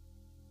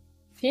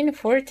 Scene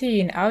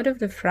 14. Out of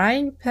the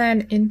frying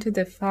pan into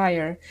the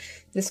fire.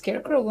 The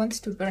scarecrow wants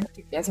to burn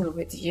together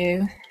with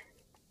you.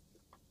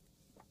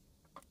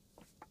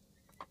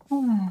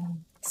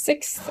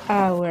 6th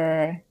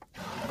hour.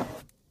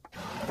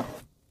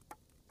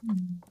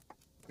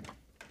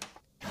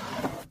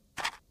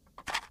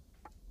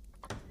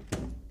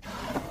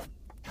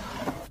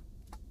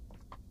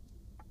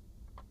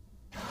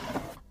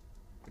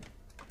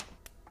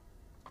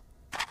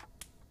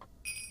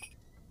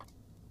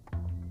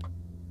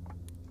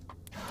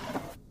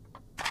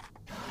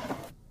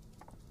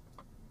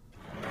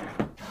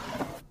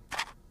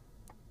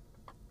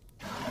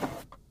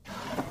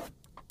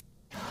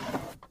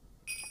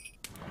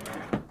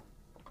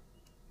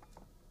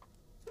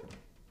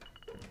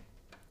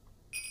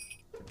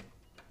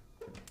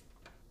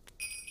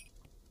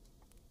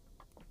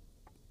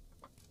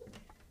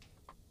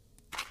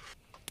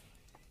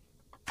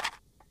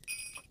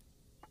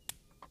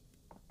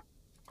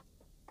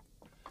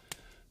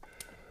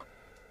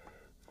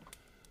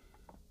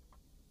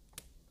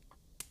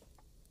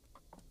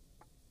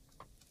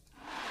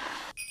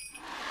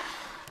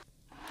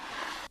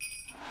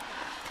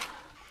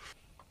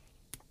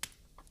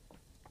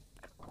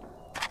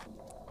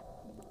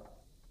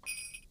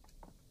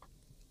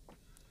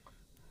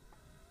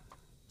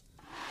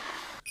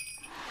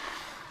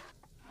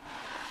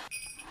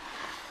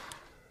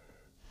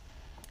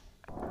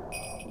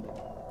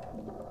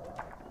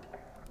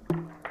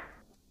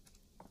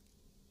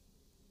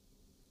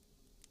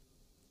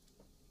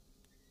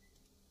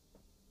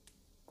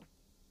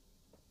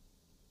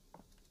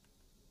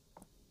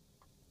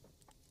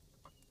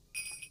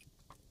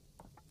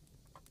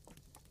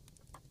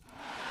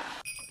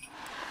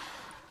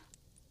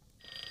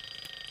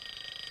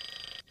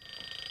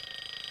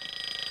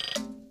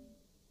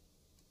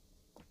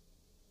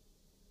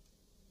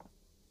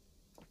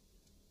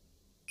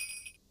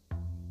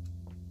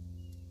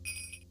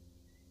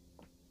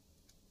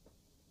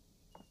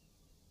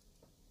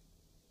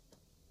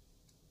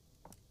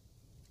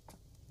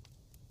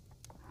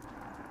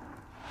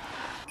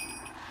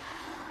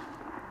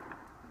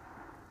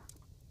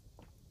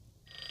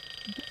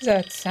 What's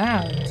that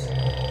sound?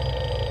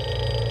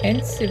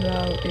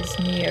 Insible is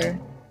near.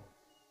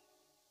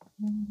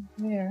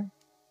 Where?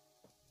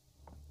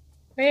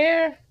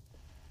 Where?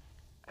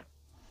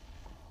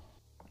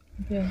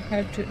 Okay,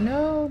 how to...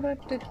 No,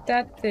 not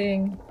that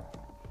thing.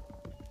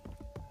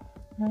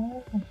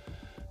 No.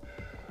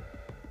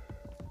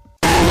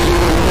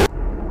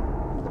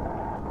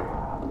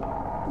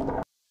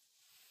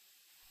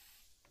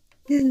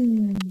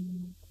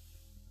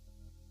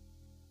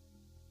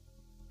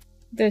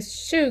 The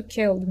shoe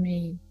killed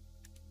me.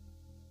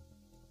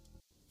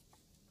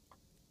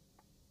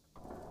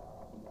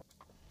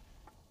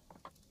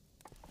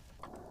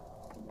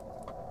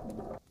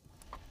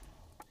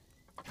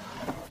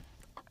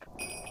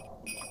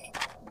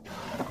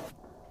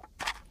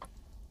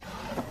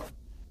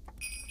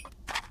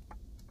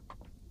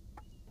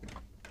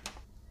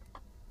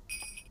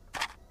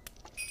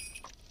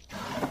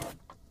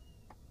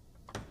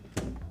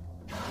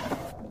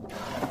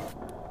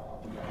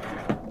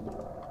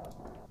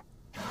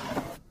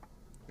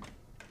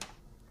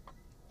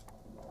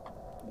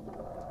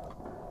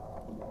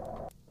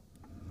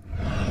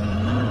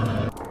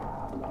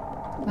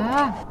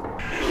 Ah.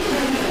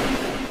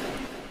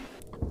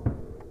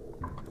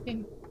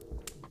 Okay.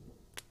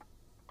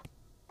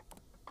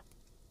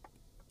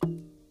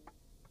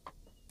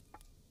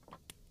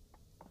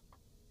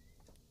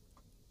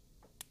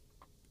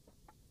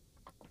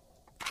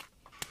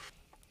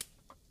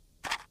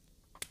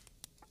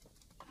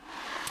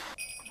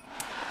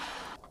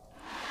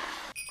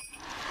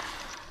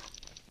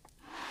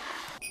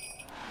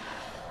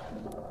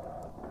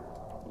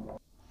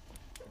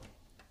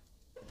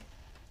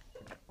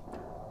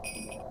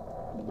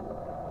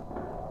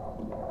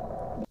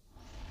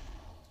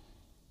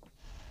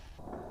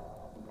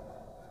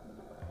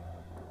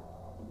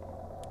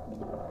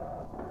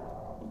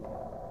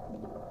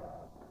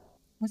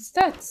 What's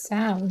that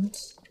sound?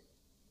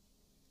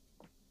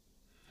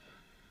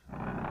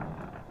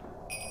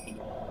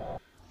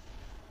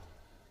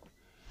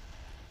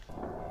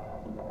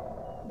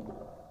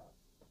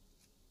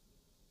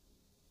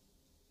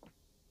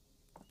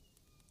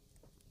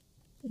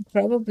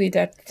 Probably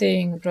that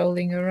thing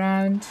rolling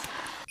around.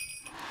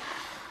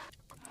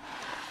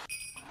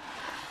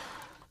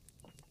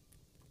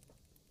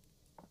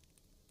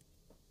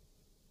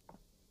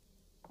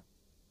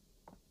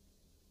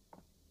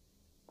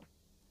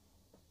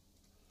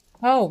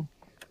 Oh,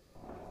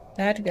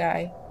 that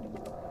guy.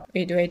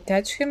 Wait, do I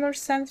touch him or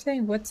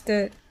something? What's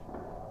the...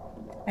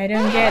 I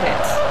don't get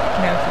it.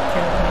 No, he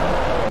killed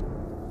me.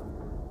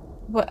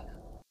 What?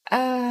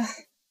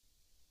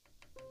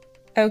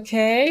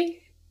 Okay.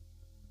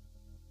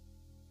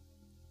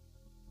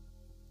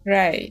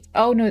 Right.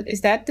 Oh no, is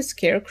that the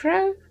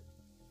scarecrow?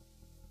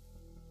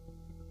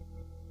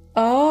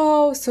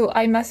 Oh, so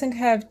I mustn't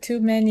have too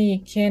many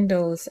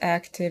candles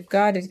active.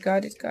 Got it,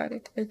 got it, got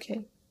it.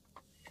 Okay.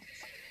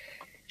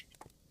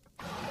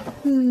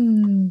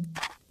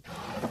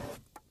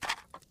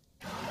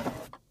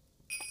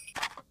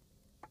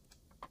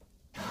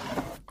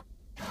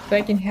 So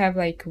I can have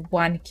like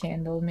one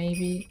candle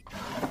maybe.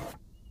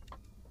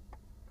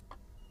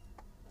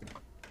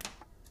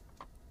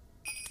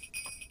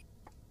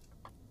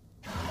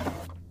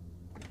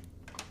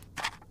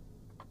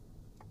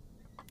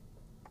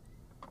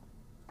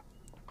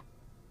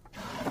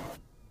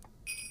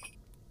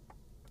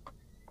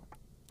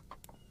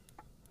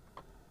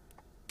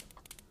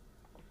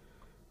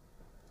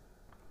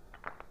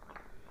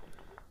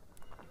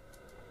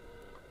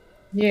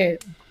 Yeah.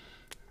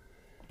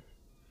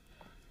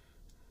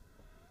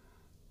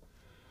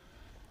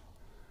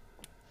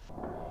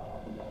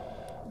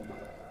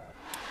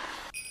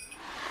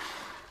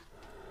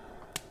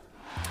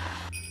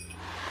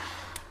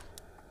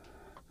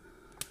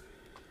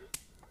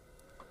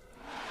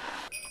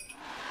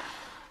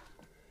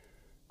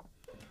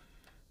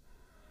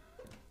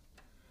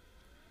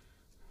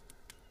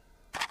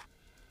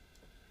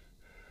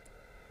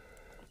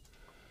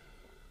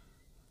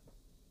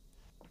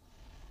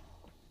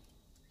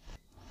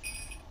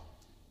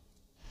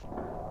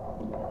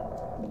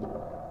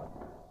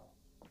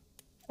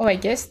 Oh, I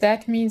guess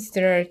that means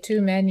there are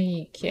too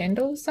many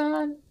candles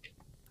on.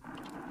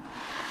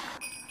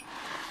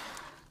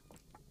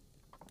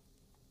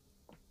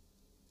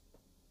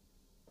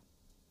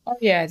 Oh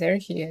yeah, there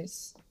he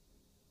is.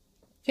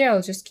 Okay,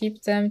 I'll just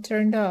keep them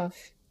turned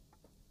off.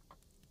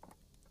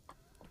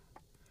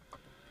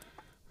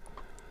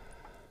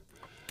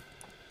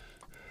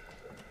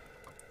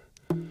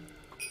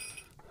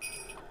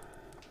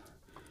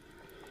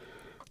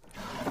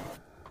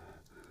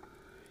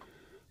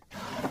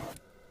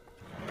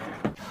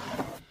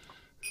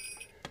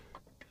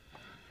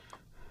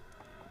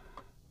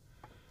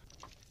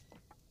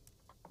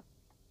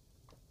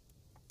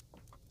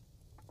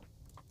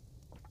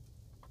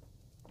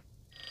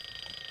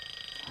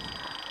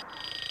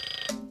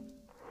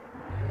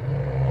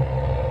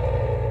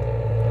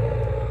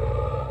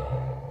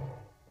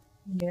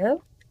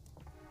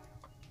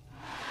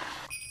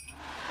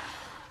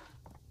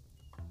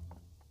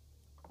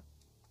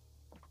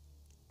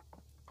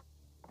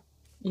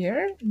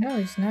 Here? No,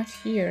 it's not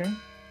here.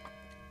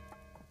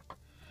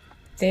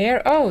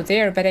 There? Oh,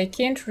 there, but I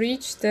can't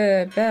reach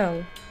the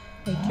bell.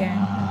 I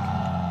can. Okay.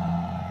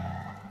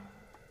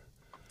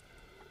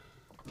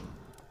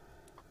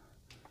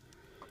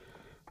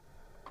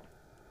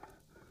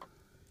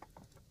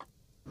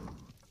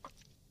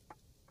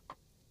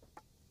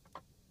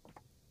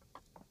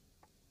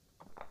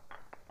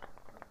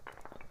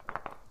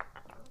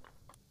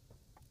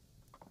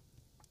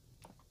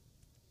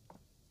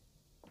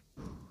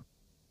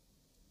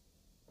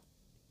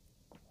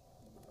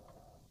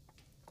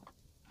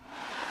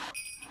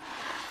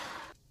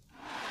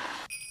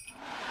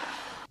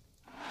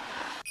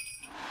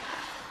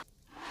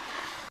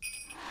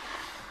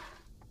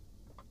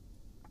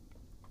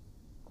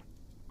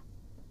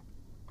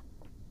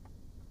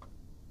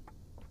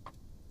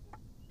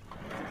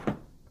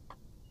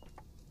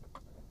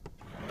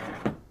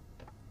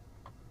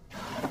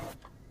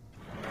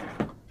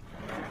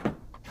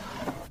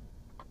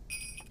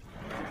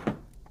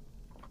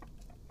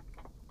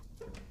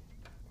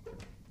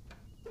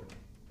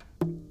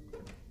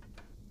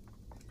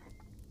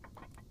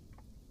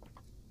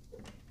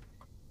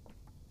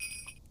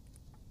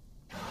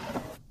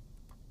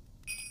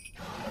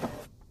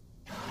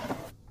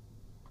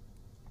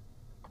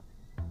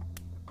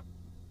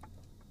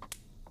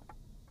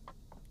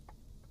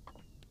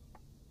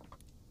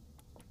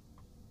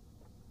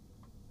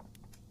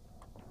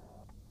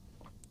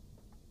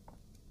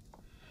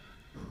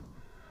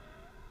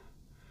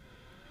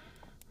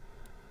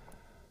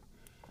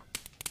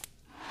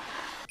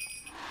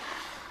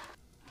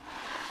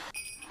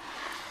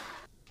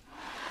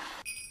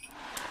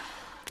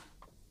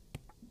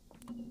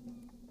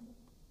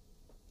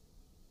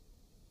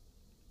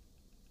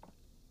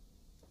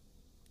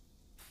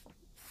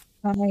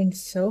 Fine,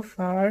 so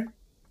far.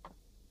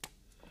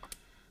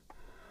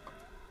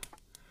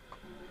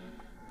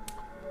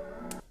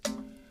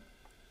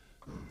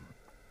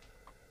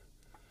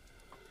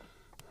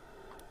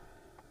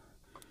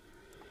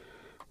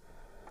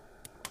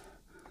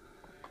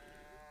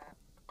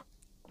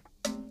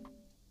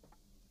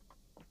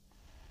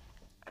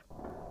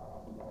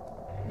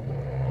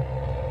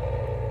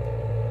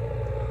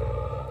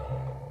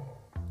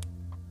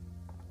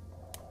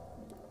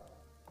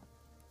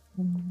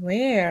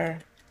 Where?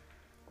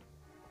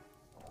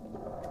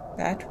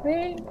 That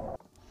way?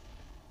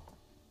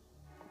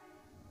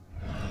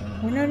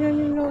 Oh no no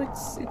no no!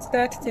 It's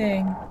that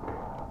thing.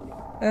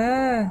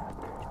 Ah.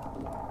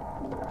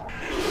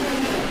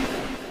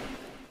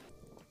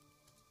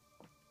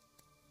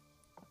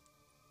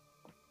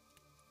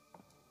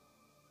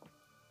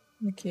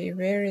 Okay,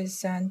 where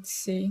is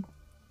Zanzi?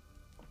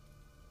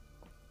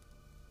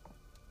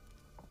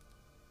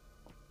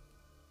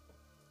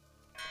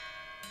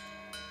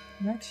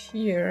 Not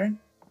here.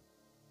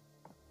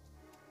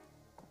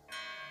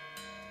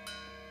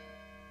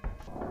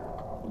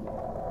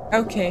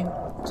 Okay,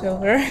 it's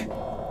over.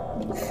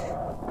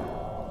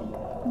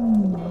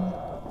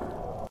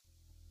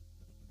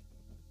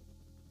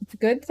 It's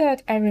good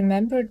that I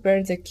remembered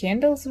where the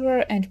candles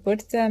were and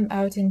put them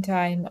out in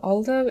time,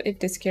 although if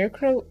the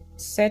scarecrow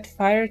set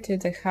fire to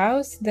the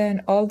house,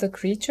 then all the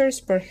creatures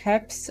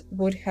perhaps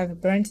would have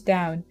burned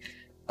down,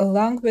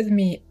 along with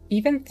me.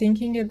 Even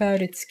thinking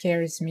about it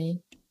scares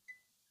me.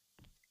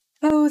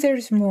 Oh,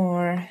 there's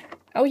more.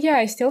 Oh yeah,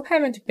 I still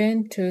haven't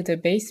been to the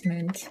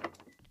basement.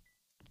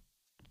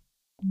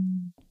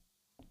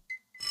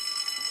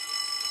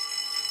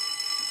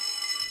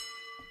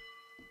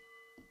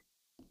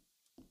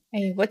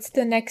 Hey, what's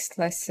the next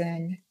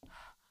lesson?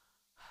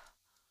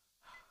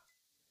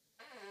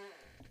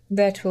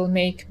 That will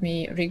make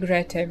me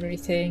regret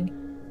everything.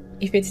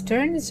 If it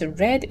turns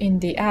red in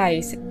the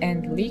eyes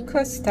and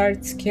Liko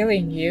starts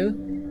killing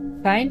you,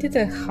 find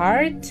the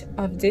heart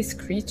of this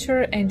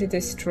creature and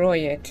destroy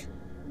it.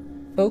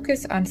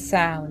 Focus on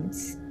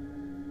sounds.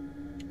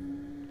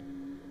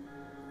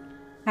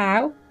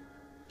 How?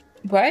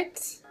 What?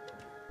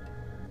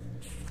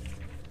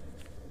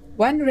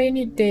 One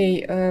rainy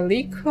day,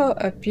 Liko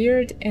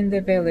appeared in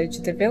the village.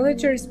 The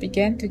villagers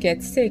began to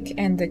get sick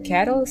and the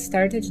cattle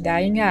started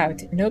dying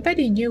out.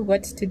 Nobody knew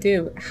what to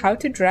do, how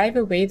to drive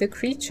away the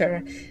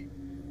creature.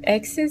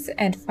 Axes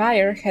and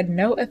fire had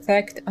no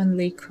effect on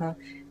Liko,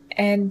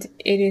 and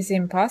it is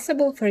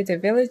impossible for the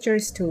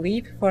villagers to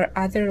leave for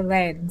other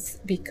lands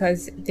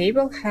because they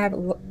will have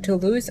to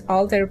lose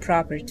all their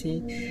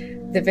property.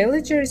 The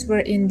villagers were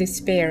in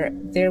despair.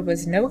 There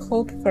was no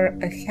hope for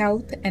a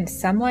help, and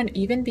someone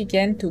even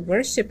began to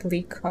worship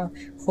Liko,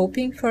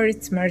 hoping for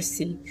its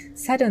mercy.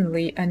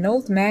 Suddenly, an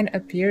old man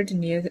appeared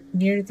near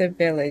the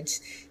village.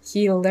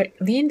 He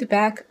leaned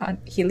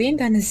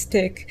on a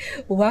stick,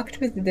 walked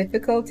with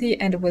difficulty,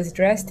 and was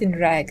dressed in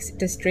rags.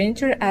 The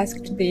stranger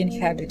asked the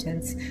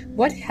inhabitants,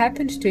 "What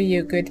happened to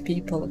you, good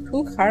people?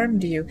 Who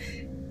harmed you?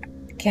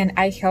 Can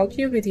I help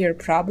you with your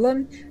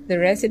problem?" The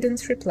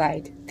residents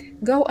replied,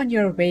 "Go on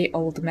your way,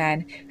 old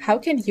man. How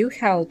can you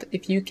help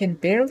if you can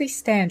barely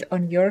stand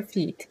on your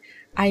feet?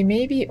 I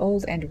may be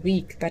old and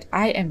weak, but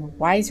I am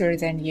wiser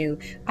than you.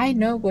 I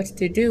know what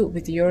to do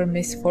with your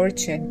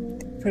misfortune."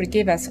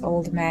 Forgive us,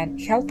 old man.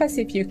 Help us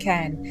if you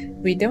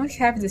can. We don't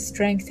have the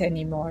strength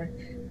anymore.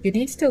 You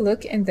need to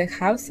look in the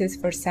houses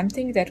for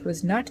something that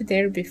was not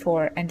there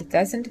before and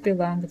doesn't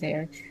belong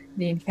there.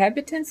 The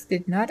inhabitants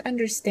did not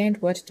understand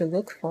what to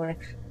look for,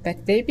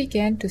 but they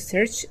began to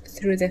search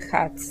through the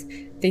huts.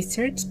 They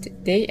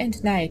searched day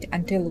and night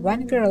until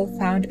one girl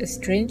found a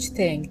strange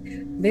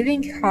thing,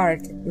 living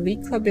heart,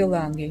 Liko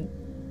belonging.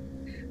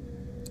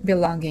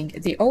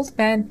 The old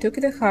man took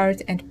the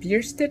heart and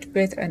pierced it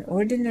with an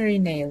ordinary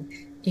nail.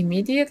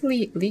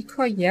 Immediately,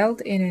 Liko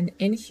yelled in an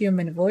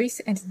inhuman voice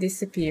and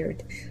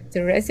disappeared.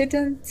 The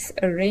residents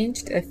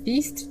arranged a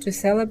feast to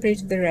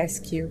celebrate the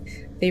rescue.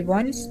 They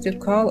wanted to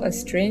call a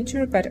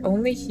stranger, but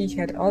only he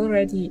had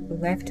already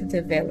left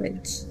the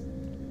village.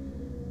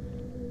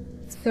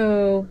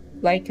 So,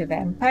 like a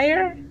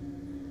vampire?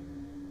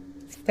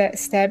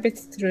 Stab it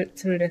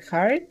through the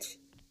heart?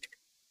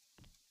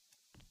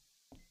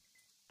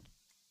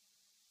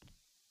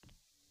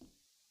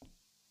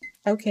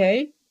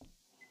 Okay.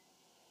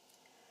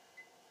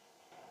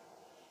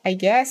 I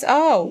guess.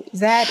 Oh,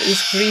 that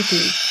is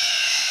creepy.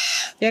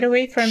 Get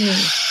away from me.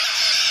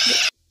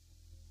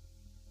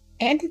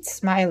 And it's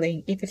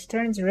smiling. If it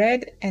turns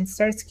red and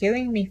starts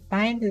killing me,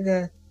 find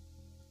the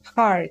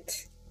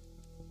heart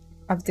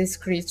of this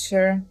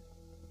creature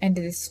and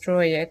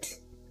destroy it.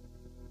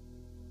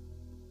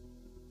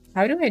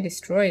 How do I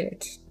destroy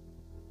it?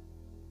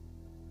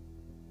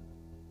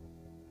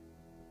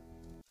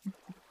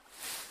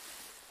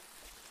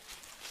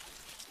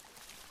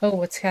 Oh,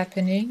 what's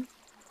happening?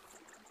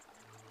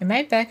 Am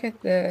I back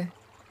at the...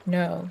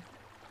 No.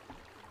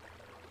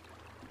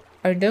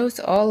 Are those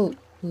all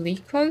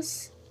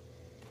Likos?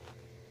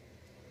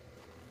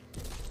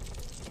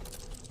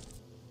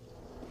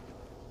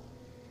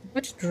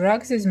 What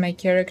drugs is my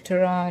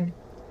character on?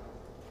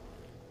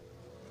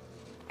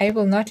 I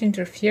will not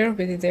interfere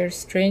with their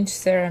strange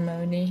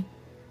ceremony.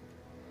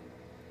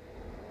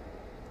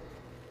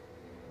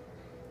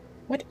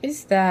 What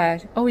is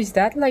that? Oh, is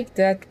that like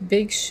that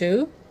big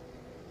shoe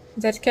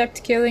that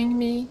kept killing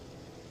me?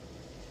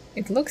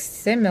 It looks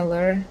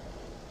similar.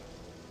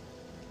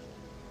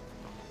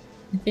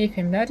 If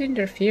I'm not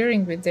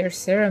interfering with their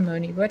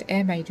ceremony, what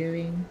am I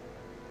doing?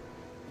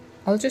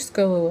 I'll just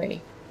go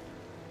away.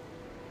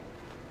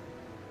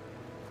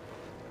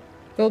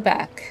 Go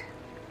back.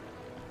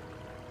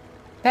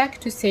 Back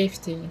to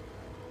safety.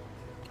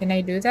 Can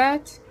I do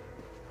that?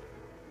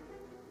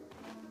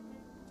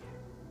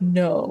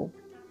 No.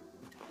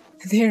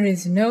 There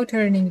is no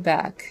turning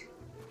back.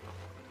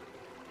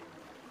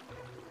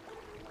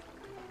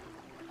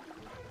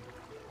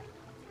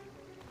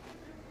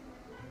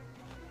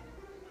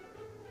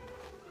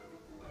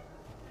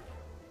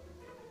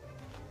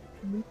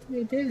 What do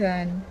we do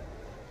then?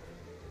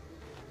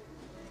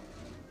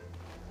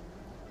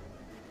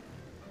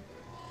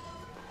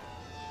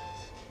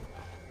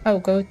 Oh,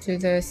 go to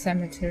the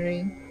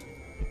cemetery.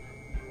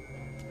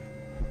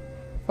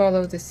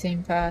 Follow the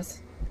same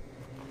path.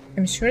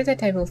 I'm sure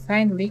that I will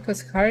find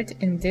Liko's heart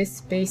in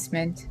this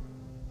basement.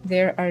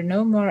 There are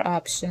no more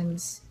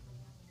options.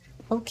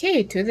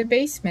 Okay, to the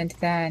basement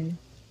then.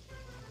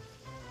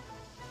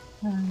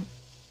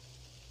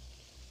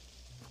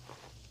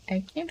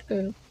 I can't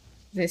go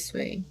this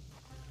way.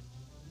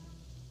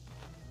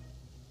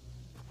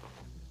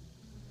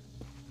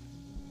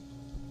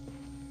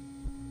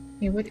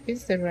 Yeah, what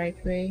is the right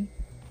way?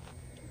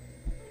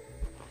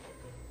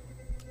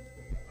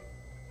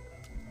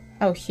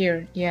 Oh,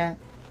 here, yeah.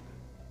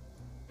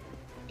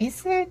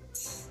 Is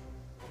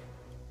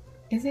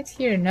it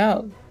here?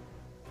 No.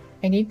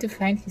 I need to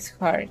find his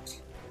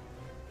heart.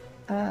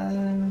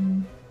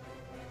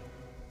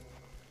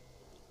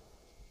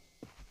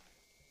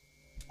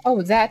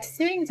 Oh, that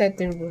thing that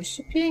they're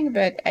worshipping,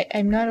 but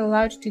I'm not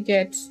allowed to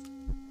get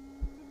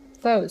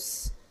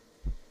close.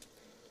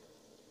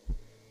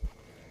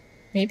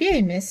 Maybe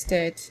I missed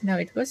it. No,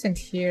 it wasn't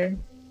here.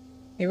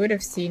 I would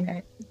have seen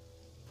it.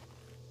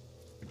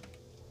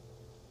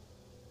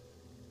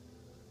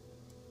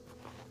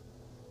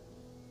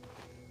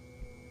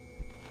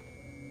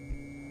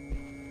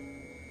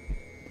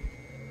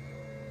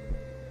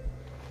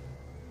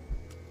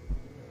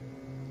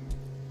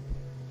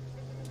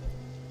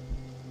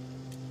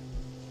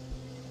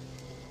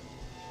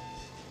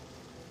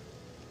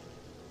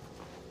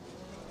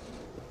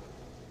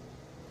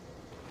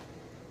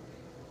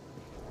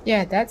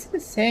 Yeah, that's the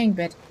thing,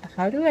 but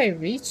how do I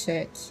reach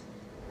it?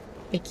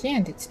 I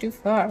can't, it's too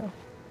far.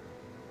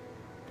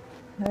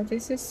 Oh,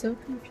 this is so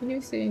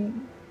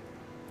confusing.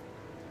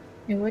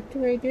 And what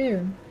do I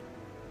do?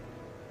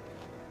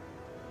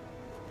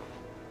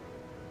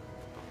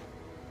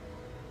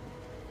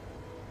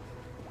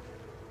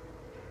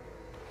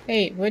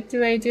 Hey, what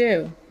do I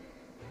do?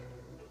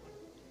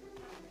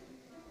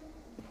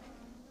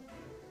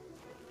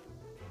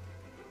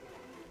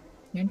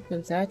 Can't go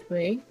that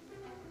way.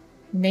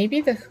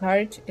 Maybe the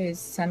heart is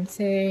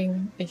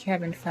something I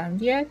haven't found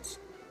yet?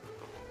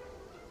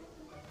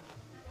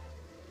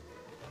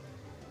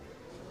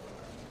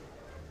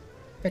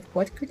 But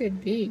what could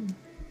it be?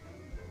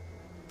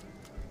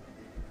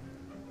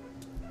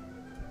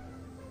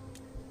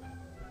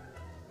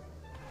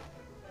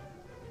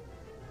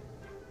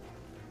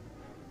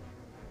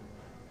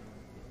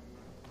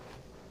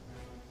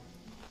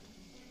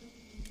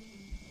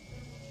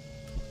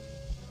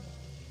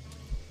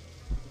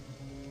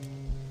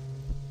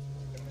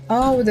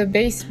 Oh, the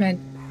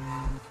basement.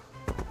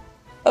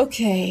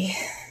 Okay.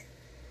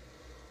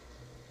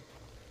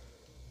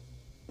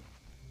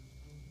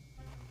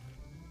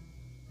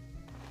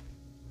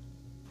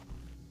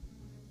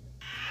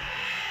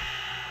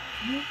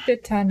 Through the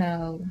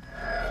tunnel.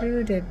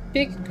 Through the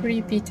big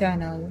creepy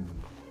tunnel.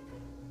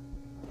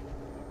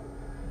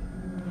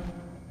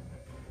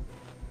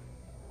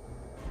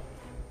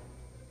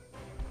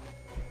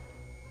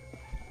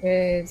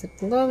 With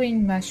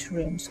glowing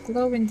mushrooms.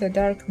 Glow in the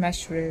dark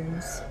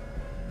mushrooms.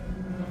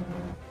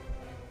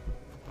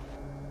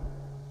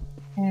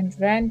 And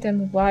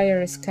random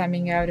wires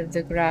coming out of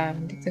the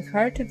ground. The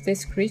heart of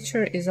this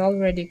creature is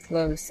already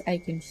close. I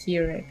can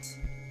hear it.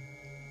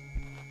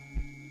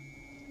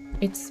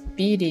 It's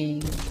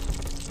beating.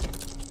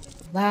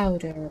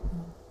 Louder,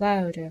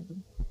 louder.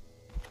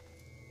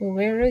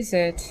 Where is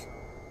it?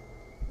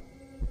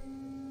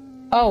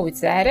 Oh,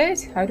 is that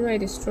it? How do I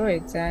destroy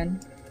it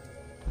then?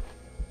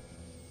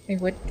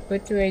 Like,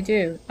 what do I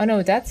do? Oh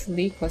no, that's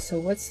Liko, so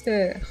what's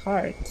the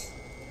heart?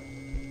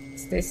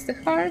 Is this the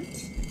heart?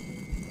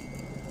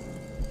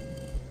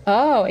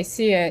 Oh, I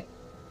see it.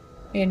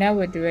 Okay, now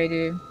what do I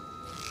do?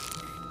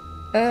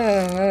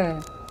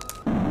 Uh,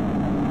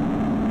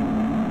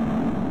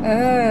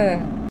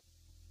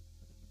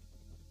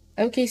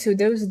 Okay, so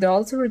those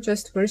dolls were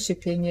just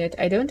worshipping it.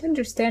 I don't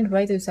understand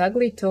why those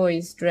ugly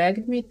toys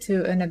dragged me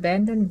to an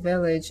abandoned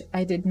village.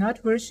 I did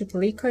not worship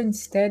Liko,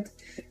 instead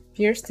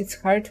pierced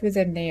its heart with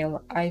a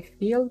nail. I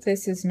feel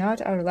this is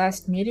not our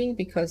last meeting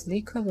because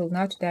Liko will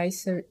not die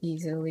so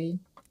easily.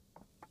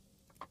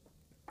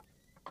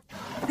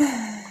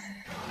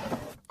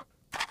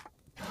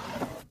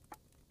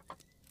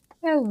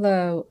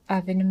 Hello,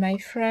 Oven, my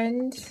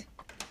friend.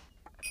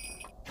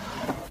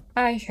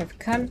 I have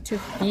come to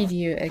feed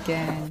you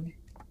again.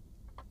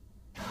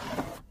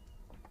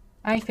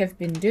 I have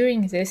been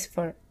doing this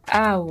for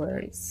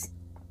hours.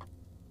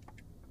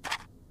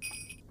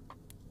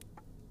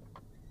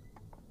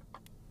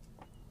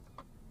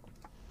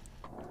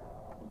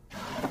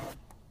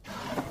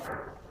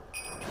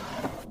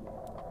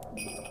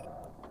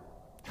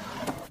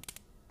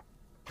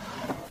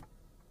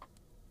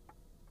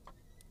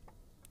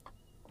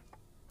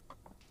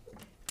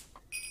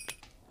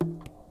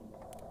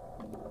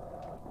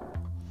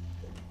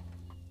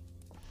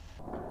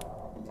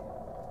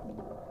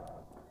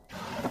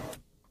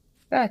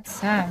 That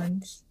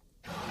sounds...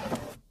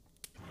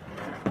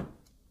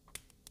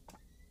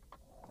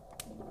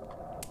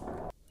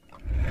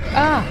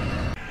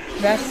 Ah!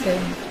 That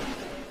thing.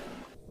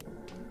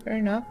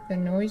 Turn off the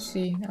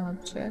noisy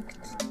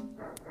object.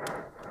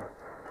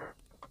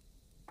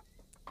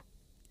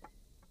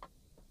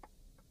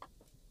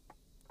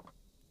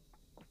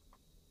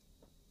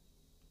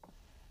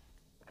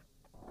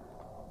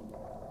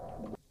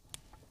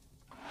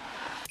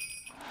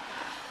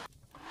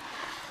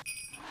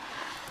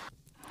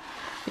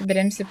 But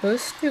I'm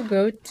supposed to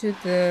go to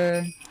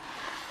the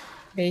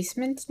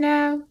basement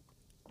now?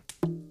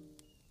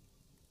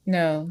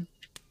 No.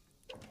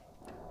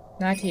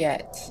 Not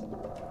yet.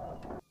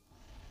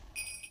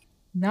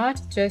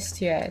 Not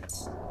just yet.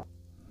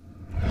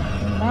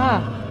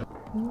 Ah!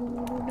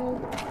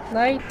 No.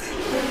 Light!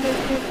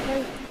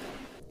 Light!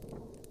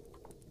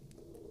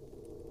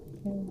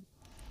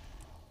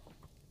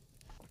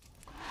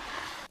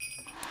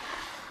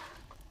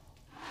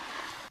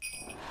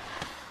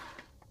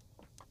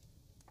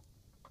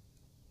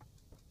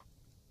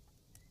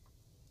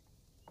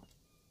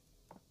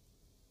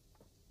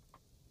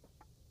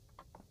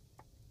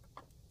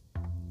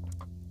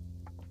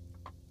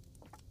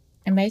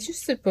 Am I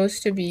just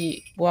supposed to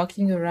be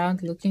walking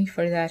around looking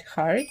for that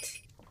heart?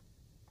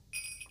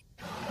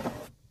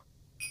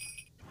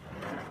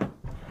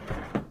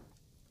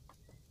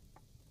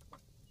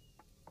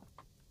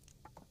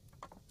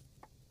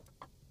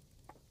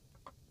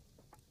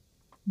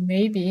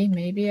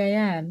 Maybe I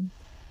am.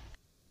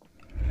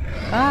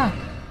 Ah!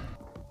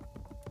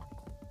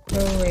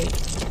 Oh wait.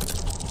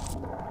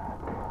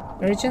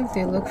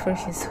 Urgently look for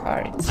his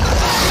heart.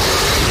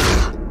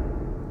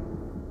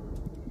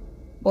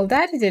 Well,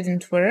 that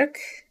didn't work.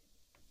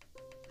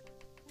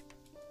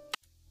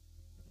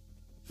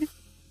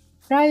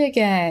 Try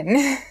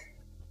again.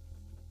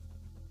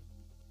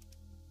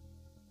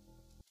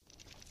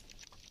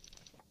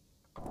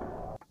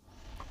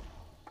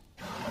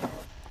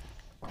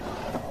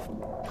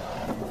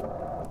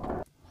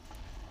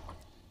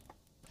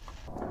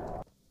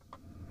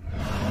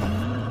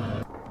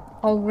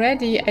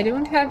 Already, I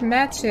don't have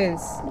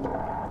matches.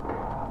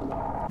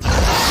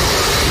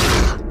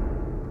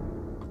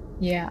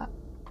 Yeah.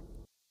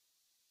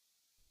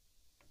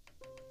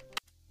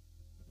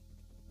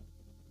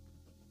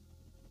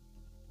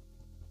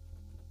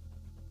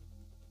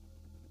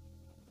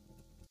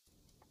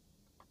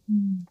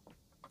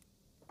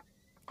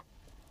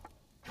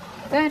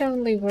 That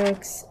only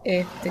works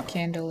if the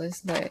candle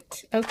is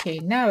lit. Okay,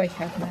 now I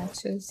have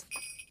matches.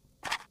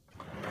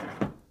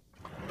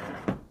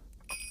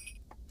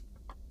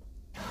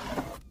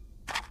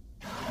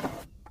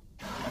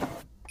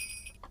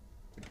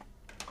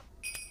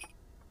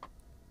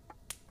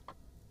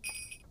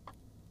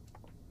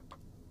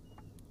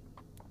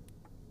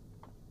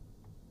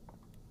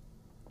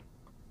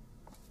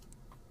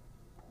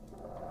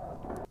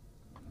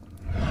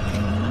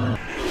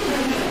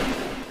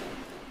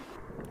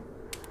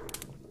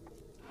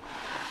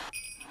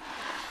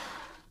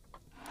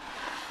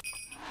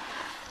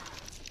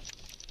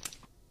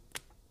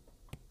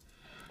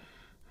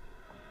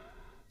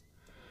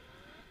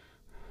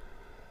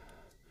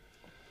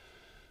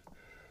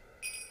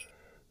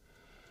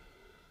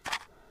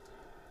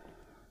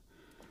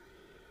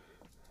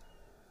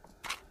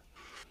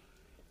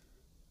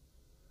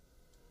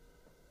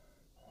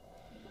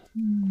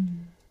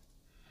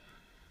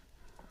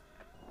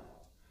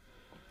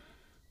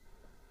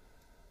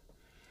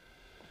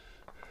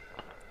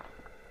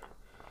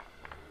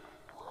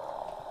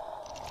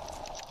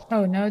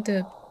 Oh, now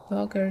the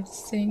bugger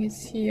thing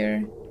is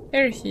here.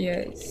 There he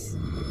is.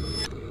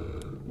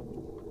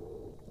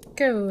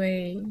 Go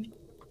away.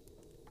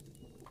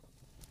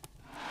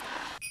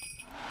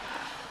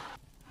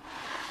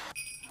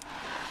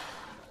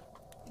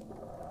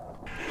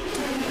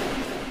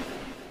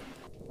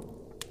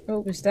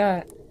 What was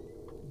that?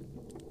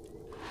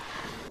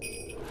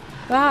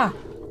 Ah!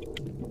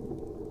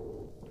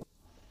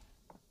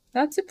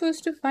 Not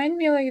supposed to find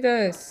me like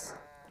this.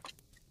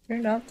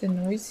 Turn off the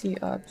noisy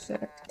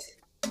object.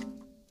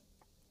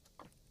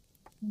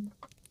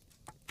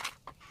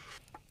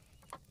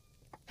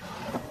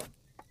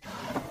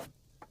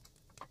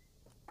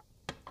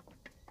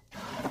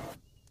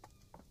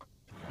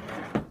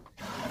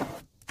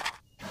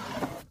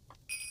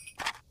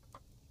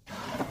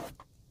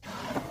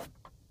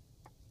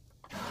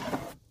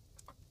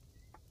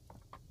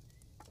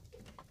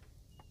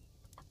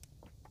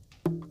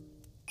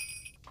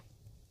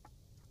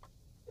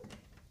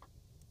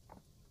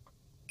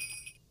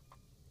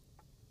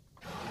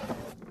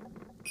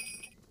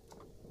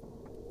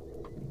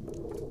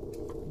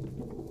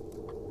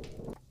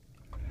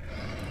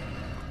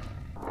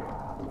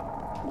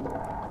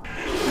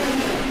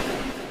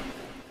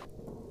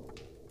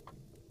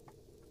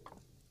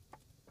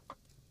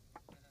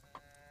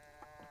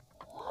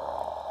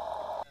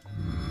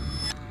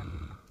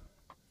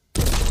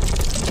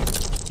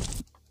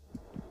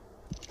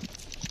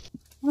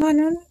 Oh,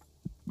 no, no.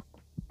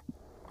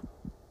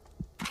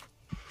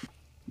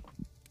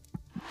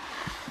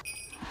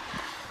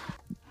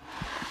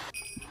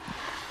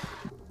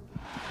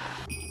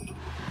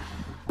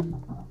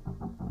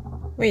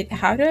 Wait,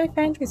 how do I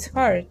find his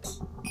heart?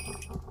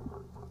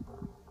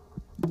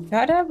 I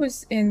thought I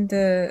was in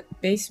the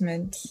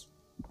basement.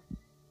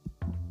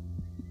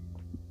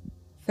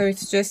 So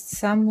it's just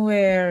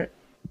somewhere,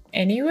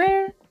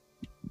 anywhere?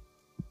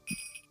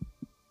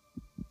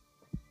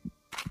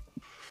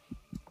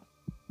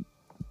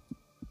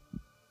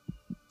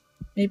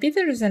 Maybe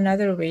there's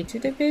another way to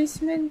the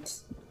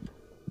basement?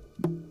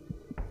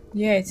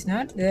 Yeah, it's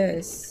not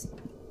this.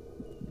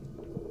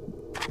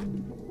 I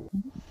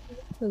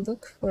have to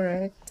look for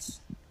it.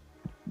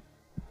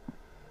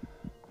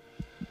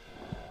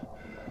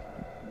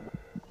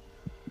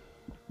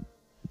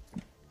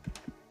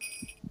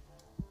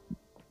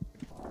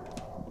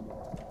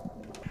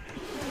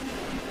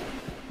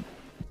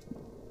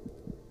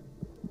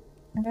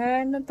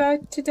 I'm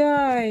about to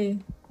die.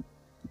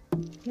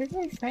 Where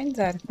do I find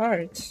that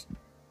heart?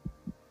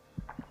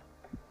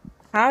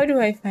 How do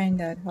I find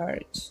that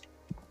heart?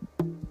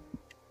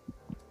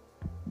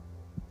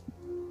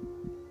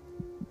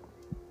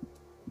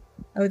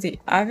 Oh, the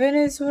oven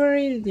is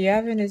worried? The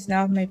oven is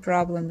not my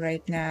problem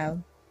right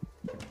now.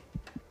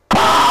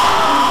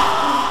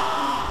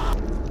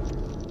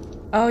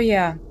 Oh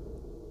yeah.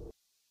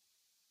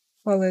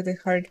 Follow the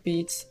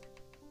heartbeats.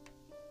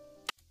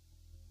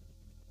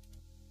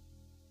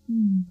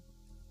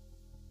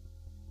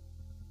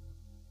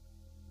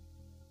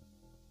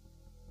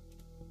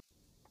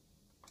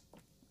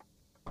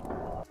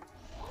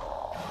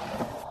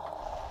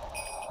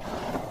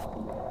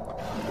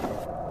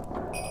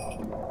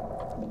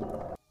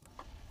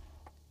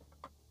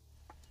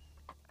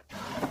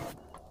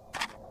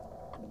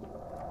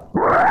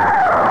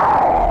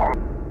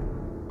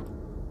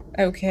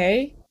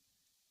 Okay.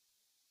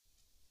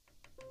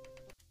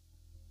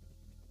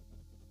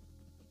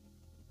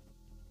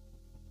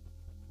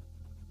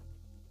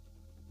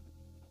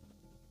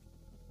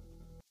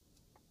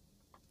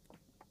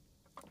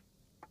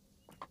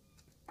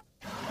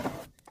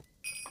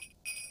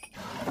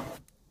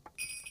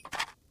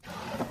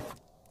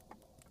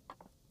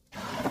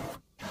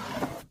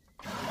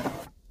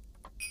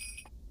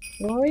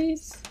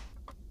 Toys?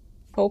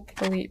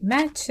 Hopefully.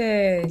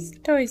 Matches!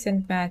 Toys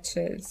and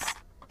matches.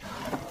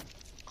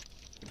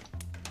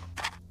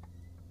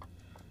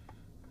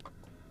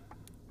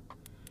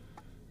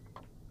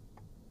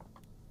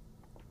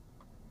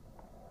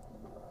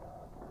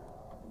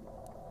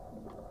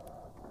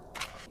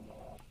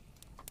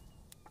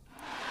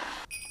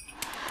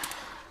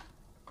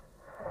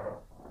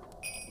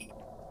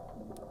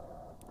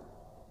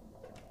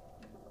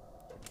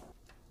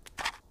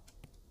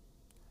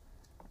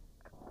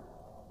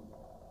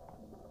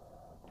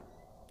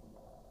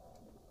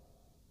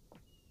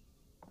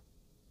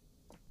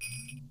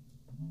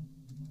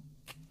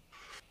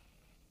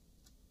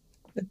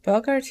 The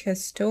boggart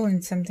has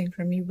stolen something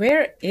from me.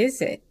 Where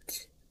is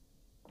it?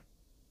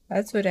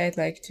 That's what I'd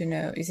like to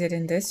know. Is it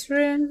in this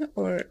room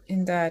or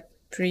in that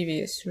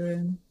previous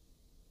room?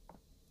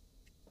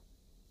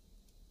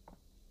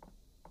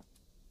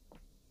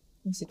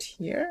 Is it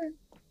here?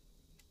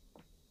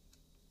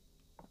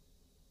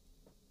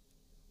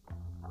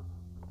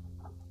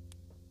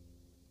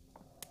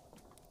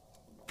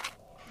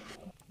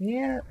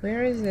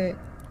 Where is it?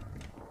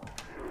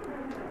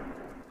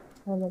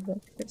 All of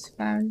it is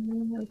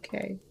found.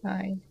 Okay,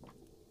 fine.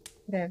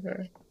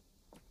 Whatever.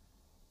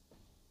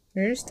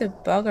 Where's the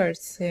boggart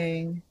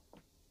thing?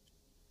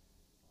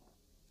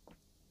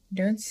 I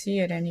don't see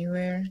it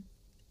anywhere.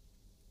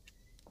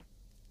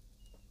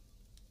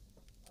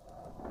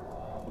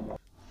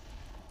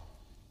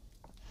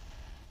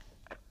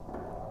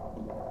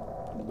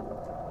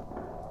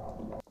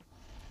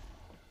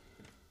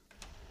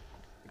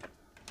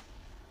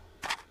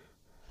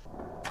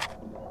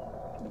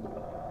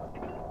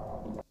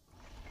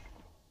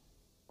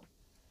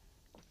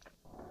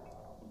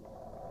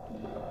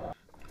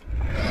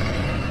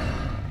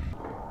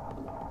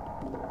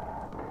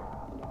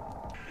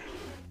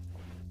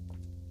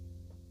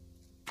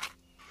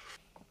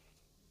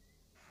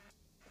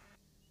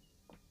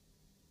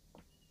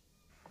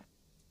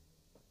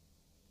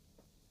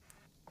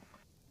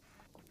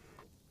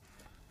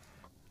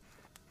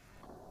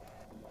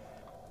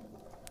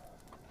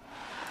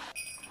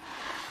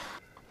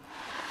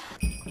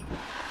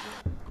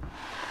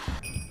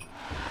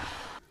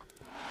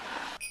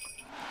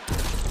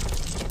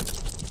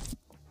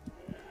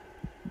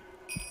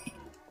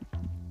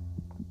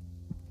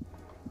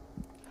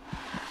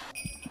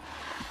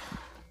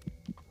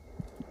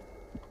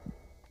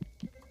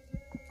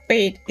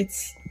 Wait,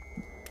 it's...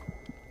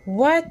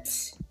 What?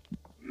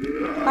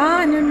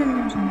 Ah, no, no,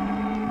 no,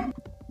 no.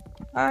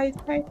 Hide.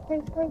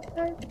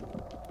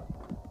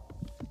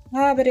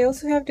 Ah, but I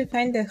also have to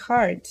find the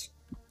heart.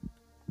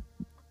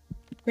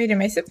 Wait,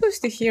 am I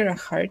supposed to hear a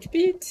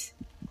heartbeat?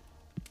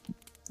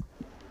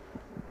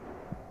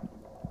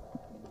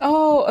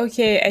 Oh,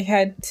 okay, I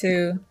had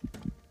to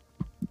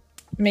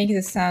make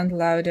the sound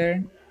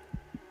louder.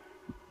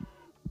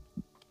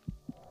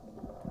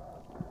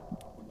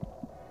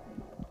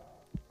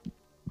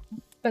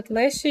 But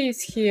Leshy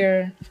is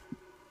here.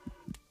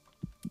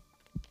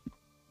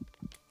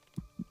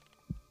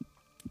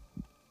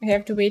 I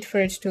have to wait for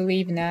it to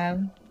leave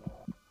now.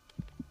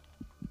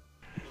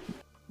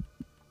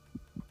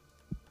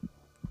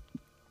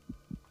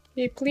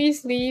 Okay,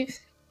 please leave.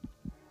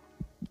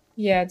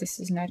 Yeah, this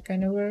is not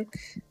gonna work.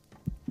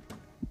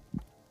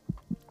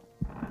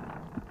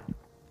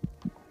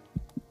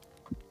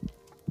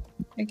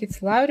 Like,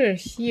 it's louder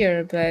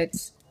here, but...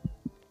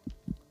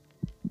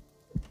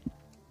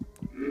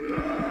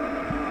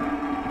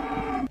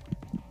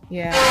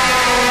 Yeah.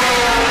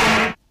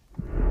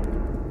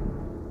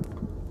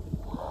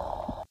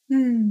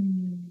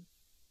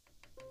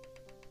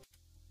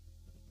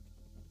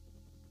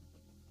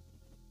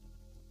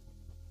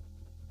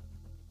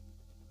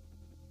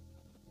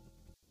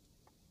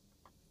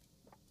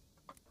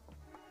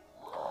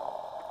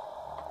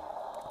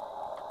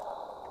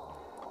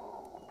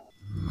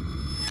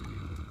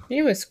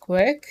 He was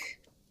quick.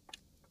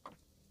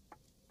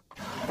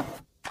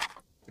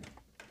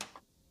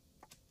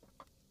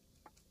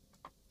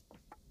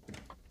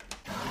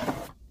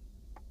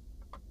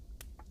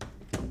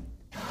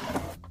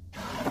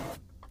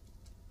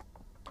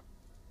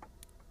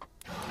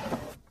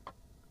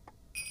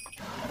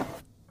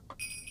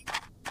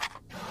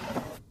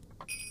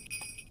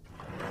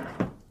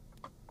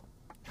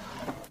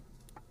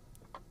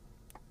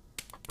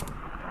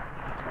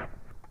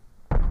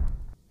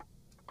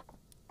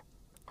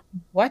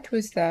 What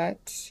was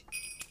that?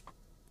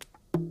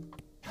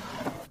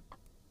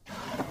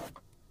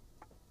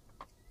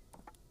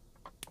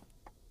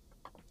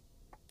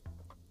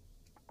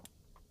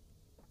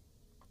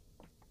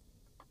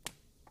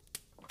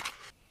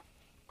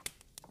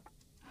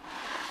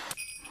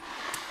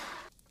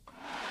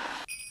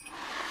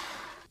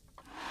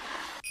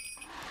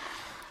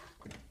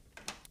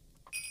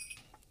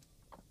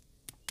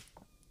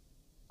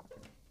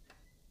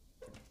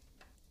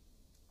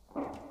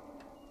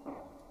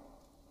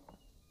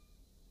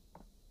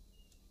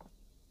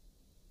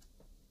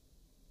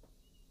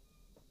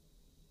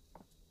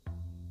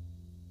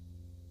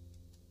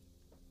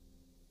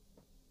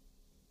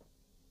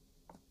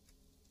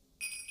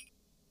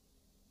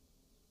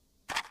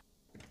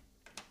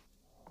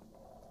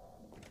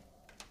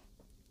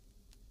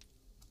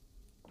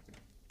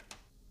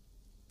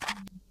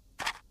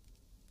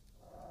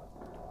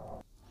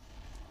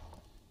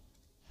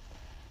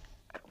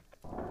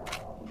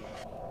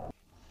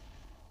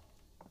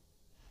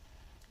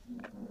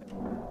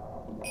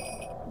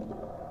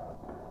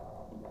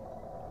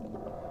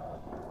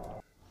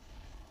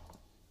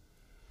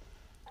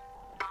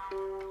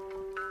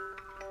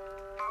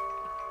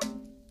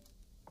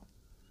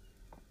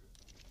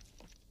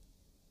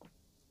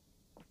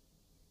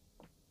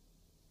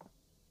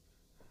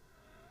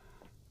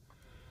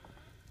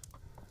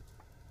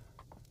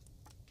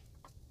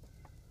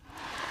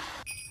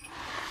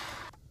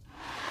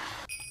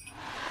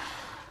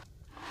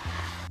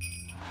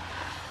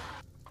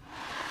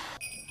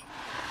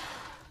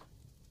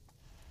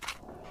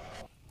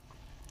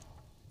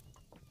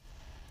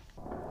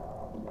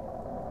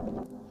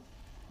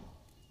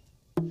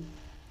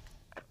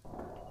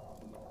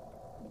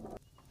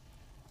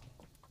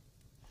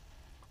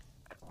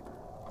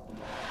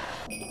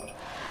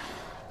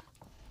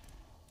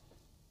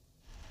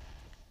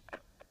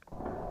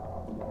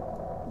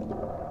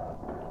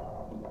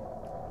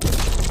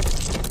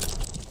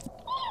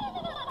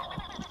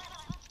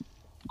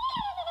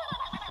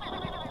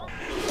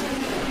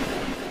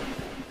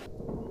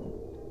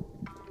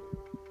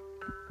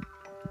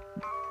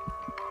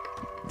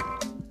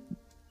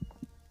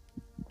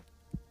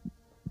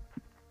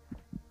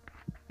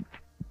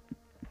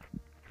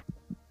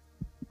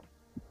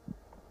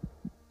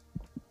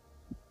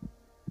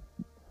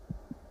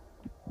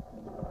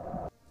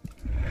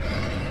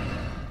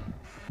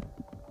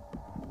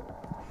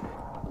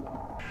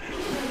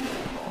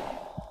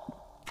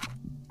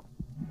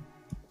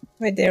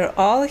 Wait, they're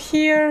all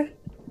here?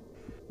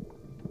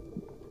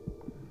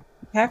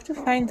 I have to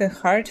find the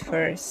heart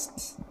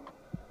first.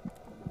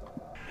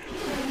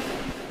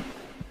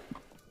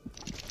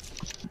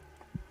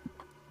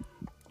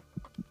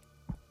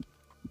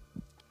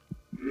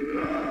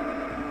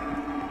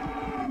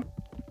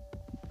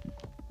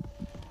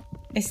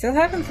 I still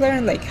haven't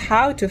learned, like,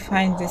 how to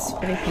find this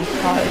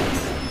freaking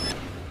heart.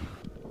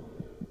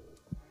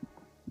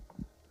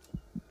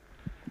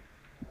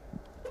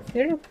 Is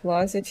there a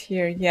closet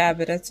here? Yeah,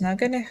 but that's not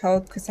gonna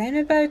help because I'm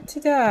about to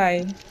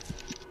die.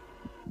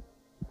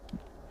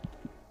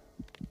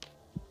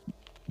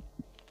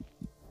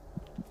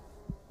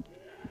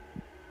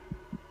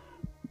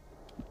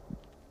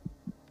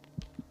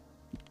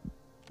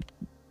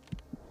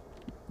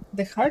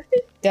 the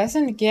heartbeat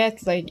doesn't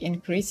get like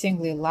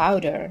increasingly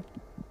louder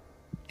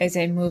as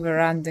I move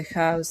around the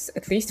house,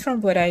 at least from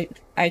what I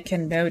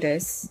can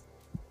notice.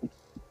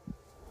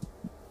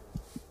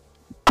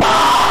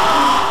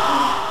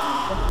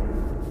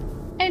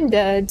 I'm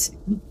dead.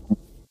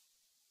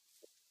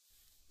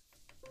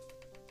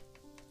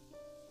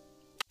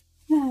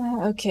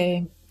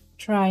 Okay,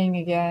 trying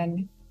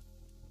again.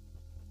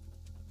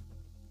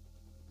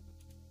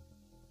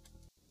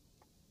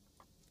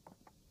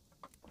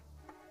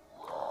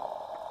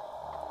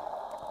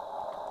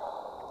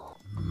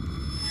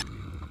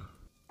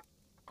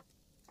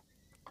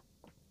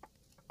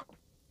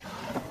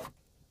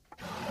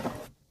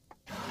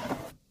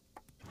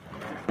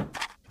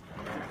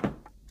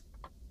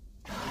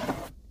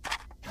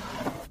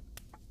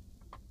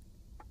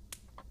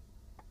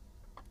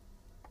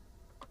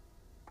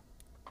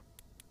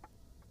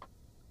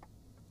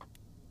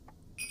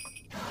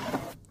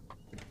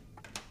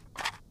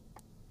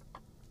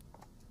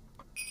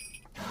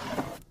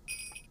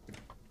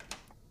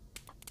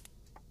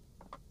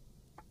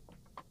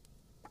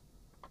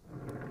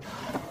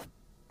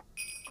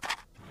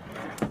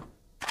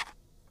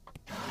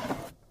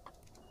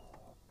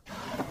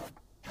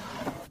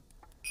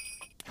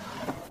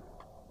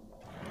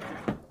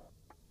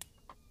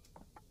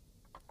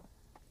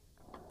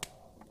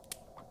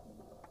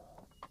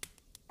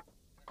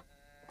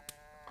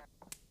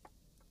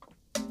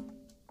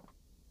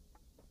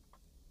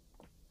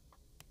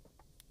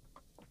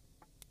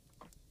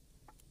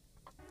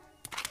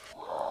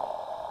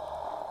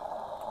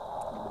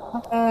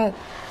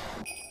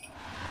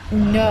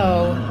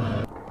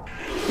 No.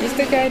 He's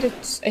the guy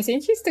that... I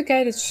think he's the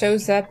guy that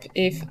shows up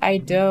if I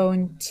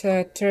don't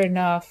turn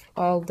off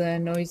all the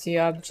noisy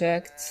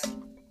objects.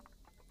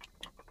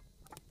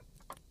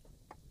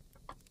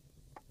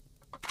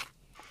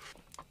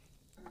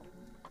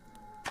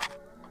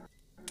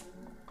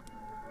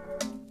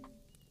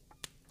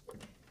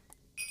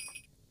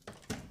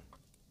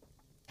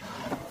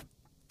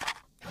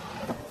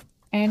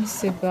 And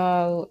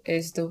Sibal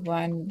is the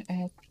one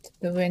at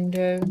the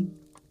window.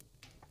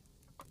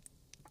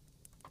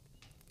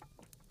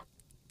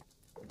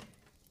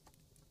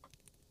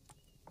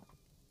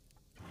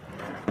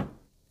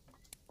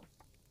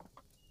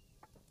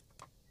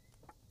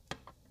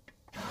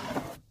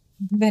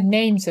 The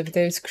names of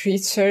those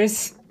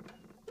creatures.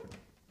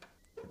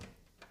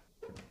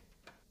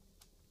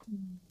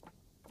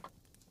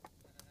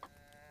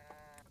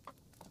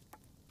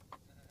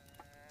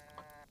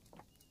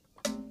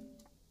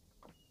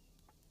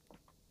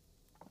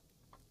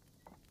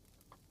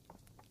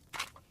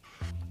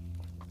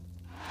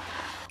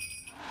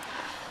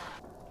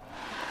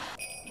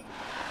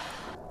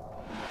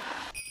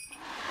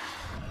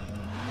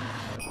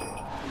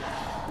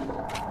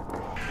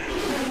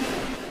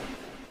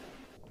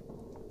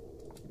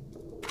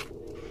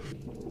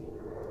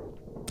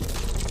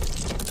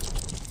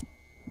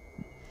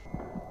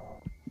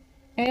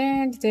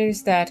 And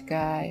there's that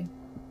guy.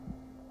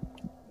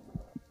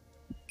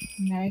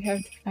 Now I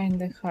have to find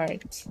the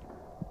heart.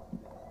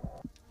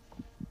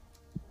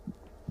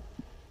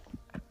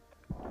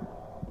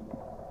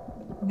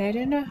 And I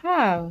don't know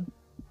how.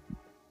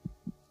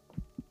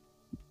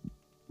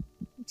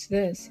 What's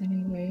this,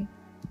 anyway?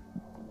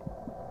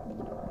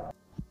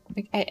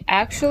 Like, I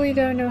actually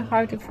don't know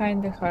how to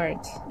find the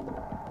heart.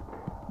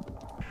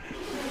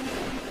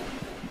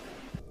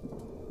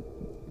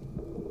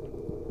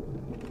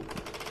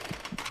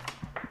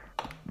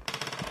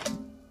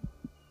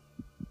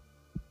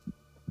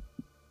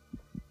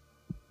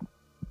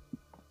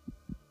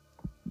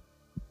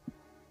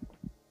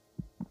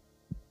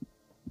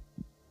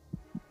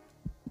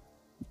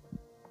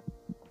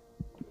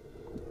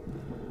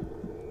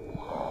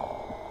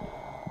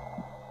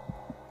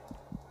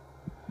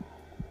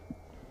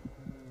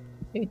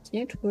 I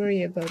can't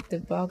worry about the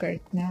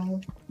boggart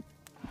now.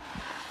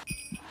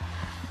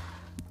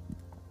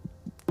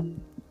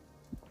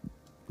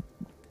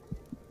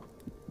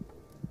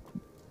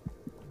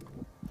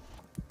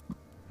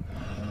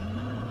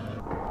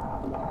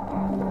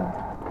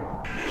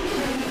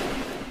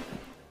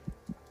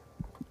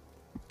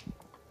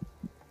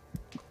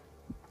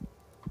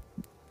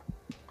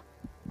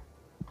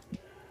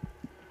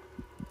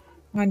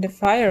 On the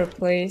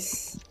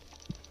fireplace.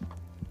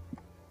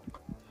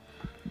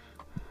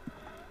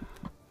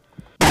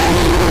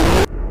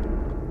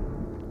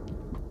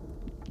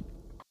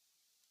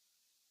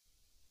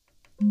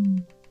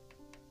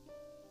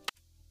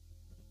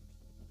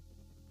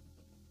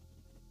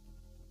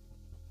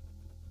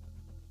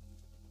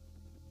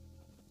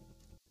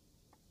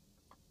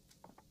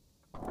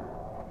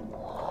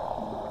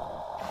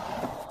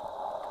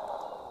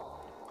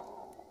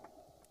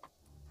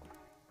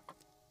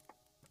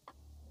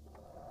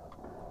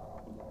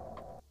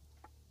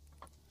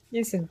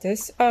 Isn't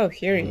this? Oh,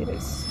 here he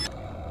is.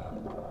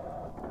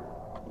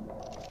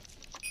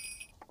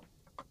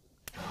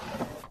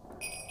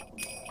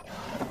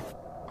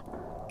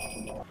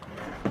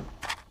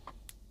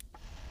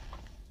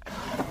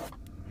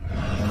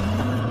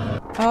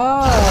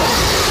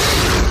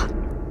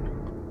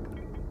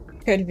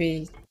 Could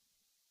be.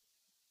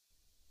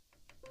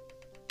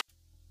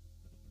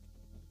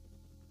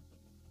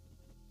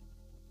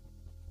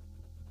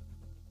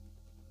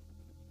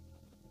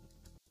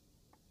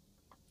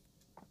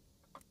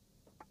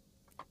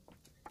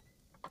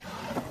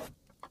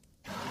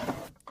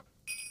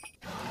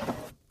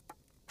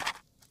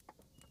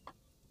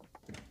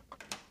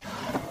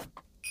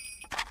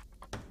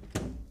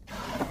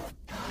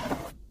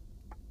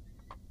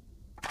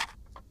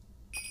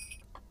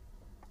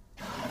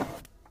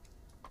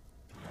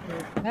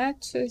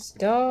 Matches,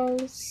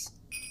 dolls.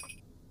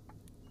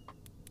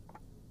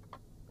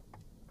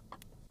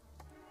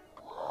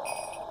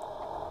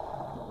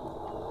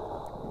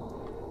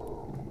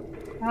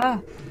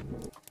 Ah.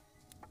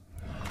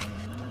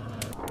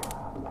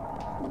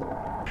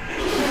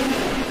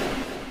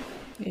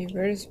 Hey,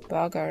 where's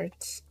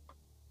Bogart?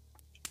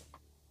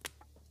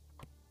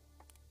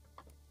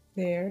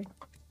 There.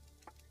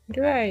 How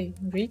do I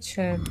reach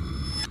him?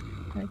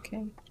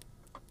 Okay.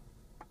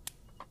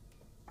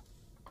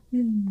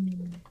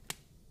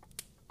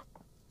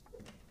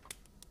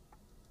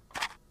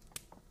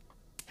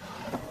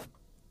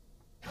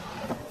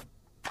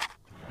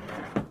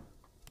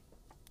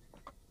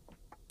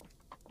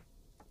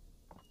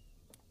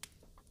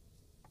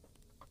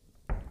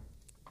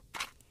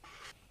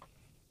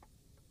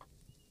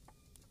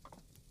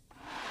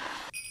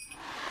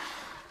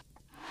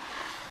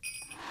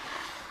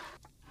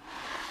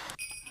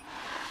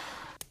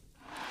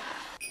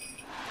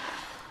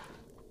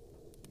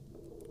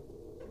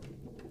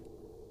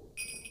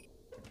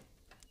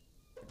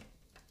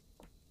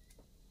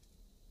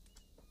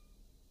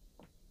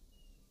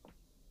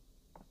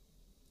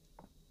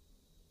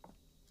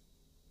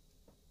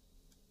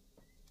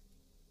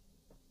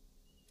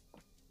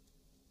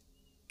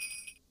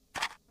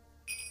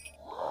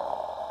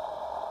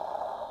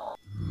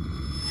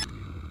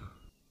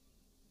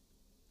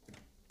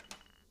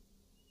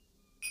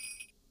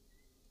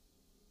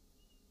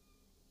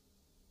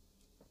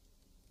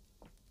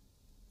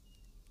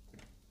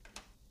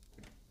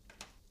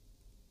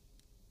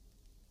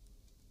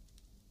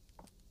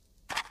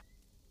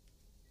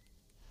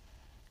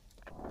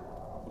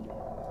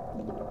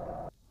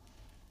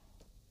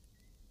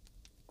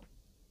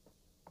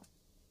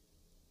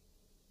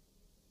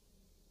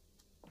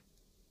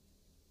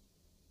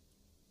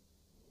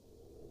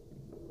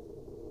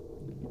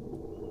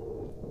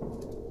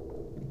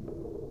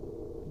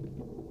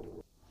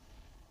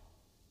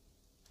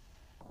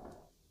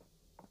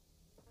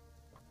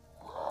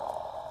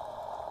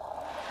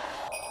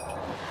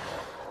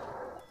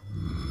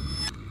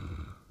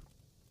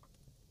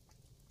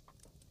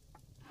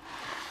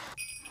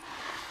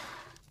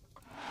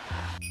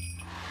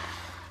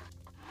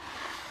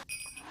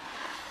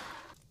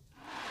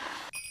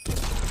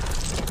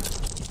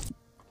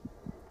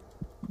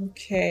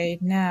 Okay,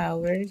 now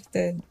where's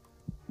the...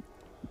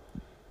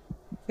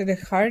 So the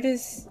heart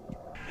is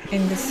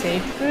in the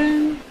safe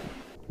room?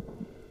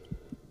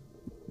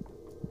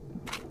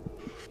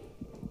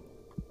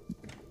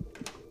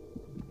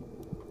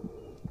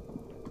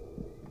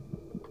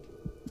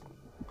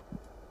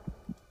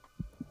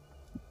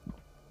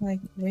 Like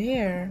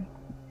where?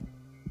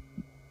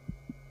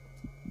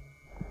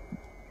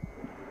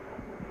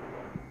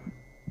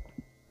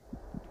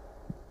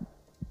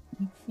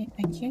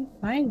 I can't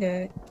find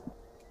it.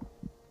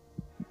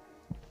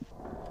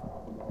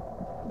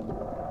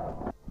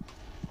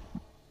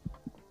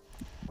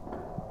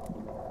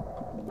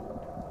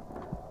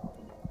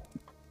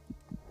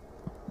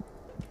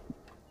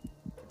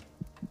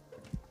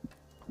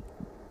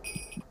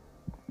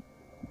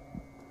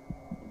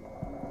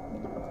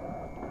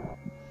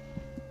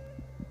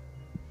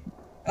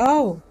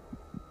 Oh!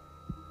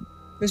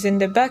 It was in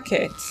the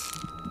bucket.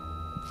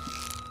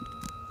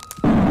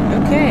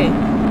 Okay.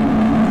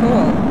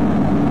 Cool.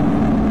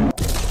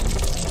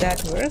 Did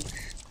that work?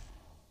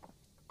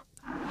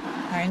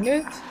 Kind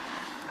of?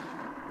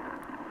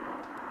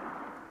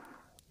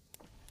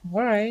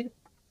 Alright.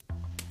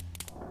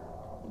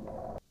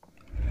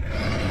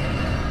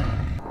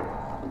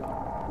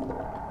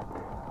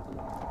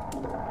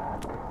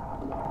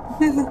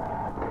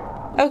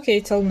 Okay,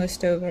 it's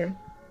almost over.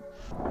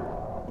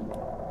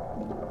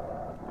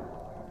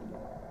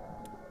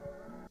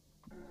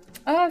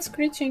 Ah,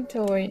 screeching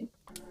toy.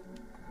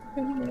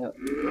 No.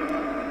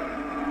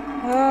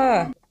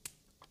 Ah.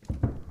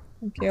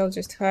 Okay, I'll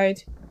just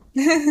hide.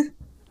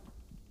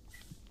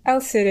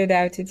 I'll sit it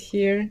out it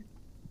here.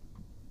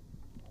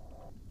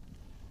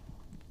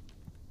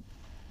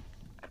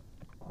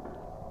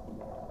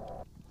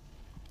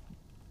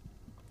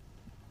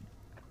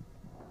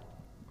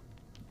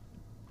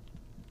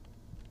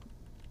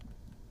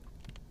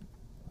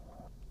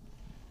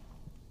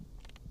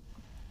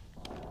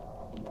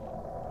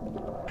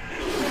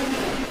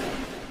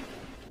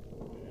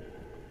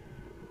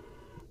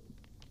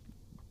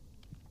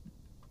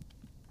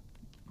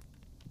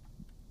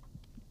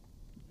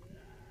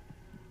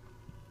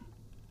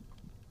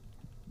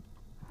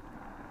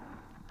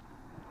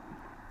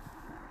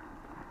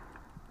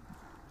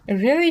 I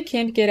really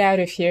can't get out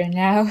of here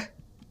now.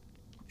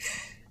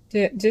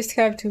 Just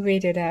have to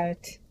wait it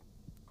out.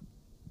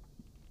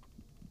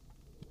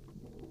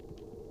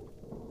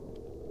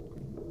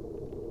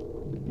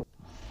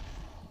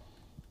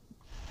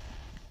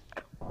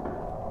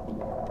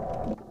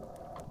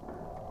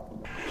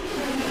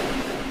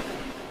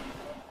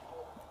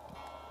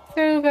 It's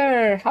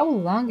over! How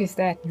long is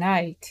that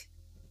night?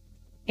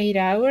 8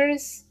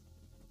 hours?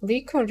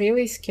 Liko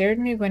really scared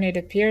me when it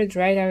appeared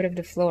right out of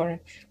the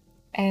floor,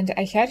 and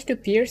I had to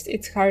pierce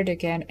its heart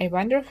again. I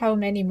wonder how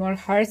many more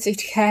hearts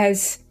it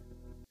has.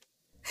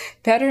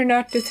 Better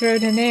not to throw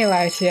the nail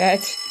out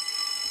yet.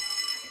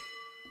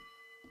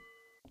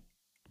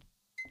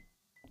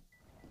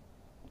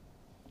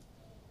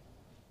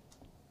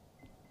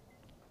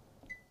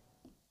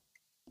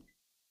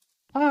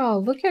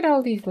 Oh, look at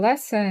all these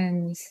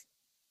lessons.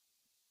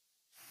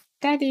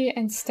 Study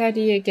and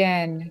study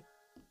again.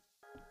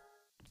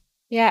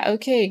 Yeah,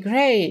 okay,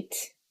 great.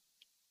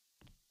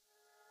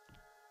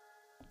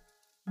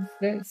 What's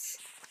this?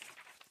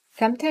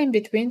 Sometime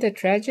between the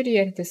tragedy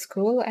at the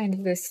school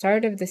and the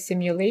start of the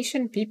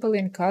simulation, people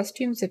in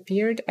costumes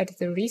appeared at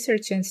the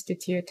research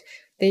institute.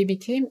 They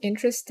became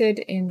interested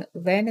in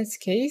Lena's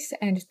case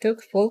and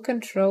took full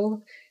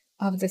control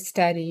of the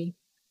study.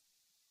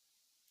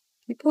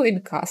 People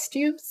in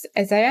costumes?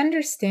 As I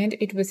understand,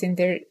 it was in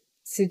their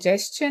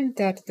suggestion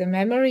that the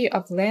memory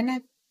of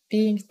Lena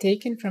being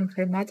taken from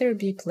her mother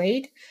be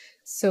played,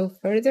 so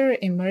further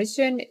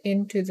immersion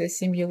into the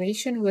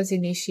simulation was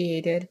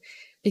initiated.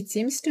 It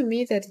seems to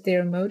me that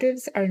their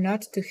motives are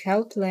not to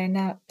help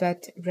Lena,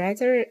 but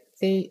rather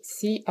they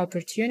see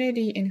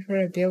opportunity in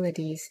her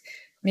abilities,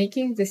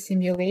 making the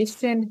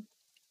simulation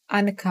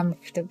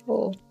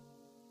uncomfortable.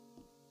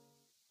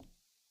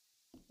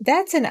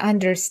 That's an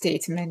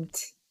understatement.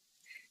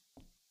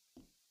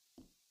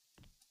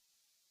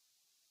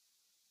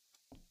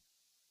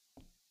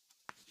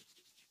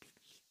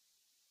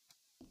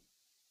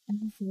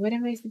 What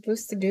am I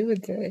supposed to do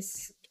with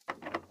this?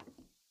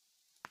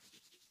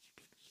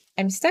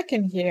 I'm stuck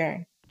in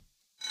here.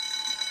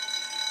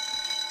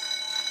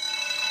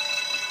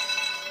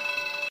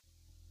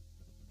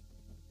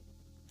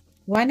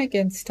 One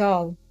against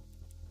all.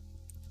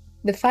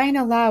 The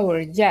final hour,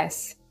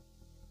 yes.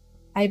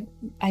 I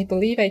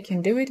believe I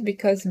can do it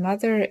because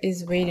Mother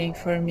is waiting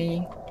for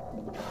me.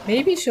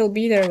 Maybe she'll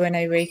be there when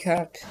I wake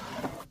up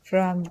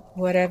from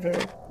whatever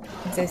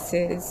this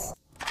is.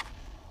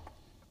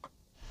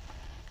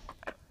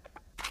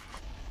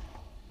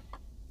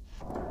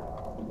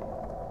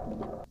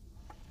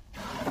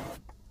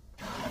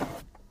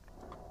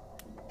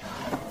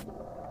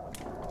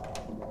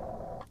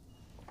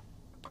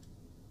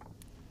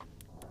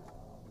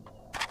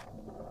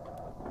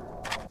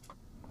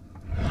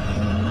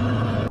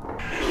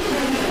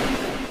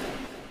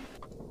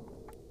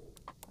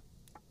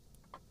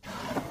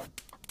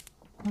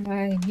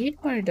 I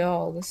need more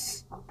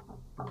dolls.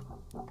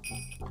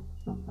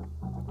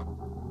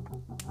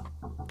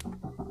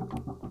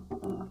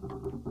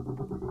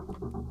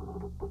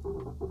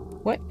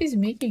 What is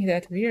making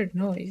that weird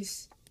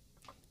noise?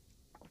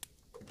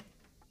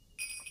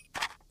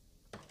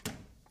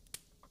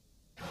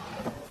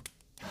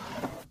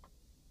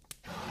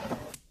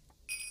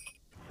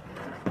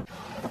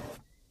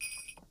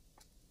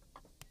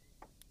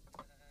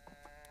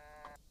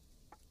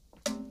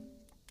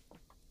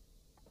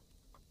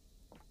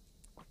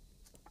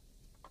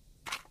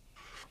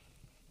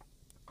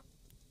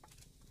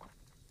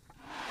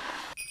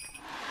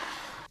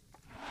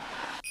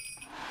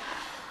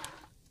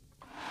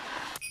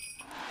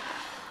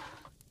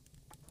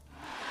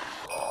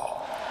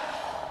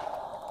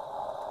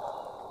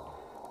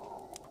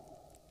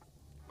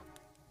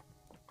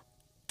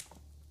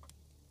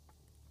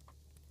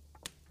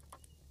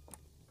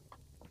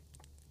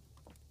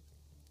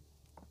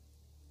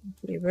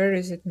 Okay, where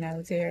is it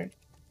now? There.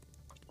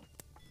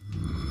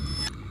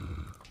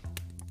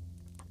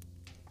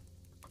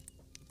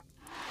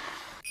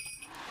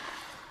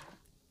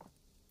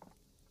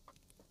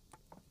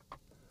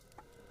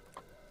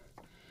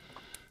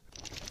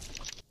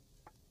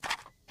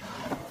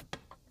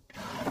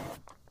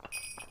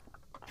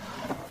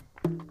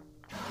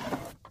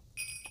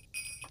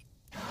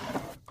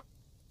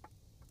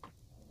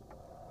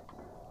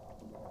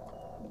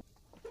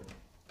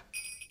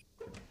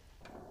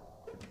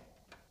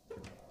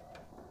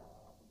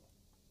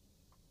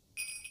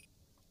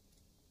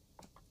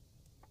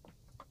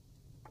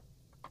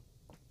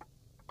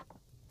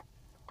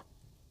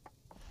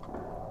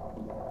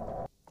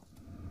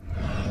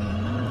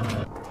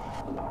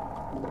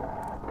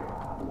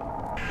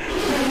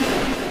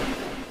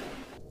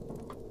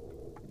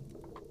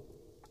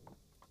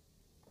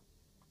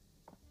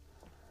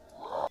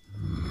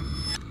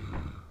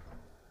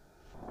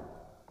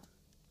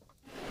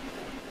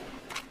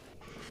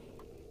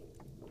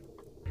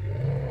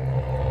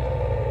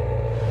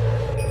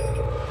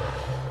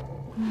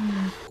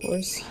 Of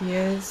course he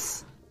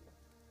is.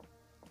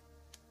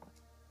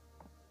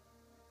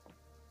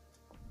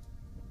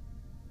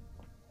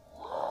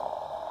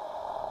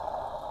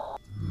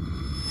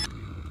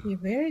 Okay,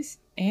 where is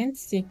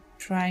Anstey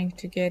trying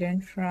to get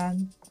in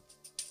from?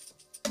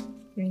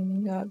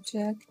 Screaming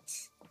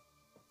objects.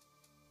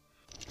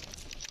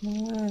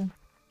 Ah.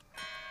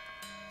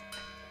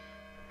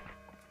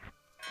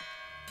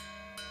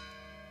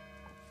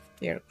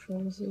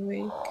 Scarecrow's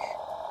awake.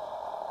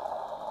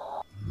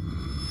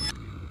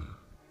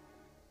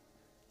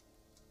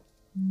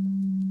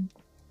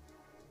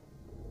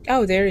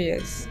 Oh, there he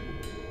is.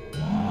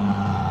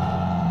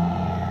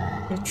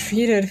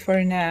 Retreated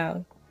for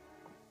now.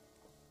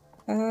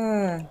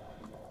 Ah.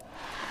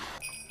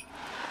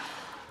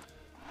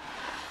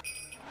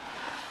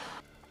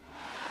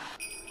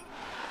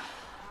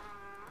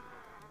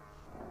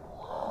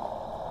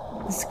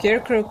 The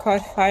scarecrow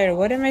caught fire.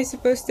 What am I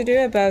supposed to do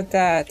about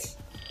that?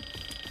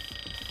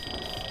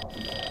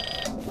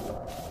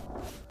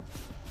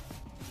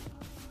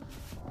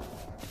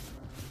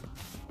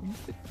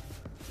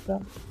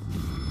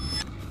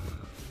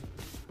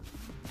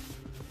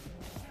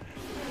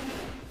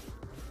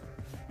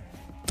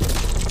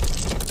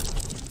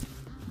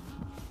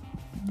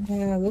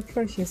 Yeah, look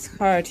for his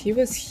heart. He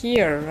was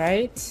here,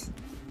 right?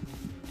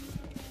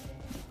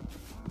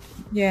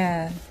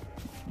 Yeah.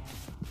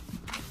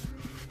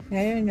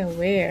 I don't know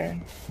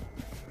where.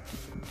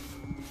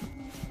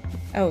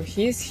 Oh,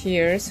 he's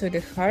here, so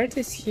the heart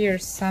is here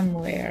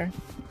somewhere.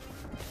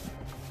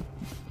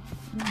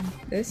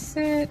 This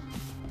it?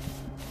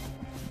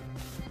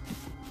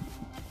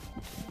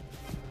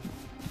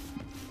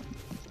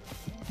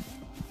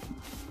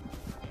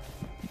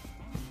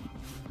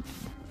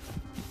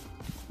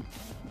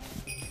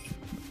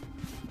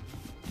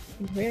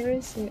 Where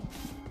is it?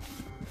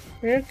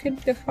 Where could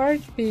the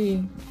heart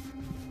be?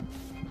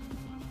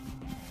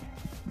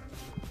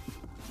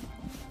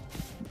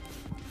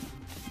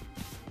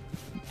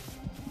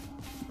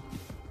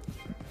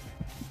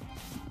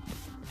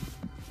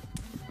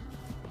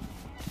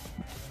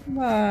 Come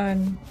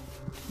on.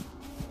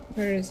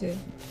 Where is it?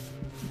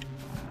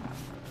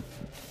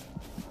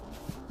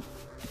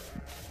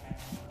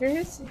 Where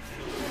is it?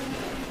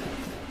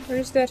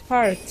 Where's that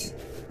heart?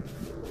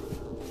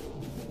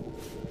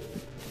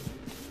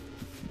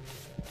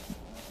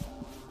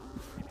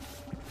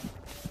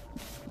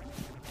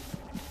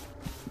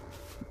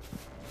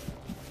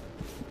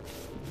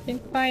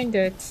 Can't find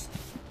it.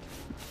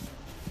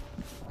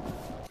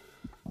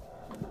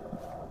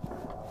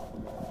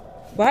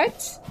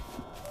 What?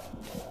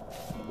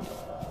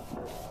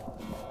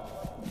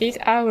 8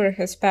 hours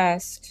has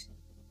passed.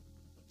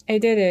 I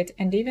did it,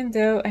 and even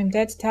though I'm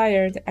dead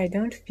tired, I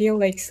don't feel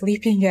like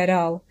sleeping at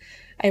all.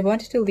 I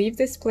want to leave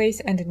this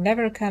place and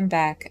never come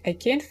back. I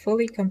can't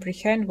fully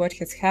comprehend what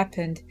has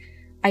happened.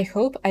 I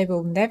hope I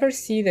will never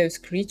see those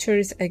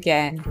creatures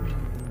again.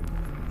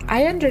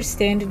 I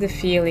understand the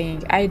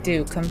feeling. I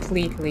do,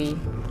 completely.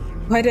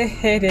 What a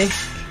headache.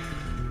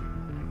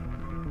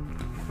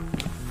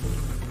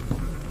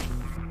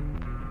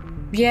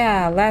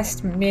 Yeah,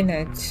 last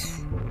minute.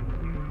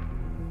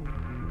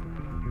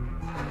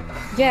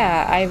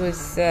 Yeah, I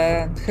was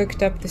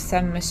hooked up to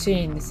some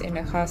machines in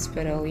a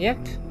hospital, yep.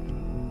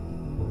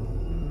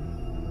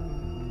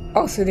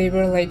 Also, they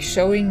were like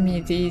showing me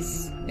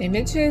these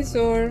images,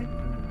 or...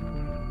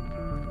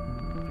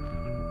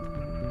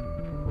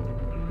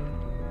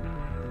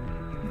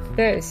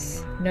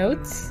 This.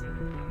 Notes?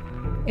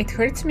 It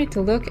hurts me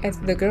to look at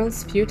the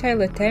girl's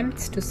futile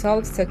attempts to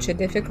solve such a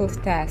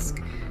difficult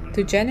task.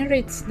 To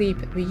generate sleep,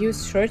 we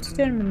use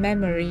short-term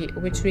memory,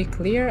 which we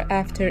clear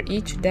after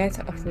each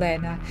death of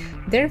Lena.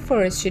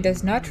 Therefore, she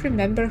does not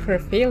remember her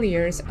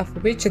failures,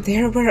 of which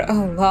there were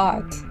a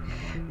lot.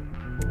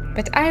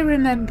 But I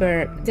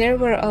remember, there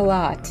were a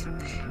lot.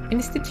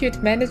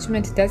 Institute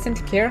management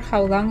doesn't care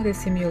how long the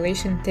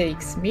simulation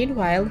takes.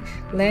 Meanwhile,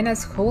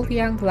 Lena's whole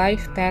young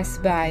life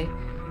passed by.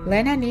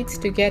 Lena needs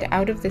to get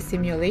out of the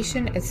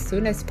simulation as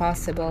soon as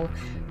possible.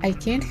 I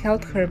can't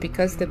help her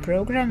because the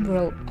program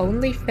will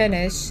only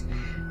finish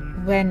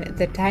when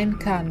the time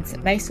comes.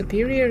 My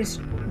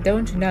superiors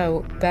don't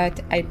know, but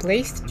I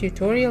placed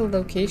tutorial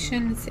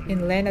locations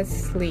in Lena's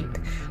sleep.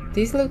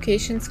 These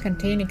locations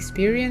contain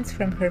experience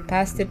from her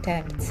past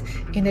attempts.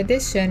 In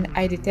addition,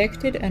 I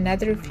detected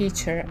another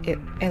feature.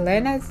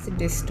 Elena's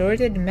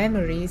distorted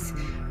memories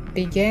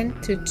began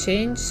to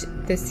change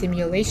the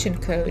simulation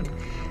code.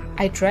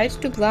 I tried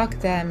to block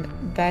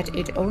them, but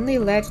it only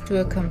led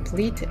to a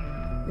complete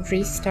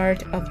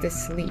restart of the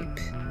sleep.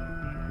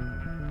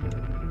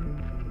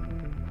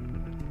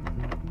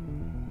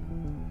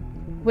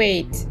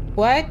 Wait,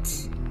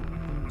 what?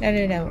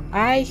 No.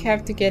 I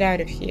have to get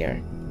out of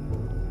here.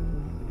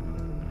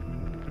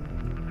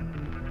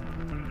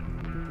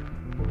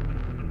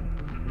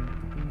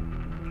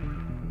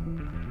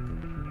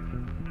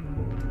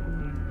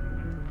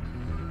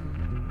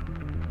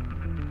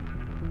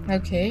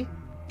 Okay.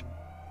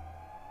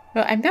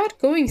 Well, I'm not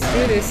going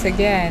through this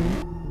again.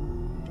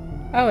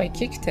 Oh, I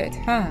kicked it,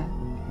 huh?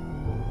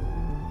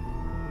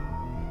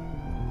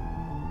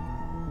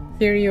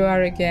 Here you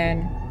are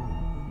again.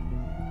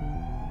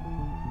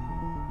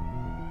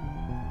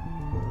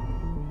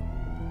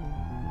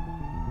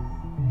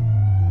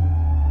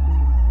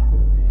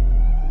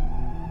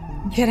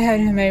 Get out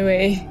of my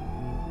way.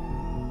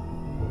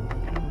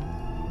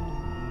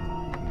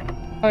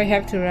 Oh, I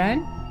have to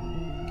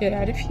run? Get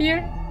out of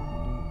here?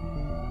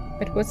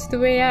 But what's the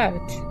way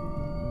out?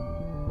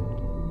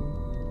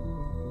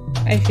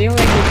 I feel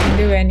like I can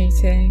do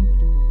anything.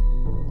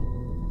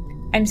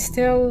 I'm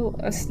still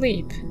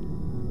asleep.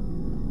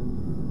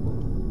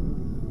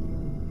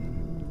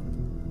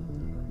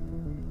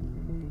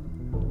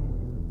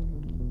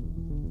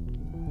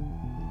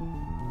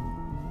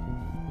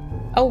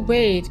 Oh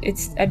wait,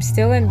 I'm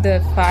still in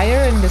the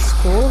fire in the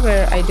school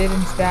where I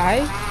didn't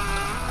die?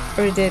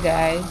 Or did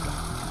I?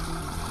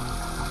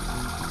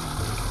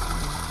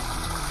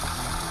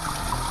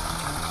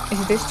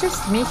 Is this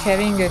just me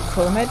having a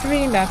coma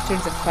dream after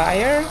the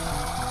fire?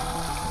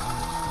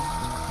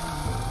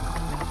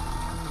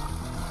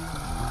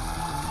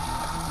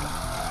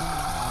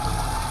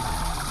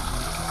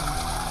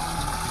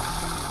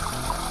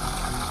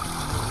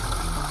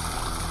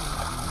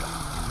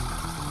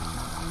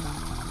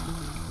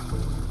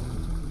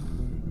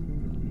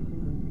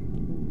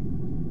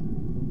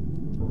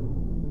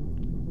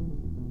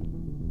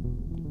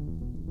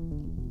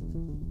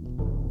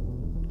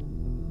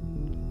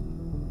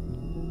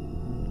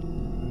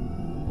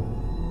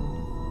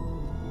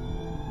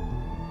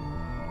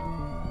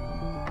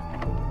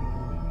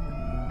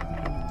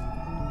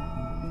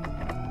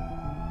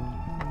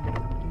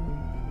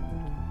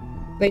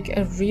 Like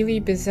a really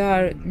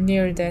bizarre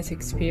near-death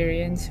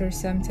experience or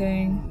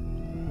something.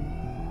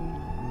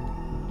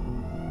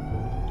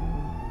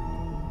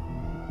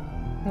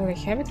 Well, I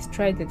haven't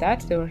tried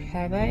that door,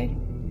 have I?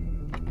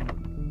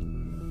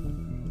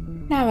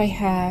 Now I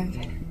have.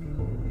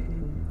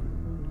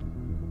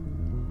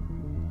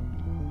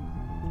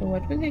 So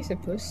what was I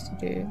supposed to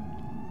do?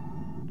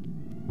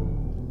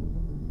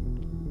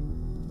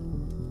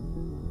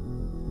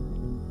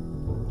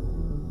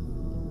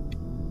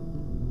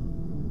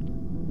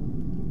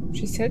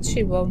 She said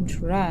she won't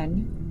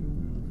run.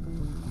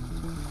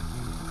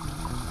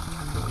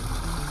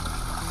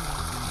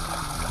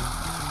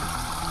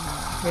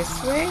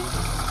 This way?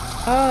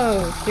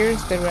 Oh,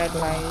 here's the red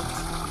light.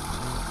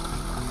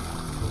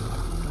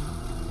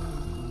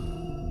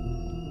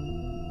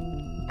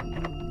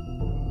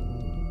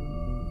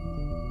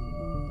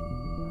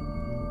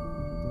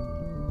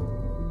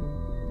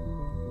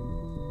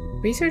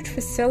 Research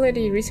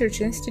facility,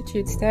 research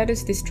institute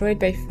status destroyed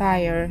by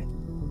fire.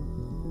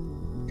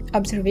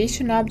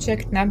 Observation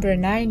object number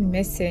 9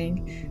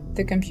 missing.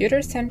 The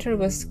computer center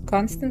was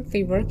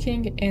constantly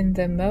working in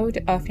the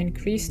mode of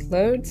increased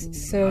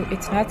loads, so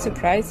it's not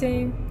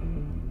surprising.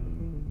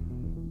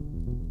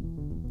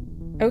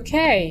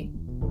 Okay.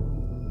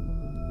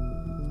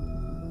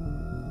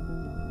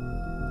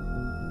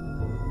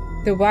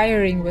 The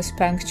wiring was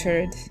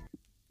punctured.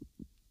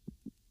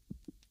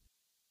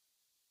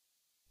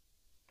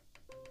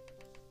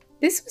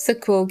 This was a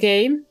cool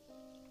game.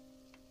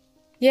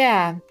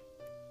 Yeah.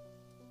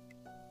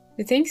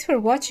 Thanks for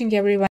watching, everyone.